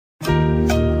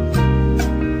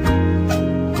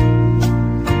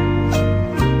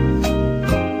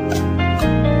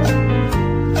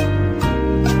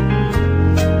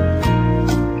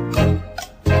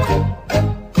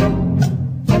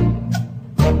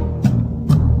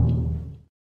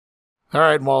 All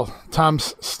right, well,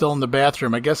 Tom's still in the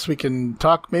bathroom. I guess we can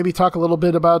talk a little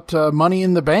bit about Money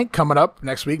in the Bank coming up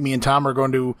next week. Me and Tom are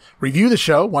going to review the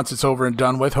show once it's over and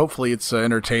done with. Hopefully it's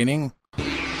entertaining.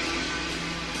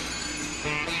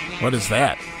 What is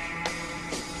that?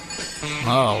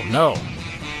 Oh, no.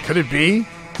 Could it be?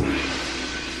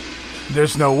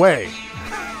 There's no way.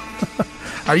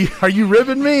 Are you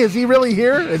ribbing me? Is he really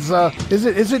here? Is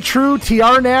it true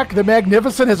TR Knack the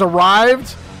Magnificent has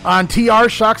arrived on TR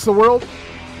Shocks the World?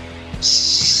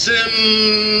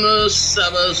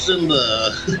 Saba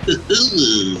Simba.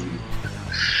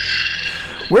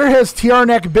 Where has TR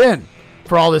Neck been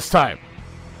for all this time?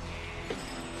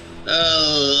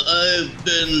 I've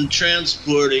been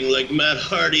transporting like Matt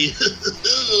Hardy.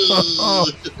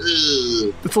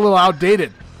 It's a little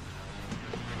outdated.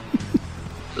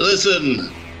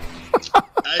 Listen,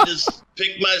 I just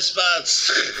pick my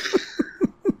spots.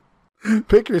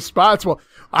 Pick your spots. Well,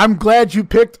 I'm glad you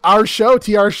picked our show,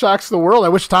 TR Shocks the World. I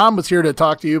wish Tom was here to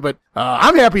talk to you, but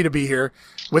I'm happy to be here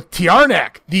with TR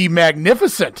Neck, the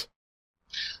Magnificent.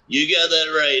 You got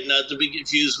that right, not to be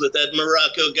confused with that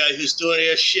Morocco guy who's doing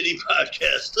a shitty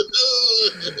podcast.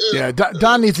 Yeah,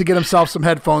 Don needs to get himself some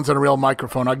headphones and a real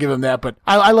microphone. I'll give him that, but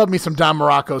I love me some Don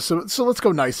Morocco, so let's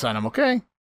go nice on him, okay?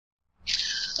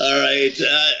 All right,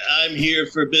 I'm here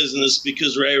for business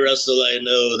because Ray Russell, I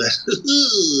know that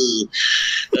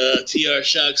TR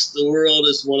Shocks the World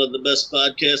is one of the best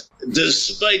podcasts,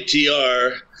 despite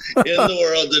TR, in the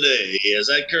world today. Is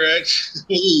that correct?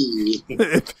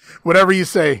 Whatever you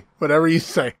say.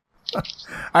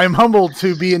 I am humbled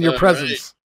to be in your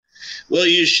presence. Right. Well,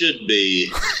 you should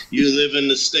be. You live in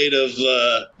the state of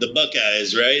the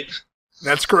Buckeyes, right?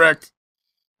 That's correct.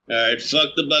 All right,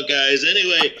 fuck the Buckeyes.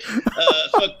 Anyway,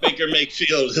 fuck Baker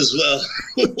Mayfield as well.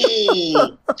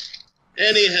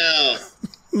 Anyhow,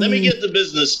 let me get to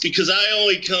business because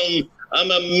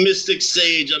I'm a mystic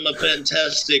sage. I'm a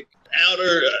fantastic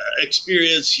outer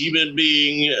experience human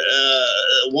being.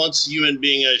 Once human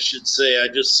being, I should say. I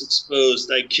just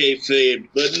exposed. I kayfabe.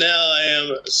 But now I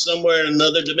am somewhere in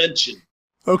another dimension.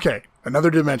 Okay, another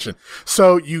dimension.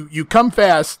 So you come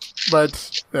fast,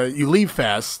 but you leave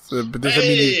fast. But does that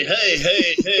mean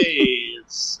Hey.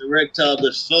 It's erectile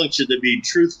dysfunction, to be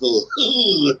truthful.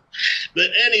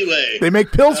 But anyway. They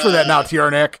make pills for that now, TR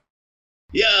Neck.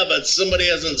 Yeah, but somebody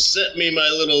hasn't sent me my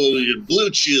little Blue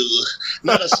Chew.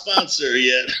 Not a sponsor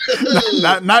yet.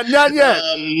 not yet.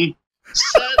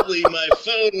 Sadly, my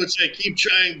phone, which I keep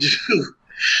trying to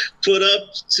put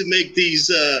up to make these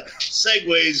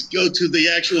segues go to the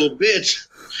actual bit,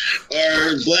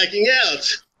 are blacking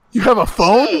out. You have a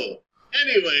phone? So,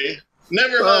 anyway,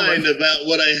 never mind about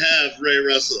what I have, Ray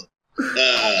Russell.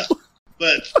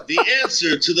 But the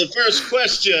answer to the first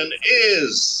question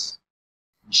is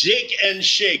Jake and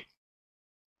Shake.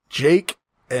 Jake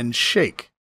and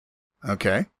Shake.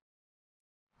 Okay.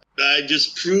 I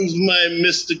just proved my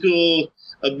mystical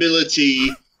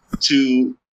ability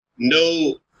to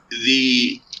know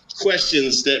the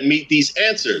questions that meet these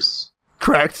answers.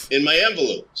 Correct. In my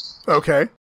envelopes. Okay.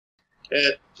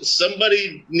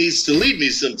 Somebody needs to lead me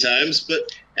sometimes,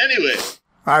 but anyway.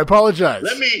 I apologize.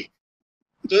 Let me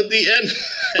put the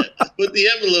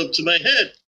envelope to my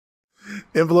head.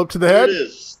 Envelope to the head? There it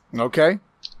is. Okay.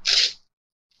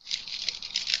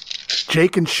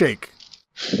 Jake and Shake.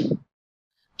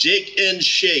 Jake and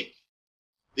Shake.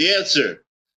 The answer.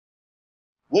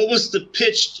 What was the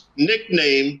pitched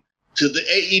nickname to the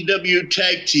AEW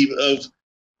tag team of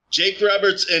Jake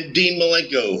Roberts and Dean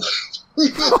Malenko?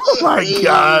 Oh, my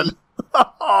God.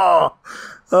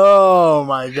 Oh,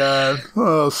 my God.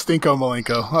 Oh, Stinko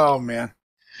Malenko. Oh, man.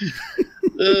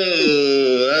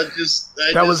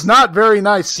 That was not very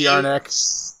nice, TR Neck.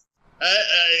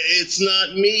 It's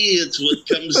not me. It's what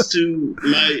comes to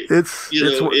my. It's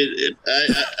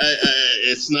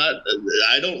not.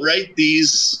 I don't write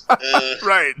these.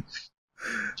 Right.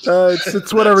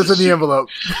 It's whatever's in the envelope.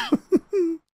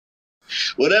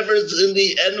 Whatever's in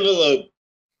the envelope.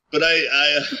 But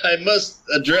I must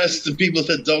address the people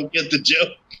that don't get the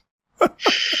joke.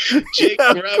 Jake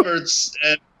Roberts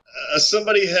and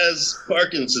somebody has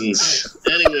Parkinson's.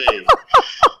 Anyway.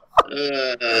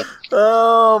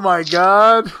 Oh my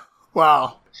God.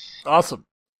 Wow. Awesome.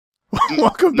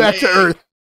 Welcome back to Earth.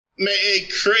 May a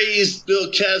crazed Bill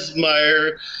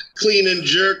Kazmaier clean and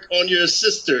jerk on your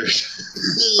sister.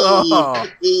 Oh.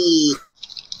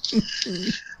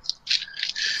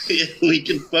 Yeah, we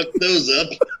can fuck those up.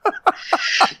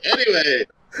 Anyway.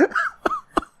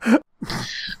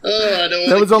 Oh, I don't.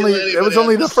 That was only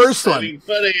the first one.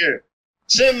 Funny here.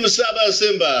 Simba.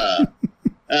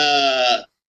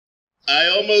 I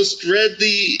almost read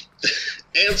the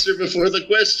answer before the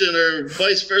question, or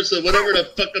vice versa. Whatever the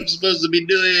fuck I'm supposed to be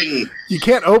doing. You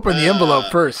can't open the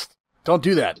envelope first. Don't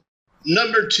do that.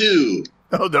 Number 2.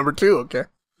 Oh, number 2. Okay.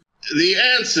 The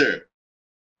answer: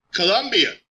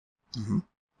 Colombia. Mm-hmm.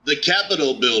 The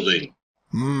Capitol building.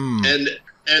 And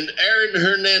Aaron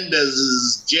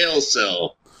Hernandez's jail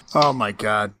cell. Oh my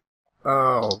God.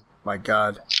 Oh my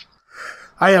God.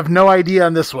 I have no idea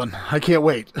on this one. I can't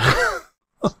wait.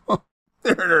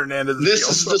 Aaron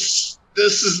Hernandez.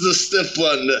 This is the stiff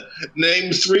one.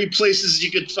 Name 3 places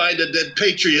you could find a dead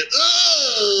patriot.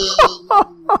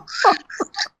 Oh!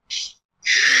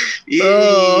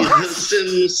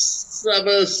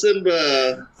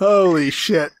 Simba. Holy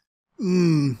shit.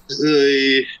 May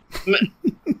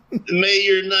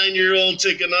your 9-year-old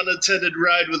take an unattended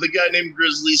ride with a guy named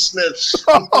Grizzly Smith.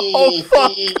 Oh,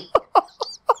 fuck.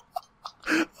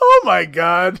 Oh, my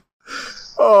God.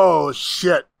 Oh,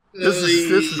 shit. This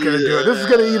is going to do it. This is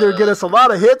going to either get us a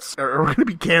lot of hits or we're going to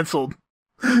be canceled.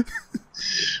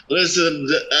 Listen,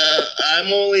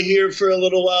 I'm only here for a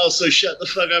little while, so shut the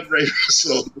fuck up, Ray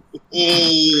Russell.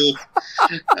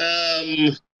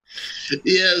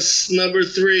 Yes, number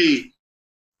 3.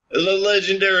 The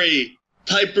legendary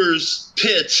Piper's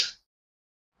Pit.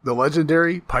 The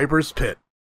legendary Piper's Pit.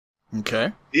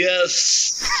 Okay.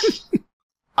 Yes.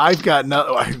 I've got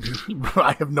no...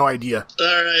 I have no idea.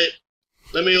 All right.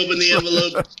 Let me open the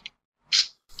envelope.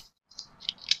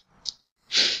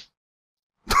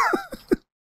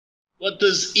 What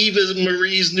does Eva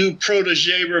Marie's new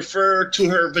protege refer to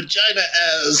her vagina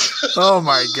as? Oh,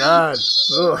 my God.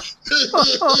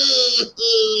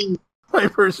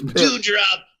 Piper's Pit.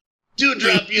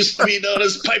 Dewdrop used to be known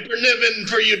as Piper Niven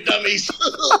for you dummies.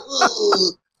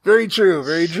 Very true,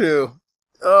 very true.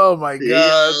 Oh, my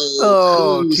God.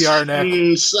 Oh, TR Neck.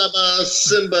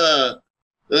 Simba.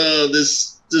 Oh,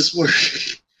 this work.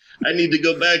 I need to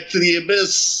go back to the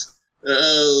abyss.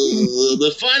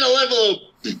 The final envelope.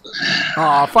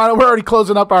 Oh, we're already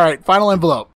closing up. All right, final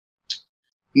envelope.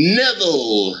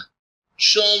 Neville,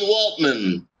 Sean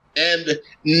Waltman, and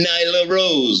Nyla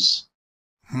Rose.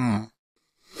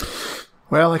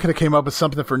 Well, I could have came up with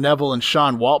something for Neville and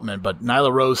Sean Waltman, but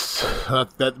Nyla Rose,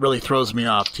 that really throws me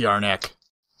off, TR Neck.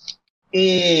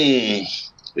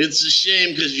 It's a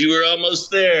shame because you were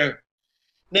almost there.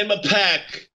 Name a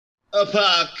pack,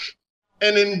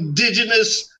 an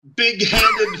indigenous,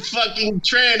 big-handed fucking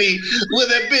tranny with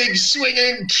a big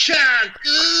swinging cock.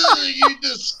 You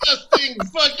disgusting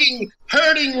fucking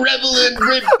hurting rebel and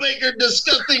Britt Baker,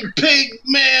 disgusting pig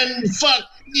man. Fuck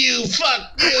you,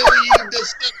 you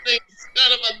disgusting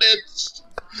son of a bitch.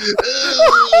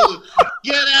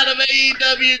 Get out of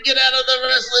AEW, get out of the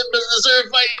wrestling business, or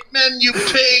fight men, you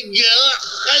pig.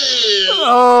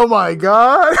 Oh my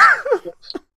God.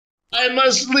 I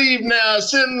must leave now.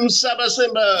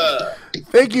 Simba.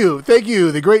 Thank you.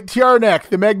 The great TR Neck,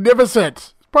 the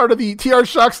magnificent, part of the TR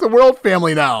Shocks the World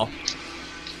family now.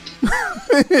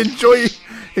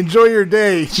 Enjoy your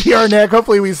day, TR Neck.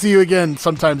 Hopefully we see you again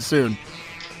sometime soon.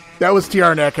 That was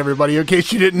TR Neck, everybody, in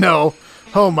case you didn't know.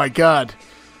 Oh my God.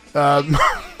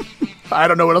 I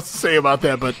don't know what else to say about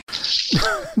that, but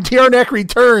TR Neck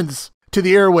returns to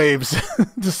the airwaves,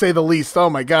 to say the least. Oh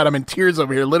my God, I'm in tears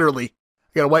over here, literally.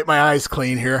 I gotta wipe my eyes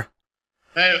clean here.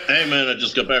 Hey man, I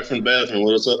just got back from the bathroom.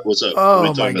 What's up?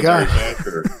 Oh my God.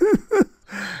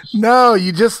 No,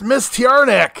 you just missed TR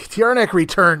Neck. TR Neck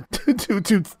returned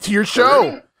to your show.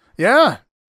 Really? Yeah.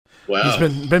 Wow.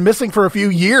 He's been missing for a few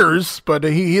years, but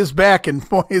he is back, and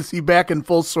boy, is he back in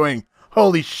full swing.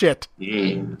 Holy shit.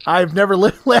 I've never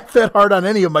laughed that hard on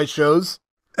any of my shows.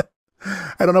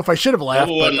 I don't know if I should have laughed.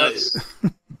 No, wasn't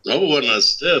that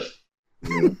stiff.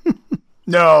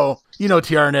 No, you know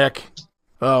TR Neck.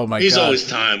 Oh my God. He's always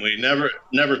timely.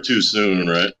 Never too soon,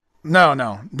 right?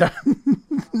 No.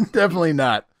 Definitely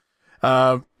not.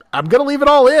 I'm going to leave it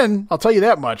all in. I'll tell you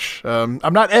that much. I'm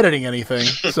not editing anything,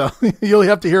 so you'll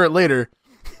have to hear it later.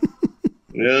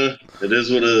 Yeah, it is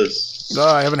what it is.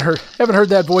 Oh, I haven't heard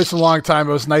that voice in a long time.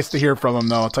 It was nice to hear from him,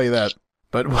 though. I'll tell you that.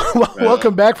 But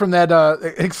welcome back from that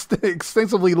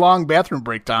extensively long bathroom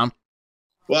break, Tom.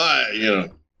 Well, you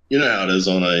know how it is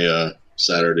on a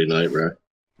Saturday night, right?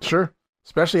 Sure,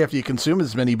 especially after you consume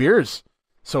as many beers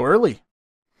so early.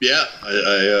 Yeah,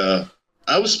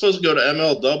 I was supposed to go to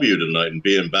MLW tonight and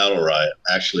be in Battle Riot.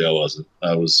 Actually, I wasn't.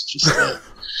 I was just.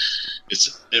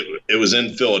 It was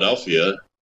in Philadelphia.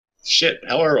 Shit,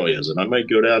 how early is it? I might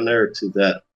go down there to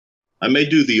that. I may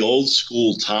do the old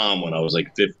school Tom when I was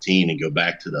like 15 and go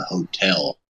back to the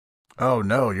hotel. Oh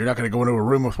no, you're not going to go into a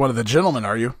room with one of the gentlemen,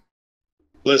 are you?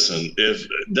 Listen, if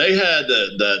they had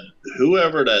that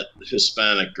whoever that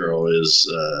Hispanic girl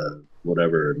is,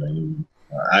 whatever her name,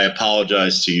 I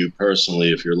apologize to you personally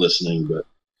if you're listening, but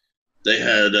they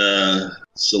had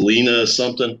Selena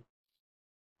something,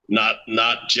 not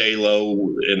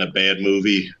J-Lo in a bad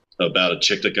movie about a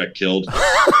chick that got killed.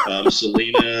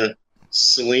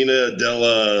 Selena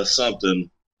Della something.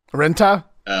 Renta?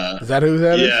 Is that who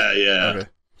that is? Yeah. Okay.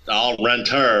 I'll rent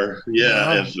her.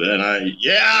 Yeah,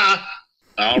 wow.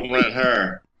 I'll rent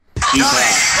her. She's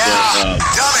hot.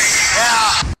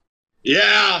 Dummy,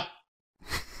 yeah.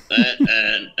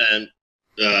 And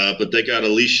but they got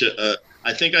Alicia.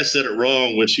 I think I said it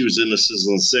wrong when she was in the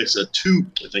Sizzling Six. Two,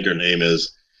 I think her name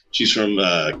is. She's from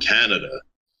Canada,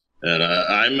 and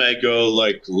I may go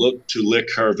look to lick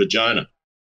her vagina.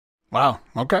 Wow.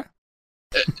 Okay.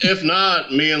 If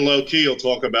not, me and Low Key will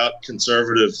talk about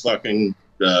conservative fucking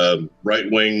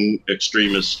right-wing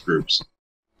extremist groups.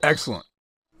 Excellent.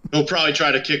 He'll probably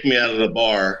try to kick me out of the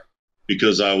bar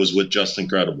because I was with Justin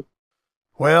Credible.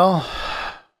 Well,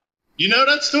 you know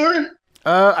that story?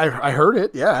 I heard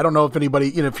it. Yeah, I don't know if anybody,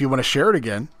 if you want to share it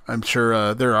again. I'm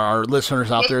sure there are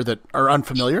listeners out there that are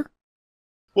unfamiliar.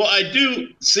 Well, I do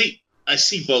see. I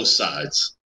see both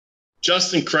sides.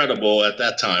 Justin Credible at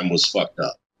that time was fucked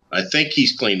up. I think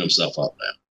he's cleaned himself up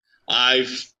now.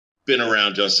 I've been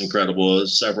around Justin Credible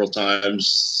several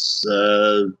times,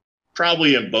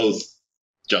 probably in both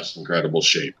Justin Credible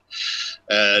shape,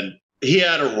 and he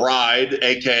had a ride,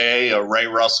 a.k.a. a Ray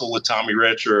Russell with Tommy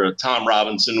Rich or a Tom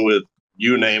Robinson with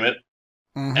you name it.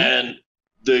 Mm-hmm. And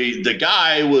the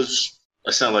guy was,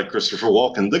 I sound like Christopher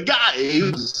Walken, the guy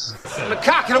was... The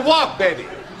cock and a walk, baby.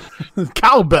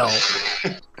 Cowbell.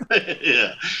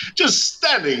 Yeah, just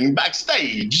standing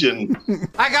backstage and...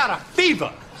 I got a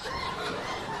fever.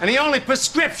 And the only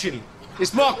prescription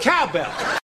is more cowbell.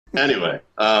 Anyway,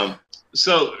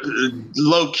 so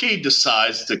Low Key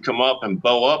decides to come up and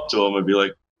bow up to him and be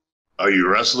like, "Are you a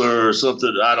wrestler or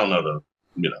something?" I don't know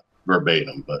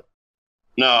verbatim, but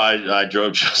no, I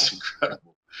drove Justin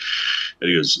Credible. And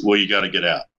he goes, "Well, you got to get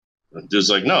out." And dude's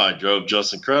like, "No, I drove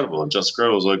Justin Credible." And Justin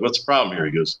Credible was like, "What's the problem here?"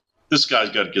 He goes, "This guy's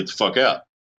got to get the fuck out."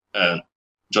 And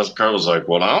Justin Credible's like,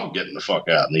 "Well, I'm getting the fuck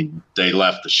out." And they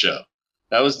left the show.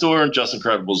 That was during Justin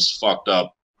Credible's fucked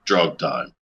up drug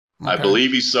time. Okay. I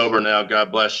believe he's sober now.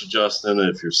 God bless you, Justin.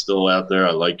 If you're still out there,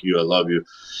 I like you. I love you.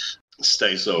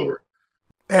 Stay sober.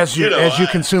 As you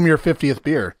consume your 50th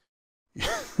beer.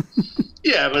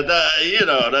 Yeah, but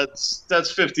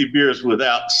that's 50 beers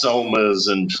without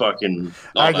somas and fucking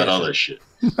all that other shit.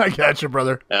 I got you,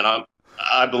 brother. And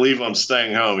I believe I'm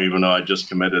staying home, even though I just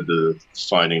committed to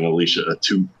finding Alicia a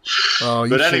tooth. Oh,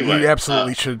 you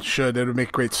absolutely should. It would make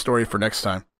a great story for next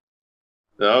time.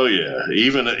 Oh yeah,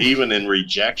 even in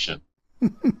rejection.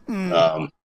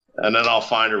 And then I'll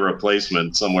find a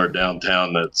replacement somewhere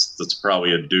downtown that's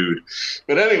probably a dude.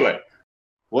 But anyway,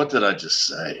 what did I just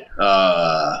say?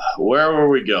 Where were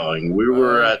we going? We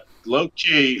were at low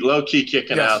key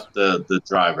kicking out the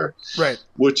driver, right?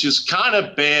 Which is kind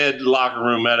of bad locker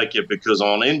room etiquette because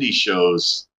on indie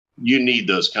shows you need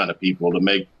those kind of people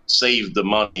to save the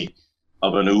money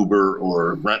of an Uber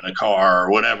or renting a car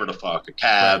or whatever the fuck, a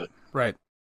cab, right.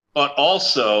 But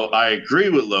also, I agree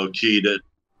with Low Key that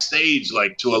stage,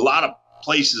 to a lot of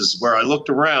places where I looked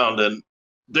around and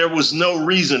there was no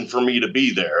reason for me to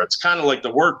be there. It's kind of like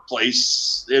the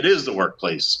workplace. It is the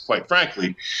workplace, quite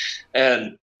frankly.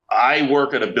 And I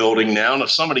work at a building now, and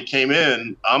if somebody came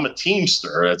in, I'm a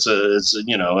Teamster. It's a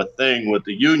thing with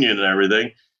the union and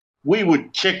everything. We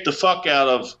would kick the fuck out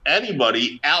of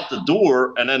anybody out the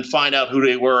door and then find out who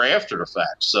they were after the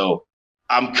fact. So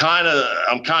I'm kind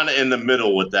of in the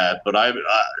middle with that, but I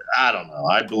don't know.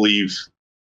 I believe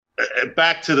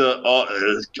back to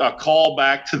a call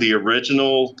back to the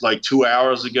original 2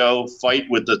 hours ago fight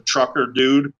with the trucker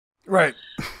dude. Right.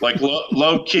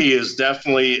 Low Key is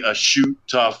definitely a shoot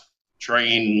tough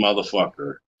trained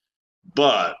motherfucker,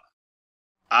 but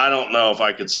I don't know if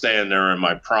I could stand there in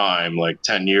my prime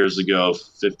 10 years ago,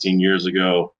 15 years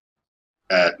ago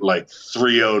at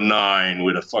 309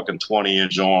 with a fucking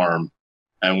 20-inch arm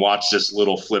and watch this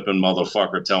little flipping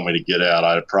motherfucker tell me to get out.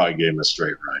 I'd probably give him a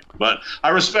straight right. But I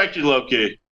respect you, Low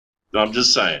Key. I'm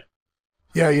just saying.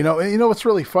 Yeah, you know what's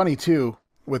really funny too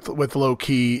with Low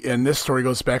Key, and this story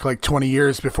goes back 20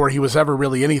 years before he was ever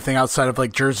really anything outside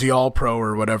of Jersey All Pro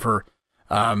or whatever.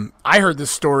 I heard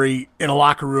this story in a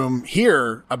locker room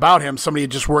here about him. Somebody had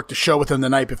just worked a show with him the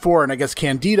night before, and I guess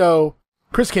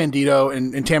Chris Candido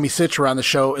and Tammy Sitch were on the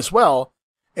show as well.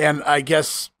 And I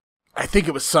think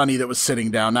it was Sonny that was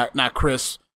sitting down, not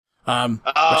Chris.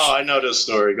 I know this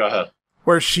story. Go ahead.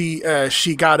 Where she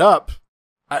got up.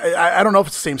 I don't know if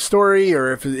it's the same story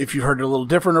or if you heard it a little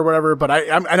different or whatever. But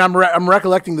I'm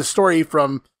recollecting the story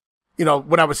from,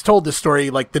 when I was told this story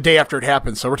the day after it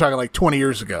happened. So we're talking 20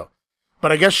 years ago.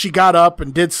 But I guess she got up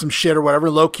and did some shit or whatever.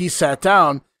 Low Key sat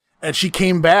down, and she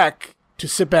came back to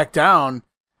sit back down,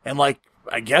 and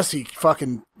I guess he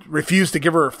fucking refused to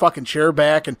give her fucking chair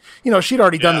back. And, she'd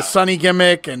already done the Sunny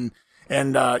gimmick and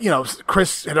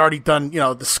Chris had already done,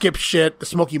 the skip shit, the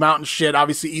Smoky Mountain shit,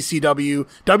 obviously ECW,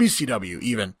 WCW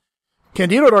even.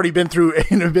 Candido had already been through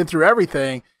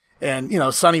everything.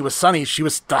 And, Sunny was Sunny. She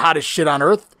was the hottest shit on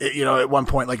earth, at one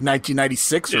point,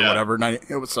 1996 or whatever.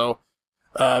 So,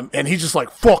 And he's just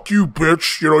like, fuck you,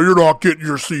 bitch. You know, you're not getting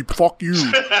your seat. Fuck you.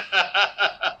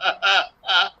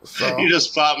 So. You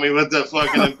just popped me with that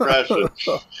fucking impression.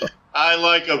 I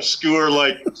like obscure,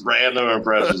 like random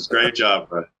impressions. Great job,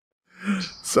 bro.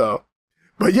 So,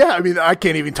 but yeah, I mean, I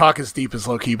can't even talk as deep as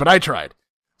Low-Key, but I tried.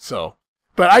 So,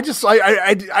 but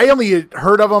I only had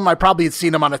heard of him. I probably had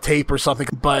seen him on a tape or something,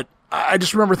 but I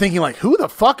just remember thinking like, who the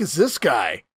fuck is this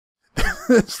guy?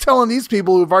 It's telling these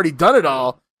people who've already done it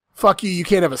all, fuck you, you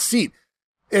can't have a seat.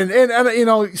 And you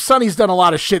know, Sonny's done a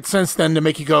lot of shit since then to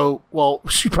make you go, well,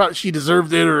 she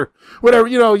deserved it or whatever.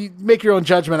 You know, you make your own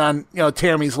judgment on, you know,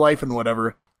 Tammy's life and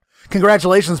whatever.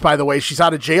 Congratulations, by the way, she's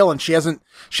out of jail and she hasn't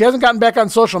gotten back on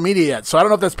social media yet. So I don't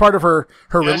know if that's part of her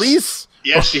release.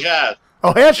 Yes, she has.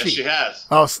 Oh, has she? Yes, she has.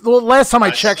 Oh, well, last time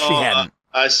I checked, she hadn't.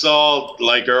 I saw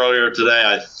like earlier today.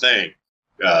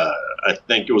 I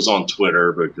think it was on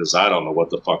Twitter because I don't know what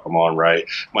the fuck I'm on, right?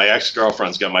 My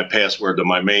ex-girlfriend's got my password to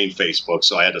my main Facebook,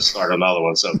 so I had to start another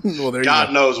one. So well,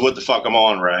 God knows what the fuck I'm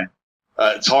on, right?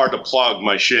 It's hard to plug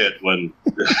my shit when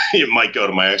you might go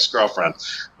to my ex-girlfriend.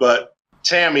 But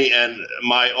Tammy and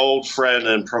my old friend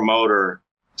and promoter,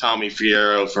 Tommy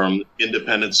Fierro from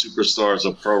Independent Superstars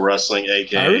of Pro Wrestling,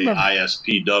 a.k.a.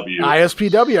 ISPW.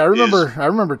 ISPW, I remember.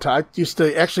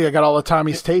 I got all of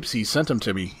Tommy's tapes. He sent them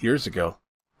to me years ago.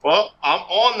 Well, I'm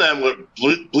on them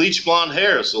with bleach blonde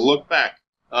hair, so look back.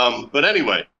 But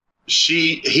anyway,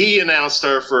 he announced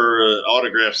her for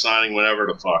autograph signing whenever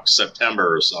the fuck,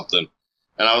 September or something.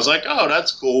 And I was like, oh,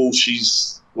 that's cool.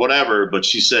 She's whatever. But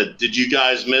she said, did you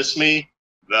guys miss me?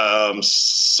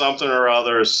 Something or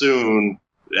other soon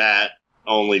at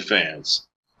OnlyFans.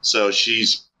 So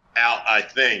she's out, I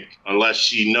think, unless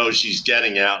she knows she's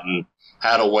getting out and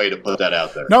had a way to put that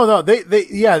out there. No,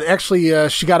 actually,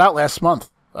 she got out last month.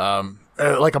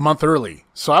 Like a month early.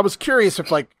 So I was curious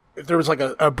if there was like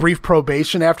a brief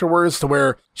probation afterwards to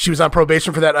where she was on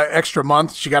probation for that extra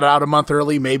month. She got out a month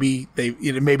early. Maybe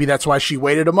that's why she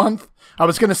waited a month. I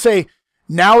was going to say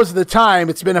now is the time.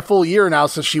 It's been a full year now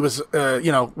since she was,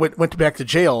 went back to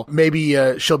jail.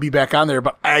 Maybe she'll be back on there.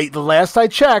 But the last I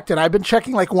checked, and I've been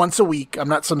checking like once a week. I'm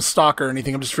not some stalker or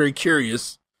anything. I'm just very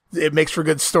curious. It makes for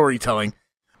good storytelling.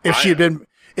 If she had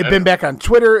been back on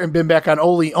Twitter and been back on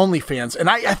OnlyFans. And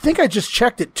I think I just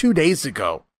checked it 2 days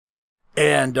ago.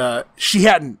 And she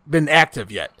hadn't been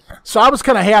active yet. So I was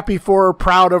kind of happy for her,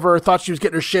 proud of her, thought she was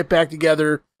getting her shit back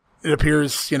together. It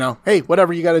appears, hey,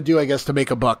 whatever you got to do, I guess, to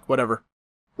make a buck, whatever.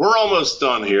 We're almost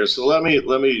done here. So let me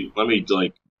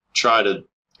like try to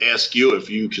ask you if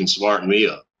you can smarten me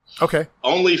up. Okay.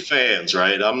 OnlyFans,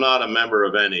 right? I'm not a member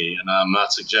of any, and I'm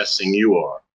not suggesting you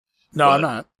are. No, I'm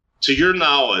not. To your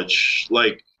knowledge,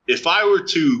 like, if I were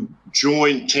to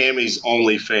join Tammy's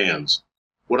OnlyFans,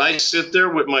 would I sit there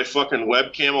with my fucking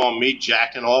webcam on me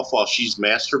jacking off while she's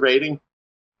masturbating?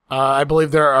 I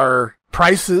believe there are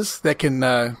prices that can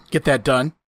get that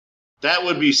done. That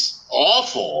would be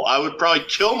awful. I would probably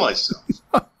kill myself.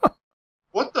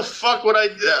 What the fuck would I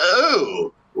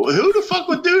do? Who the fuck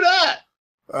would do that?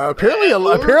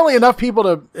 Apparently enough people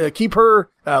to keep her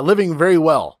living very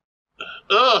well.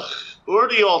 Ugh. Or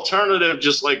the alternative,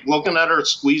 just like looking at her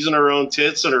squeezing her own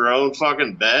tits in her own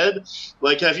fucking bed.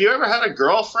 Like, have you ever had a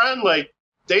girlfriend? Like,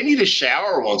 they need a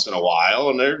shower once in a while,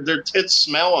 and their tits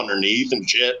smell underneath and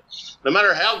shit. No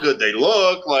matter how good they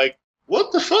look, like,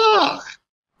 what the fuck?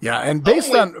 Yeah, and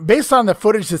based on the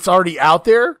footage that's already out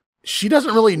there, she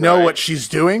doesn't really know what she's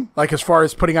doing, like as far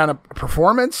as putting on a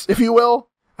performance, if you will.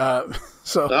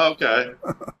 Okay.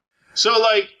 So,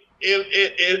 like,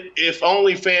 if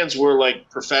OnlyFans were like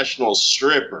professional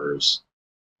strippers,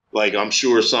 like I'm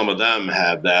sure some of them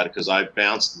have that because I've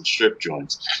bounced in strip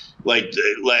joints. Like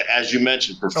as you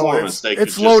mentioned, performance.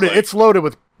 It's loaded. It's loaded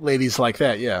with ladies like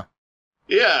that. Yeah.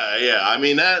 Yeah. I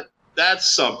mean that's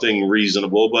something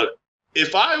reasonable. But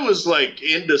if I was like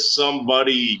into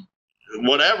somebody,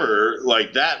 whatever,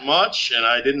 like that much, and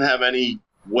I didn't have any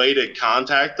way to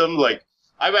contact them, like.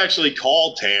 I've actually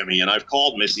called Tammy and I've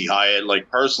called Missy Hyatt like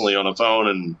personally on the phone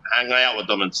and hanging out with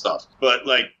them and stuff. But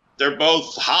like they're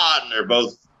both hot and they're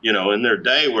both, in their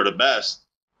day were the best.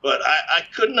 But I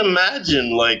couldn't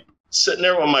imagine like sitting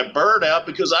there with my bird out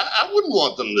because I wouldn't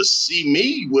want them to see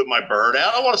me with my bird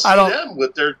out. I want to see them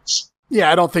with their.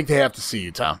 Yeah, I don't think they have to see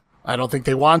you, Tom. I don't think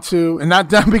they want to. And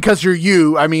not because you're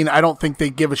you. I mean, I don't think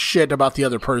they give a shit about the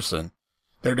other person.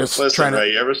 They're just trying to.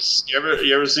 Ray,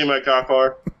 you ever see my cock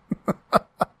hard?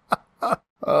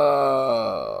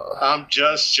 I'm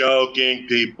just joking,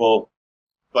 people.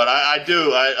 But I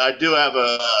do have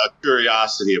a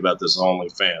curiosity about this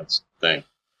OnlyFans thing.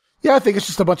 Yeah, I think it's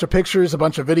just a bunch of pictures, a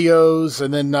bunch of videos,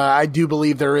 and then I do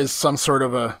believe there is some sort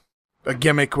of a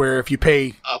gimmick where if you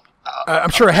pay I'm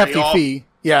sure a hefty fee.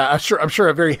 Yeah, I'm sure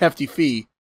a very hefty fee.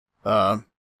 I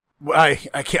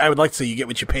would like to say you get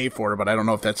what you pay for, but I don't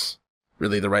know if that's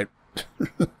really the right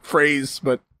phrase.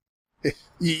 But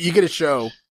you get a show.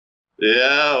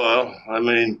 Yeah, well, I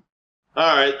mean,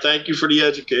 all right. Thank you for the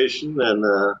education, and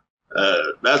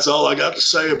That's all I got to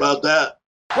say about that.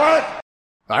 What?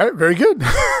 All right, very good.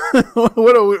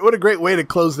 what a great way to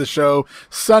close the show.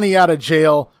 Sunny out of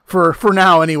jail for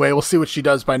now anyway. We'll see what she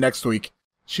does by next week.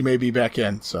 She may be back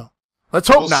in, so let's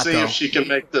hope not. We'll see though. if she can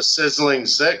make the Sizzling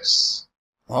Six.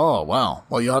 Oh, wow.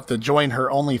 Well, you'll have to join her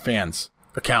OnlyFans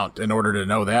account in order to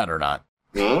know that or not.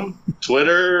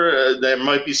 Twitter, there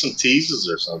might be some teases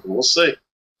or something. We'll see.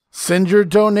 Send your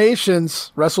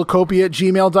donations.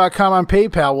 WrestleCopia@gmail.com on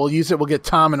PayPal. We'll use it. We'll get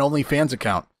Tom an OnlyFans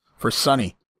account for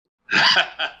Sunny.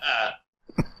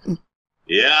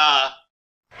 Yeah.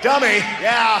 Dummy.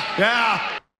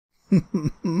 Yeah.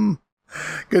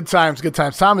 Good times, good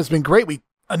times. Tom, has been great.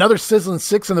 Another Sizzling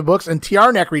Six in the books, and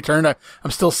TR Neck returned.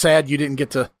 I'm still sad you didn't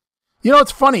get to. You know,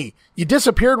 it's funny. You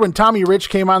disappeared when Tommy Rich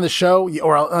came on the show,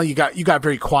 or you got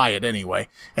very quiet anyway,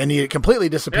 and you completely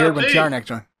disappeared when TR Neck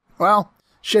joined. Well,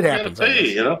 shit happens.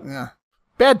 You know? Yeah.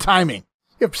 Bad timing.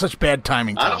 You have such bad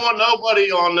timing, Tom. I don't want nobody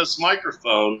on this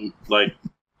microphone, like,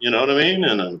 you know what I mean?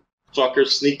 And then fuckers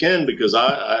sneak in because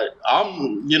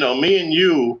I'm, you know, me and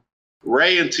you,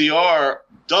 Ray and TR,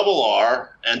 double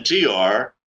R and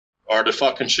TR are the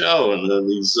fucking show. And then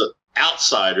these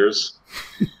outsiders,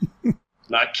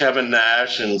 not Kevin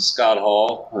Nash and Scott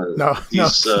Hall. No.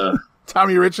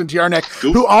 Tommy Rich and TR Neck,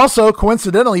 who also,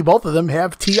 coincidentally, both of them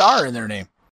have TR in their name.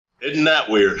 Isn't that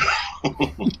weird?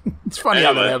 It's funny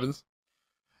how that happens.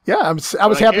 Yeah, I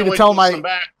was happy to tell my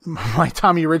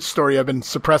Tommy Rich story I've been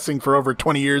suppressing for over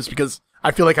 20 years because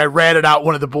I feel like I ratted out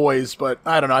one of the boys, but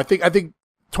I don't know. I think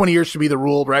 20 years should be the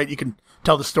rule, right? You can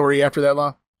tell the story after that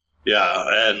long.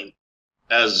 Yeah, and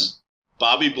as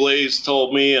Bobby Blaze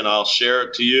told me, and I'll share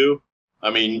it to you, I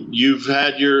mean, you've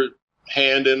had your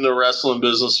hand in the wrestling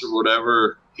business or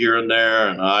whatever here and there,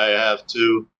 and I have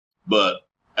too, but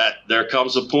there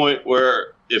comes a point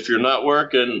where if you're not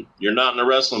working, you're not in the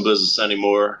wrestling business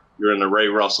anymore. You're in the Ray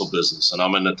Russell business, and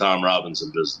I'm in the Tom Robinson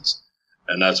business.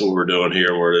 And that's what we're doing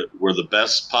here. We're the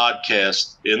best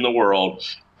podcast in the world,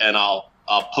 and I'll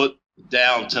put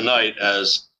down tonight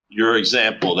as your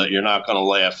example that you're not going to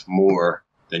laugh more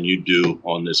than you do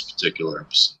on this particular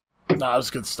episode. No, it was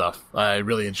good stuff. I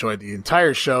really enjoyed the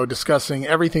entire show, discussing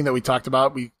everything that we talked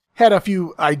about. We had a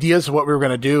few ideas of what we were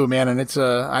going to do, man, and it's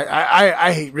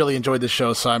I really enjoyed this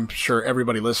show, so I'm sure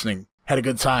everybody listening had a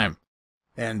good time.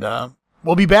 And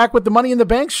we'll be back with the Money in the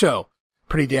Bank show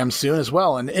pretty damn soon as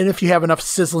well. And if you have enough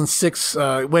Sizzling Six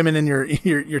women in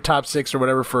your top six or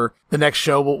whatever for the next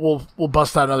show, we'll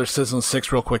bust out another Sizzling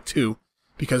Six real quick too,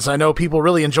 because I know people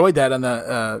really enjoyed that on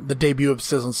the debut of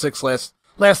Sizzling Six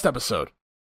last episode.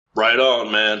 Right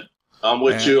on, man. I'm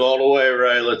with you all the way,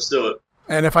 Ray. Let's do it.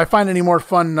 And if I find any more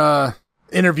fun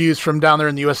interviews from down there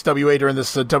in the USWA during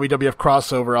this WWF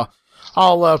crossover,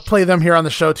 I'll play them here on the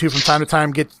show too from time to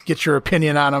time. Get your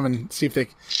opinion on them and see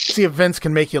if Vince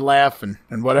can make you laugh and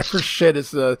whatever shit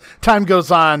as the time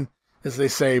goes on, as they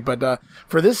say. But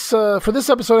for this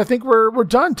episode, I think we're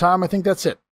done, Tom. I think that's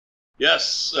it.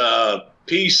 Yes.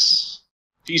 Peace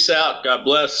out. God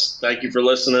bless. Thank you for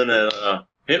listening. And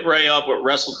hit Ray up at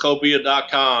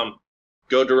WrestleCopia.com.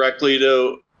 Go directly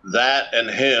to that and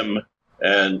him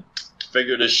and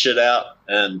figure this shit out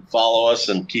and follow us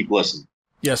and keep listening.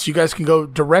 Yes, you guys can go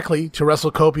directly to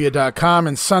WrestleCopia.com.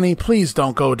 And Sonny, please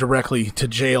don't go directly to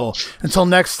jail. Until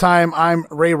next time, I'm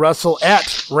Ray Russell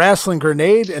at Wrestling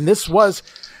Grenade, and this was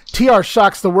TR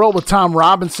Shocks the World with Tom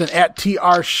Robinson at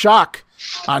TR Shock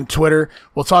on Twitter.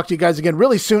 We'll talk to you guys again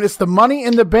really soon. It's the Money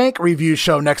in the Bank review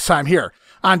show next time here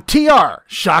on TR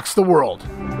Shocks the World.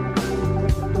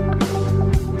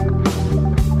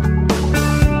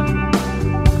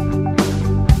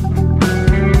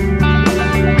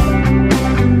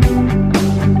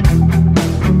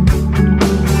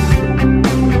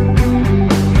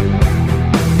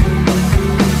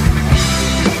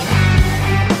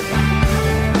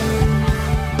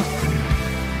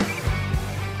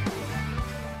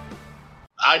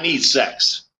 I need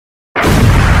sex.